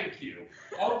 Thank you.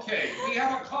 Okay, we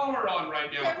have a caller on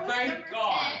right now. There was Thank number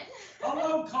God. 10.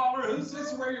 Hello, caller. Who's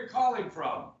this? Where you're calling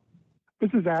from?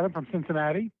 This is Adam from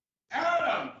Cincinnati.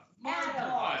 Adam. My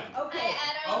God. Okay.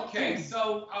 Hi, Adam. Okay,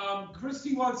 so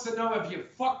Christy wants to know if you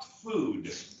fucked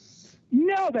food.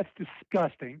 No, that's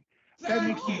disgusting. That Thank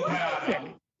makes me you, Adam.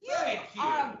 sick. You Thank you.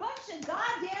 are a bunch of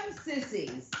goddamn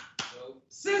sissies.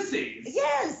 Sissies.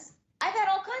 Yes. I've had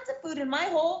all kinds of food in my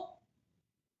hole.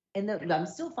 And I'm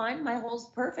still fine. My hole's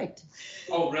perfect.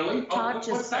 Oh, really? Todd what's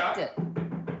just sucked that?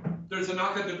 it. There's a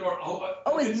knock at the door.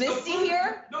 Oh, is it's the Misty food-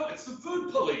 here? No, it's the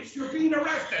food police. You're being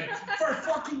arrested for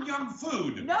fucking young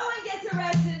food. No one gets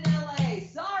arrested in LA.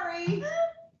 Sorry.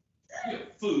 You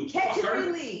food Catch and fucker.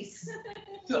 release.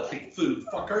 Filthy food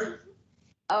fucker.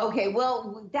 Okay,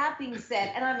 well, with that being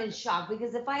said, and I'm in shock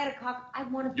because if I had a cock,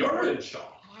 I'd want to feel You're like in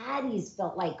shock. patties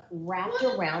felt like wrapped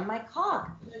around my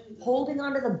cock. Holding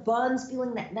onto the buns,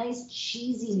 feeling that nice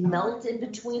cheesy melt in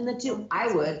between the two.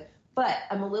 I would, but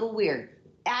I'm a little weird.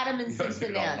 Adam in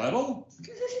Cincinnati. Little?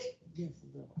 Yes,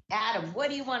 a little. Adam, what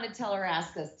do you want to tell or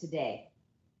ask us today?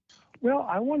 Well,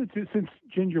 I wanted to, since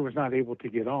Ginger was not able to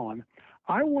get on,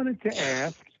 I wanted to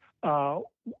ask,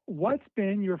 what's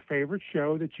been your favorite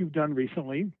show that you've done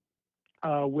recently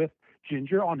with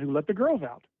Ginger on Who Let the Girls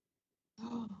Out?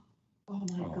 Oh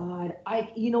my God.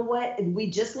 You know what? We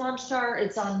just launched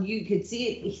it's on, you could see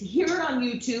it, hear it on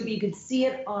YouTube. You could see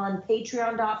it on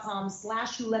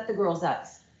patreon.com/Who Let the Girls Out.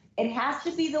 It has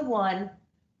to be the one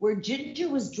where Ginger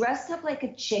was dressed up like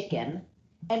a chicken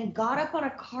and got up on a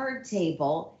card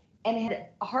table and had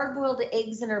hard-boiled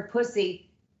eggs in her pussy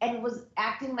and was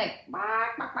acting like,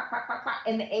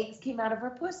 and the eggs came out of her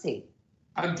pussy.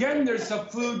 Again, there's a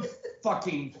food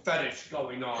fucking fetish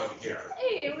going on here.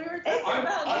 Hey, we were talking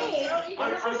about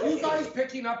Are you guys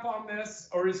picking up on this,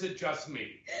 or is it just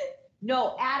me?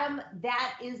 No, Adam,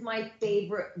 that is my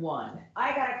favorite one.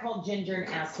 I gotta call Ginger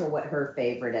and ask her what her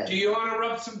favorite is. Do you want to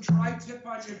rub some tri-tip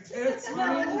on your tits,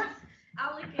 honey?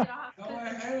 I'll lick it off. Go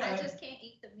ahead. I just can't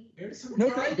eat the meat. Here's some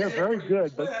No, tri-tip they're very for your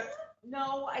good, but- clit.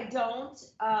 No, I don't.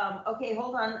 Okay,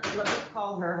 hold on. Let me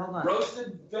call her. Hold on.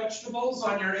 Roasted vegetables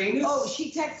on your anus? Oh,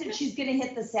 she texted she's gonna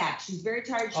hit the sack. She's very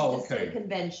tired. She just did a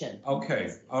convention.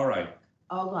 Okay, all right.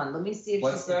 Hold on. Let me see if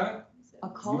What's she's that? A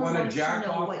call You wanna wants to jack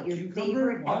know off what a your cucumber?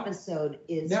 favorite What? episode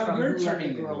is Now from you're Who Let turning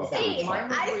the into Girls a Out. Hey, Mine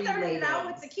was where I you started laid out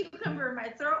it. with the cucumber in my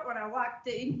throat when I walked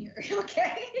in here,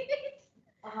 okay?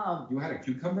 You had a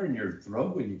cucumber in your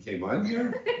throat when you came on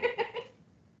here?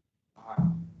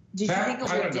 Did you think it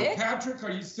was I your don't know. dick? Patrick,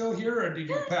 are you still here, or did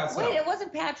you pass Wait, out? it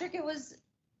wasn't Patrick. It was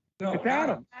No, It's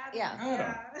Adam.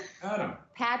 yeah. Adam.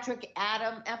 Patrick,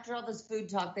 Adam. After all this food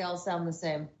talk, they all sound the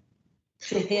same.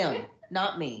 To him,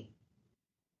 not me.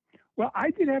 Well,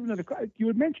 I did have another. You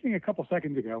were mentioning a couple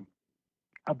seconds ago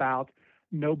about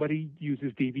nobody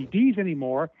uses DVDs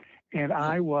anymore, and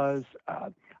I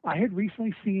had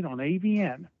recently seen on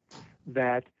AVN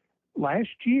that last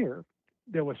year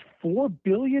there was $4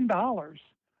 billion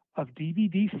of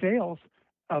DVD sales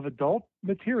of adult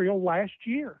material last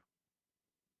year.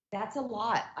 That's a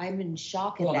lot. I'm in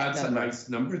shock at Well, that that's number. a nice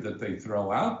number that they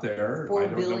throw out there. 4 I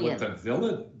don't know what billion.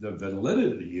 the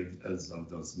validity is of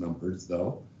those numbers,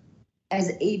 though.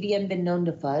 Has AVN been known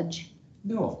to fudge?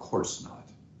 No, of course not.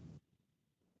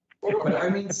 But I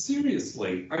mean,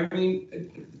 seriously,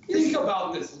 think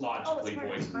about this logically,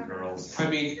 boys and girls. I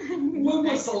mean, when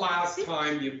was the last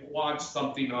time you watched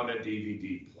something on a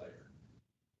DVD player?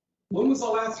 When was the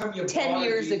last time you 10 bought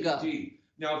years a DVD? ago.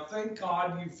 Now, thank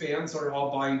God you fans are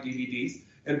all buying DVDs.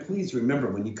 And please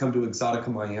remember, when you come to Exotica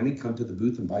Miami, come to the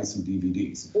booth and buy some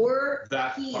DVDs. Or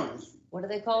That keys. part. What are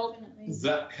they called?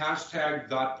 That hashtag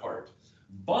that part.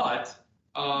 But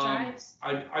I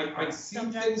see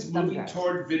things moving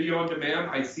toward video on demand.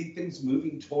 I see things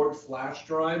moving toward flash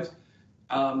drives.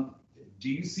 Do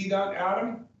you see that,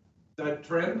 Adam? That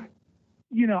trend?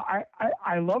 You know,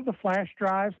 I love the flash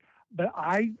drives, but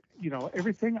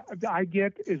everything I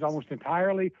get is almost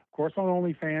entirely, of course, on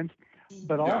OnlyFans,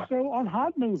 but also on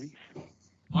Hot Movies.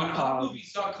 On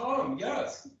hotmovies.com,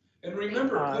 yes. And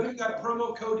remember, put in that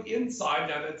promo code INSIDE.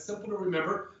 Now, that's simple to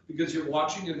remember because you're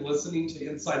watching and listening to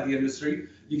Inside the Industry.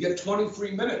 You get 20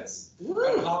 free minutes at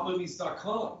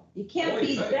hotmovies.com. You can't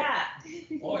beat that.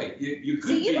 Boy, you could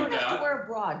So you beat don't that. have to wear a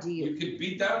bra, do you? You could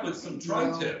beat that with some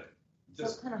tri-tip.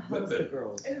 Just kind of whip hurts the it.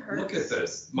 girls. It hurts. Look at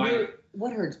this.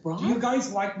 What hurts, bra? Do you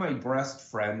guys like my breast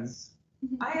friends?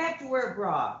 I have to wear a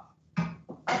bra.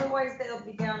 Otherwise, they'll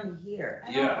be down here.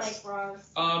 I don't Yes.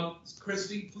 like bras.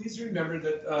 Christy, please remember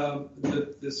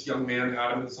that this young man,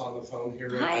 Adam, is on the phone here.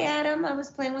 Right Hi, now. Adam. I was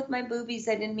playing with my boobies.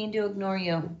 I didn't mean to ignore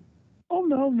you. Oh,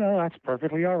 no, that's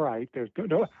perfectly all right.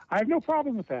 I have no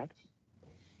problem with that.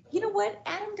 You know what?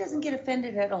 Adam doesn't get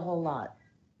offended at a whole lot.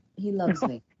 He loves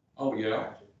me. Oh,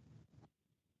 yeah?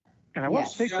 And I want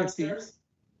to say, She Christy, downstairs?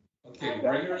 Okay,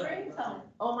 bring her up.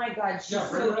 Oh my God, she's Yeah,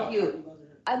 bring her so up. cute.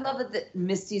 I love it that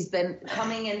Misty's been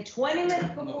coming in 20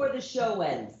 minutes before the show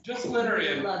ends. Just let her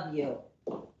in. I love you.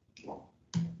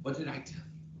 What did I tell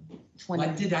you? 20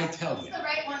 What did I tell you? It's the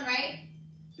right one, right?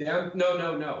 Dan?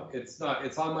 No. It's not.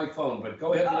 It's on my phone, but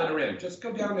go ahead and let her in. Just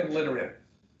go down and let her in.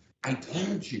 I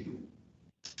told you.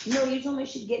 No, you told me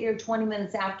she'd get here 20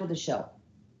 minutes after the show,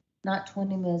 not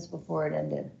 20 minutes before it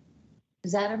ended.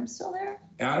 Is Adam still there?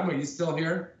 Adam, are you still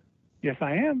here? Yes,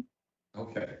 I am.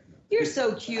 Okay. You're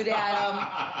so cute,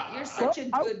 Adam. You're such a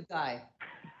good guy.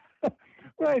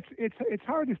 Well, it's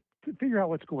hard to figure out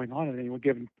what's going on at any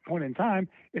given point in time.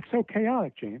 It's so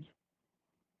chaotic, James.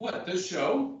 What, this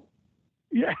show?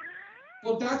 Yeah.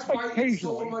 Well, that's why it's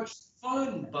so much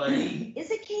fun, buddy.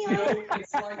 Is it You know, chaotic?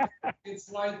 it's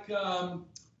like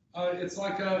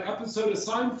an episode of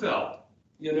Seinfeld.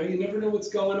 You know, you never know what's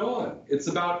going on. It's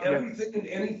about everything and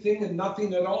anything and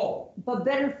nothing at all. But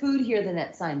better food here than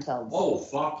at Seinfeld's. Oh,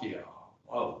 fuck yeah.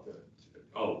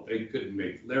 They couldn't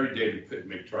make, Larry David couldn't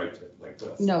make tri-tip like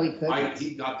this. No, he couldn't.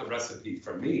 He got the recipe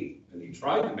from me, and he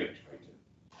tried to make tri-tip.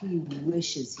 He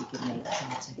wishes he could make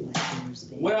something like yours,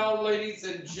 baby. Well, ladies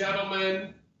and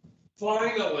gentlemen,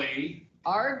 finally,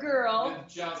 our girl, in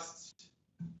just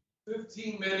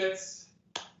 15 minutes,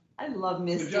 I love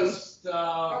Misty.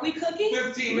 Are we cooking?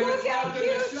 15 minutes Look how left in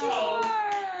cute the you show.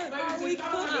 are. Ladies and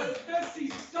gentlemen, Misty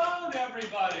Stone,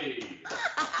 everybody.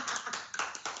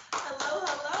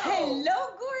 Hello,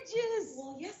 gorgeous.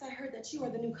 Well, yes, I heard that you are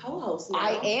the new co-host now.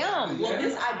 I am. Well,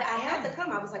 I had to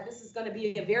come. I was like, this is going to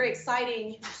be a very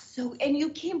exciting. So, and you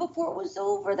came before it was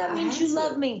over. That I means had you to.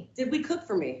 love me. Did we cook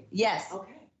for me? Yes.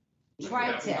 Okay.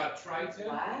 Tri-tip. Tri-tip?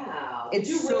 Wow. It's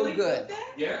Did you so really good. cook that?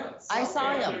 Yeah. I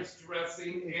saw him. There's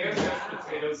dressing and mashed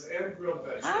potatoes and grilled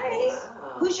vegetables.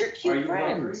 Hi. Who's your Are cute you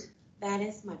friend? hungry? That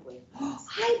is my boyfriend.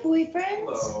 Hi, boyfriend.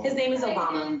 Hello. His name is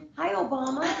Obama. Hi,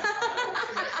 Obama.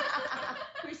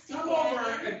 Come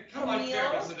over and come on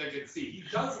camera so they can see. He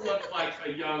does look like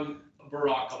a young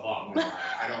Barack Obama.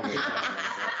 I don't think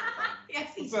that.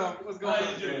 Yes, What's up? What's going on?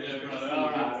 How you doing there, brother?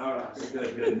 All right.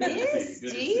 Good.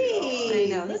 Misty, I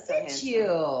know, look he's so at handsome.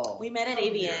 you. We met at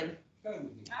ABN.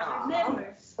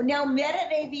 Now, met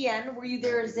at ABN. Were you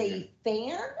there as a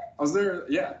fan? I was there,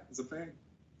 yeah, as a fan.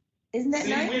 Isn't that See,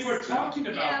 nice? we were talking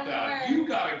about Yeah, that. we were. You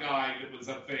got a guy that was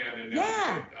a fan and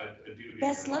Yeah. a dude.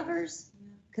 Best lovers.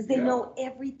 Because they Yeah. know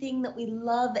everything that we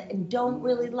love and don't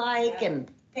really like.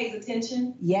 And Pays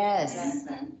attention. yes. Yes.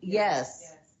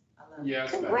 Yes. I love it.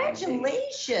 Yes.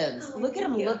 Congratulations. Look at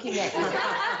him looking at you.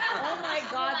 Oh my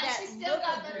God, that She still look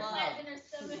got of butterflies love. in her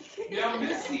stomach. Now,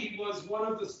 Missy was one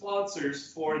of the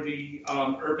sponsors for the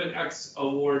Urban X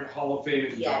Award Hall of Fame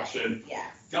induction.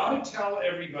 Yes. Gotta tell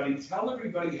everybody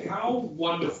how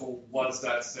wonderful was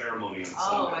that ceremony on Oh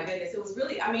Sunday. my goodness, it was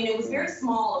really, it was very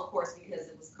small, of course, because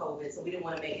it was COVID, so we didn't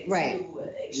want to make it Right. too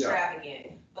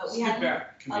extravagant. But we Skip had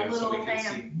back, Camille, a so little we can see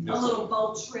a Missy. little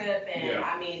boat trip, and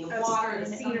Yeah. the That's water, the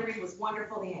great. scenery was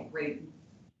wonderful. They had great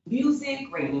music,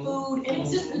 great food, and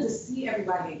it's just good to see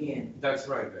everybody again. That's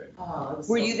right, babe. Oh, it was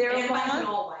Were so you there, good. And everybody's Obama? in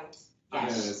all white. I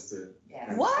Yes. missed it.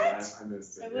 Yes. What? I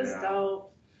missed it. It was yeah.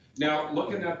 dope. Now,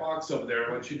 look in that box over there.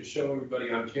 I want you to show everybody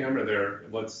on camera there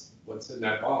what's in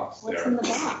that box there. What's in the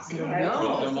box? I don't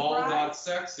know. From the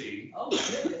mall.sexy. Oh,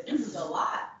 goodness. This is a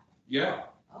lot. Yeah.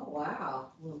 Oh, wow.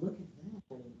 Well, look at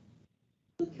that.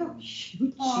 Look how cute she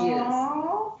is.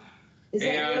 Is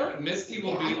that And real? Misty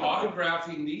will be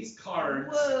autographing these cards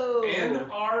Whoa. in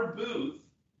our booth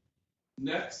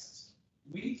next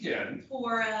weekend.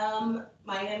 For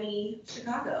Miami,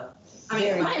 Chicago.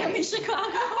 Very Miami,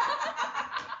 Chicago.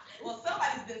 Well,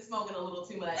 somebody's been smoking a little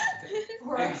too much.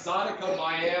 Exotica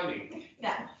Miami.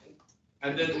 Yeah.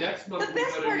 And then next month The we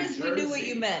best go to part New is we knew what Jersey.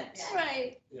 you meant.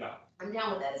 Right. Yeah. I'm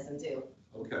down with Edison too.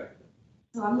 Okay.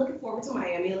 So I'm looking forward to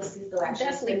Miami. Let's see if they'll actually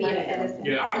Definitely spend be money at there. Edison.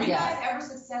 Yeah. Are you guys ever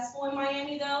successful in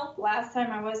Miami though? Last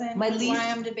time I wasn't. My That's least- why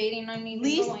I'm debating on even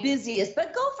Least going. busiest,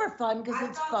 but go for fun because I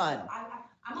it's thought fun. so.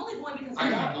 I'm only going because I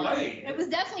got laid. It was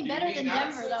definitely better You than mean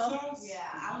Denver, that's though. success?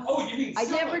 Yeah. Oh, you mean I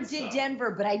so never much did stuff.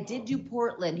 Denver, but I did do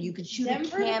Portland. You could shoot Denver, a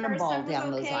the first cannonball time was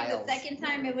down those okay. aisles. The second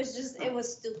time, it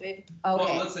was stupid. Okay.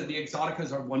 Well, listen, the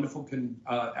Exoticas are wonderful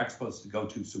expos to go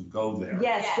to, so go there.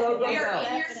 Yes, go, go, If you're go.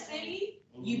 in your city,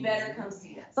 you better come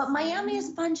see us. But Miami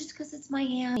is fun just because it's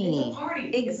Miami. It's a party.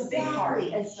 It's a big party.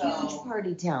 Exactly, a So- huge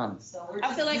party town. So we're I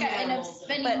just feel like I doing end up animals.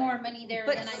 spending more money there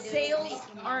But than I do. sales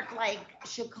aren't like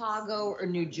Chicago or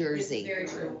New This Jersey. is very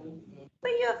true.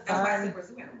 But you have That's why I fun. said we're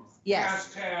zoo animals.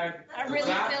 Yes. Hashtag I really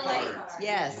that feel like- part.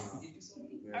 Yes.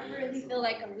 I really feel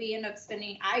like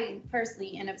I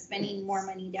personally end up spending more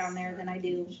money down there than I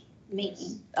do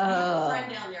making. I have a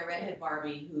friend down there, Redhead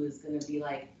Barbie, who is going to be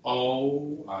like,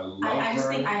 Oh, I love I just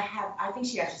her. think I think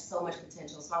she has just so much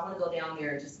potential. So I want to go down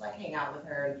there and just like hang out with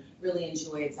her and really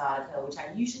enjoy Exotica, which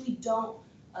I usually don't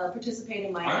participate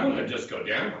in I want to Miami. just go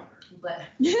down on her. But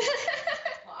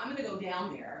well, I'm going to go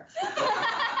down there.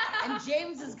 And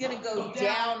James is going to go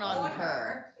down on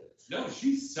her. No,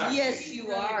 she's sexy. Yes,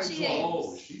 you are, She James.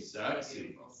 Oh, she's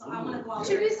sexy. So I want to go out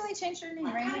She there. recently changed her name,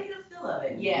 I kind right? of get a feel of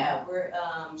it. Yeah, we're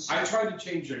I tried to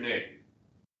change her name,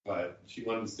 but she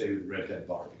wanted to stay with Redhead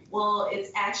Barbie. well,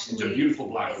 it's actually It's a beautiful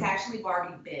black It's woman. actually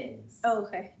Barbie Benz. Oh,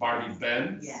 okay. Barbie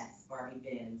Benz? Yes, Barbie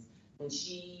Benz. When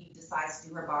she decides to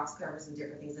do her box covers and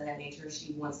different things of that nature,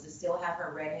 she wants to still have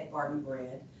her Redhead Barbie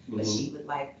brand, but Mhm. she would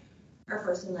like her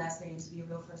first and last name to be a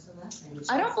real first and last name. which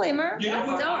I don't is- blame her. You know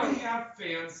what? I Don't. have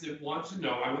fans that want to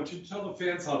know. I want you to tell the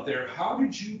fans out there, how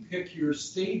did you pick your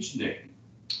stage name?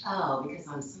 Oh, because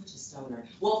I'm such a stoner.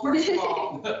 Well, first of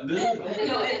all,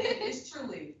 Literally. it's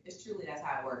truly that's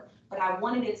how it works. But I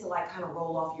wanted it to like kind of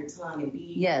roll off your tongue and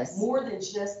be Yes. more than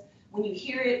just when you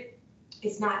hear it.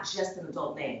 It's not just an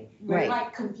adult name. Right. You're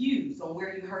like confused on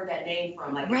where you heard that name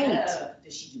from. Like, Right.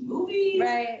 Does she do movies?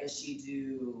 Right. Does she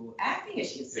do acting?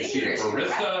 Is she a Is singer? she a Is she a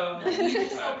barista rapper? You're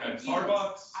so at confused.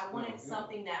 Starbucks? I wanted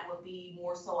something that would be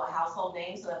more so a household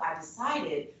name. So if I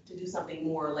decided to do something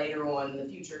more later on in the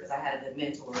future, because I had a good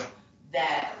mentor,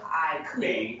 that I could.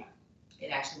 Me. It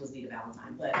actually was Vita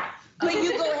Valentine, but. But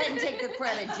you go ahead and take the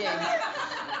credit, James.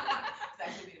 It's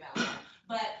actually Vita Valentine.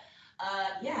 But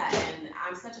yeah, and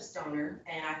I'm such a stoner,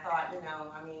 and I thought,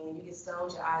 I mean, when you get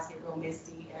stoned, your eyes get real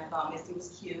misty, and I thought Misty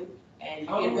was cute, and you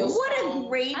get real What stoned. a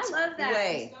great I love that.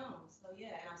 way. So yeah,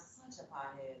 and I'm such a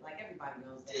pothead. Like everybody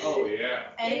knows that. Oh, yeah.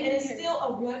 And it's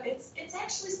still it's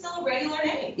actually still a regular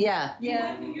name. Yeah.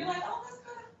 Yeah. You're like, oh, that's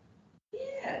kind of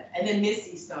yeah. And then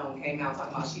Misty Stone came out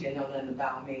talking about she didn't know nothing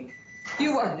about me.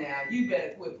 You I are said, now you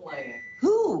better quit playing.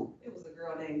 who? It was a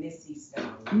girl named Misty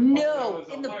Stone. No, was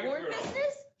a in the white porn girl.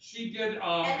 business? She did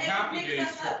And then Happy mix Days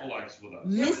us up. Triple X with us.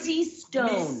 Missy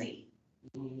Stone. Missy.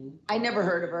 I never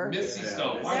heard of her. Missy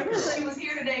Stone. Never- White girl. She was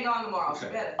here today, gone tomorrow. She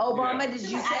Okay. better. Obama, Yeah. did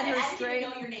She's you like, set I her didn't straight? even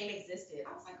know your name existed.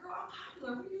 I was like, girl, I'm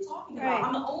popular. What are you talking about? Right.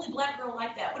 I'm the only black girl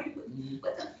like that.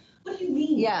 What do you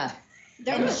mean? Yeah.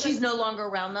 There And was she's no longer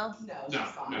around though? No, she's No,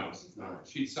 fine. no, She's no. fine.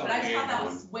 She's But selling I just thought that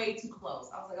Avon. was way too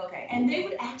close. I was like, okay. And they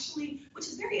would actually, which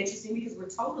is very interesting because we're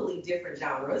totally different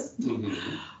genres. Mhm.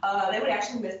 They would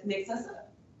actually mix us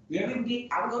up. Yeah.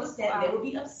 I would go to set and they would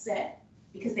be upset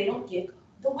because they don't get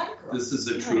the white girl. This is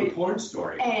a true porn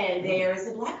story. And there is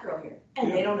a black girl here.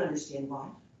 And they don't understand why.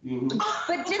 Mhm.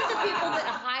 But did the people that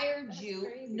hired you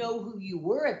know who you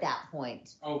were at that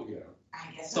point? Oh, yeah.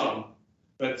 I guess Some,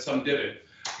 but some didn't.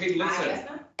 Hey, I listen. guess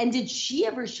not. And did she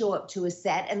ever show up to a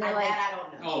set and they're like, That I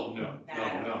don't know. Oh, no.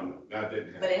 That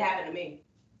didn't But happen. it happened to me.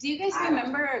 Do you guys I-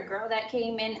 remember a girl that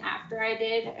came in after I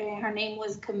did? And her name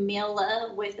was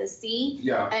Camilla with a C.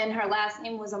 Yeah. And her last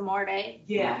name was Amarte.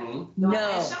 Yeah. Mhm. I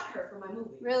no? shot her for my movie.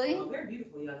 Really? Oh, very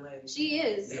beautiful young lady. She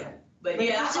is. Yeah. But But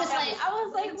yeah, it's just like, I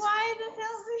was like, why the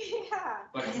hell? Yeah.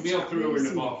 But Camille threw her in a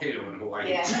volcano in Hawaii.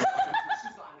 Yeah. She's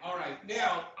fine All right.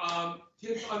 Now,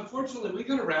 kids, unfortunately, we're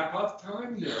going to wrap up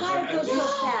time here. Time But goes so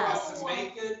fast. fast. To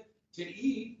make it to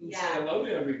eat and say Yeah. hello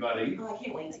to everybody. Oh, I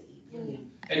can't wait to eat.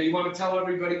 And you want to tell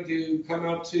everybody to come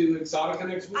out to Exotica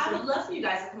next week? I would love for you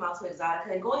guys to come out to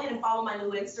Exotica and go ahead and follow my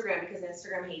new Instagram because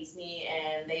Instagram hates me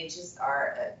and they just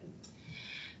are.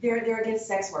 They're against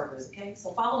sex workers, okay?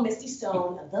 So follow Misty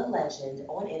Stone, the legend,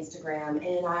 on Instagram.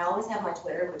 And I always have my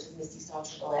Twitter, which is Misty Stone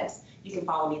XXX. You can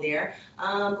follow me there.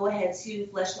 Go ahead to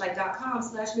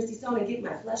fleshlight.com/Misty Stone and get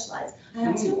my fleshlights. I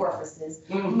have two orifices,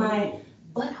 my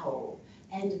butthole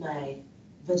and my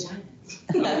vagina.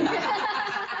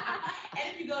 And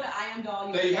if you go to I Am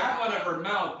Doll, They had one of her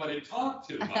mouth, but it talked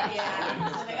too much.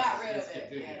 Yeah, so they got rid of it.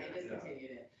 Yeah, they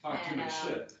discontinued it. Talk too much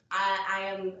shit. I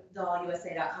am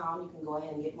dollusa.com. You can go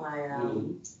ahead and get my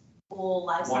full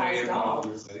One life-size AM doll.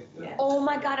 doll, you say? Yeah. Oh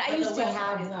my God, I But used the to website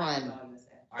have is one.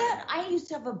 IamDollUSA. I used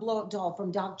to have a blow-up doll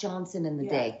from Doc Johnson in the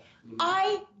Yeah. day.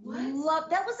 I love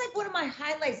that. Was like one of my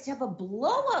highlights to have a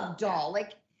blow-up doll.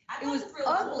 Like it was really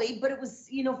ugly, but it was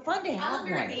fun to have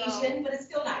Under one. Asian, but it's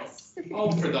still nice.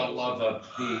 Oh, for the love of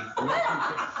Pete.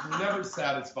 Never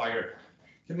satisfy her.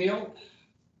 Camille,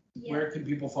 where can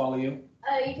people follow you?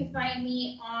 You can find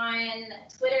me on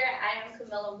Twitter. I am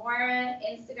Camilla Mora.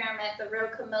 Instagram at the real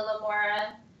Camilla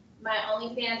Mora. My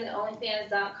OnlyFans at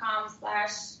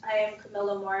onlyfans.com/I am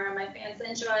Camilla Mora. My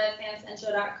Fancentral at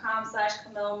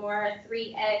fancentral.com/Camilla Mora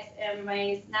 3X, and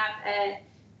my Snap at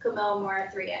Camilla Mora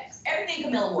 3X. Everything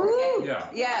Camilla Mora. Woo! Yeah.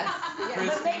 Yes.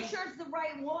 But make sure it's the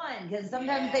right one, because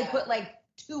sometimes they put like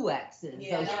 2 X's.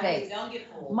 Yeah, Those fakes. don't get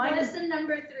fooled. Mine What's is the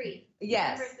number 3?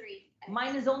 Yes. Number 3.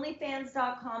 Mine is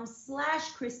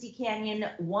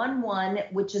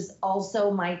onlyfans.com/ChristyCanyon11, which is also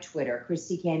my Twitter,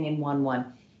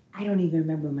 ChristyCanyon11. I don't even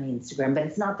remember my Instagram, but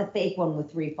it's not the fake one with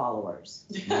 3 followers.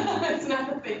 It's not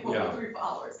the fake one with 3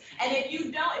 followers. And if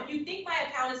you think my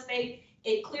account is fake,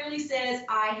 it clearly says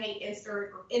I hate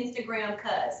Instagram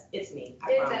cuz it's me.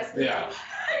 I promise. Yeah.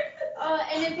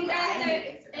 And if you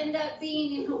guys end up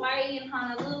being in Hawaii and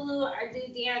Honolulu, I do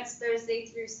dance Thursday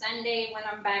through Sunday when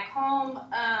I'm back home,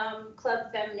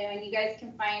 Club Femnu, and you guys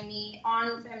can find me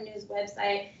on Femnu's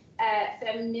website at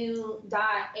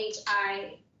femnu.hi.com.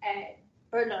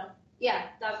 Yeah.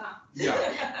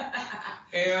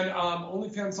 And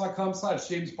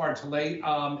onlyfans.com/James Bartolet.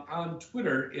 On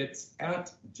Twitter, it's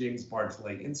at James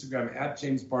Bartolet. Instagram at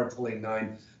James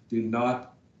Bartolet9. Do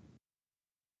not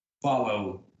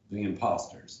follow the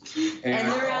imposters.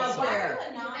 And they're out there.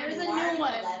 There's a new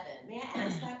one. May I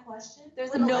ask that question?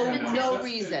 There's No That's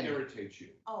reason. to irritate you.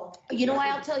 Oh. You know why?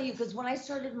 I'll tell you, because when I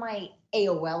started my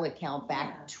AOL account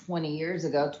back 22 years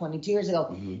ago,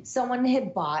 someone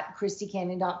had bought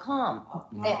ChristyCanyon.com,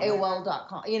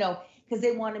 AOL.com, because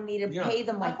they wanted me to pay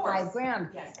them like $5,000.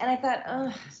 Yes. And I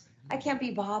thought, I can't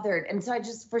be bothered. And so I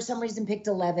just, for some reason, picked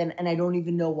 11, and I don't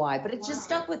even know why, but it just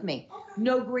stuck with me.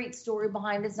 No great story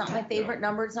behind it. It's not my favorite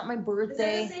number. It's not my Is that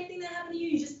birthday. the same thing that happened to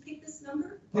you? You just picked this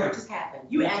number? Yeah. Or it just happened?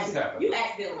 You It just happened.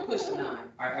 accidentally pushed the 9.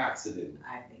 I accidentally.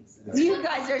 I think so. You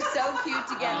guys are so cute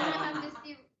together.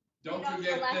 Don't You know,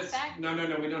 forget the last this. fact? No,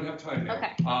 we don't have time now.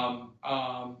 Okay.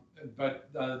 But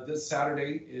this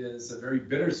Saturday is a very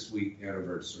bittersweet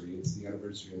anniversary. It's the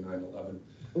anniversary of 9/11.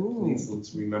 Please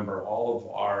let's remember all of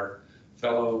our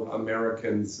fellow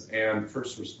Americans and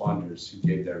first responders who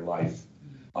gave their life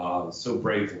so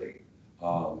bravely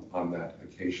on that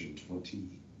occasion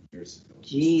 20 years ago.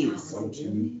 Jeez.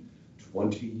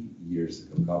 20 years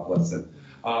ago. God bless them.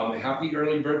 Happy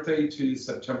early birthday to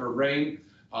September Rain.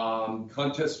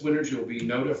 Contest winners, you'll be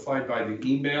notified by the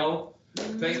email.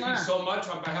 Thank you so much.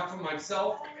 On behalf of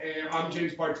myself, I'm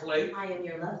James Bartolet. I am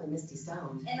your lovely Misty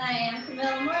Stone. And I am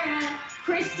Camilla Mora.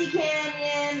 Christy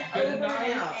Canyon. Good over night.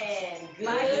 and out. And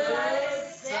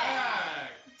Good sex.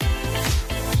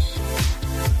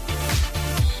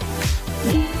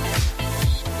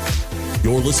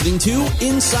 You're listening to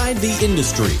Inside the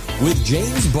Industry with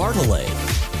James Bartolet,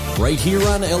 right here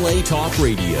on LA Talk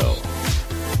Radio.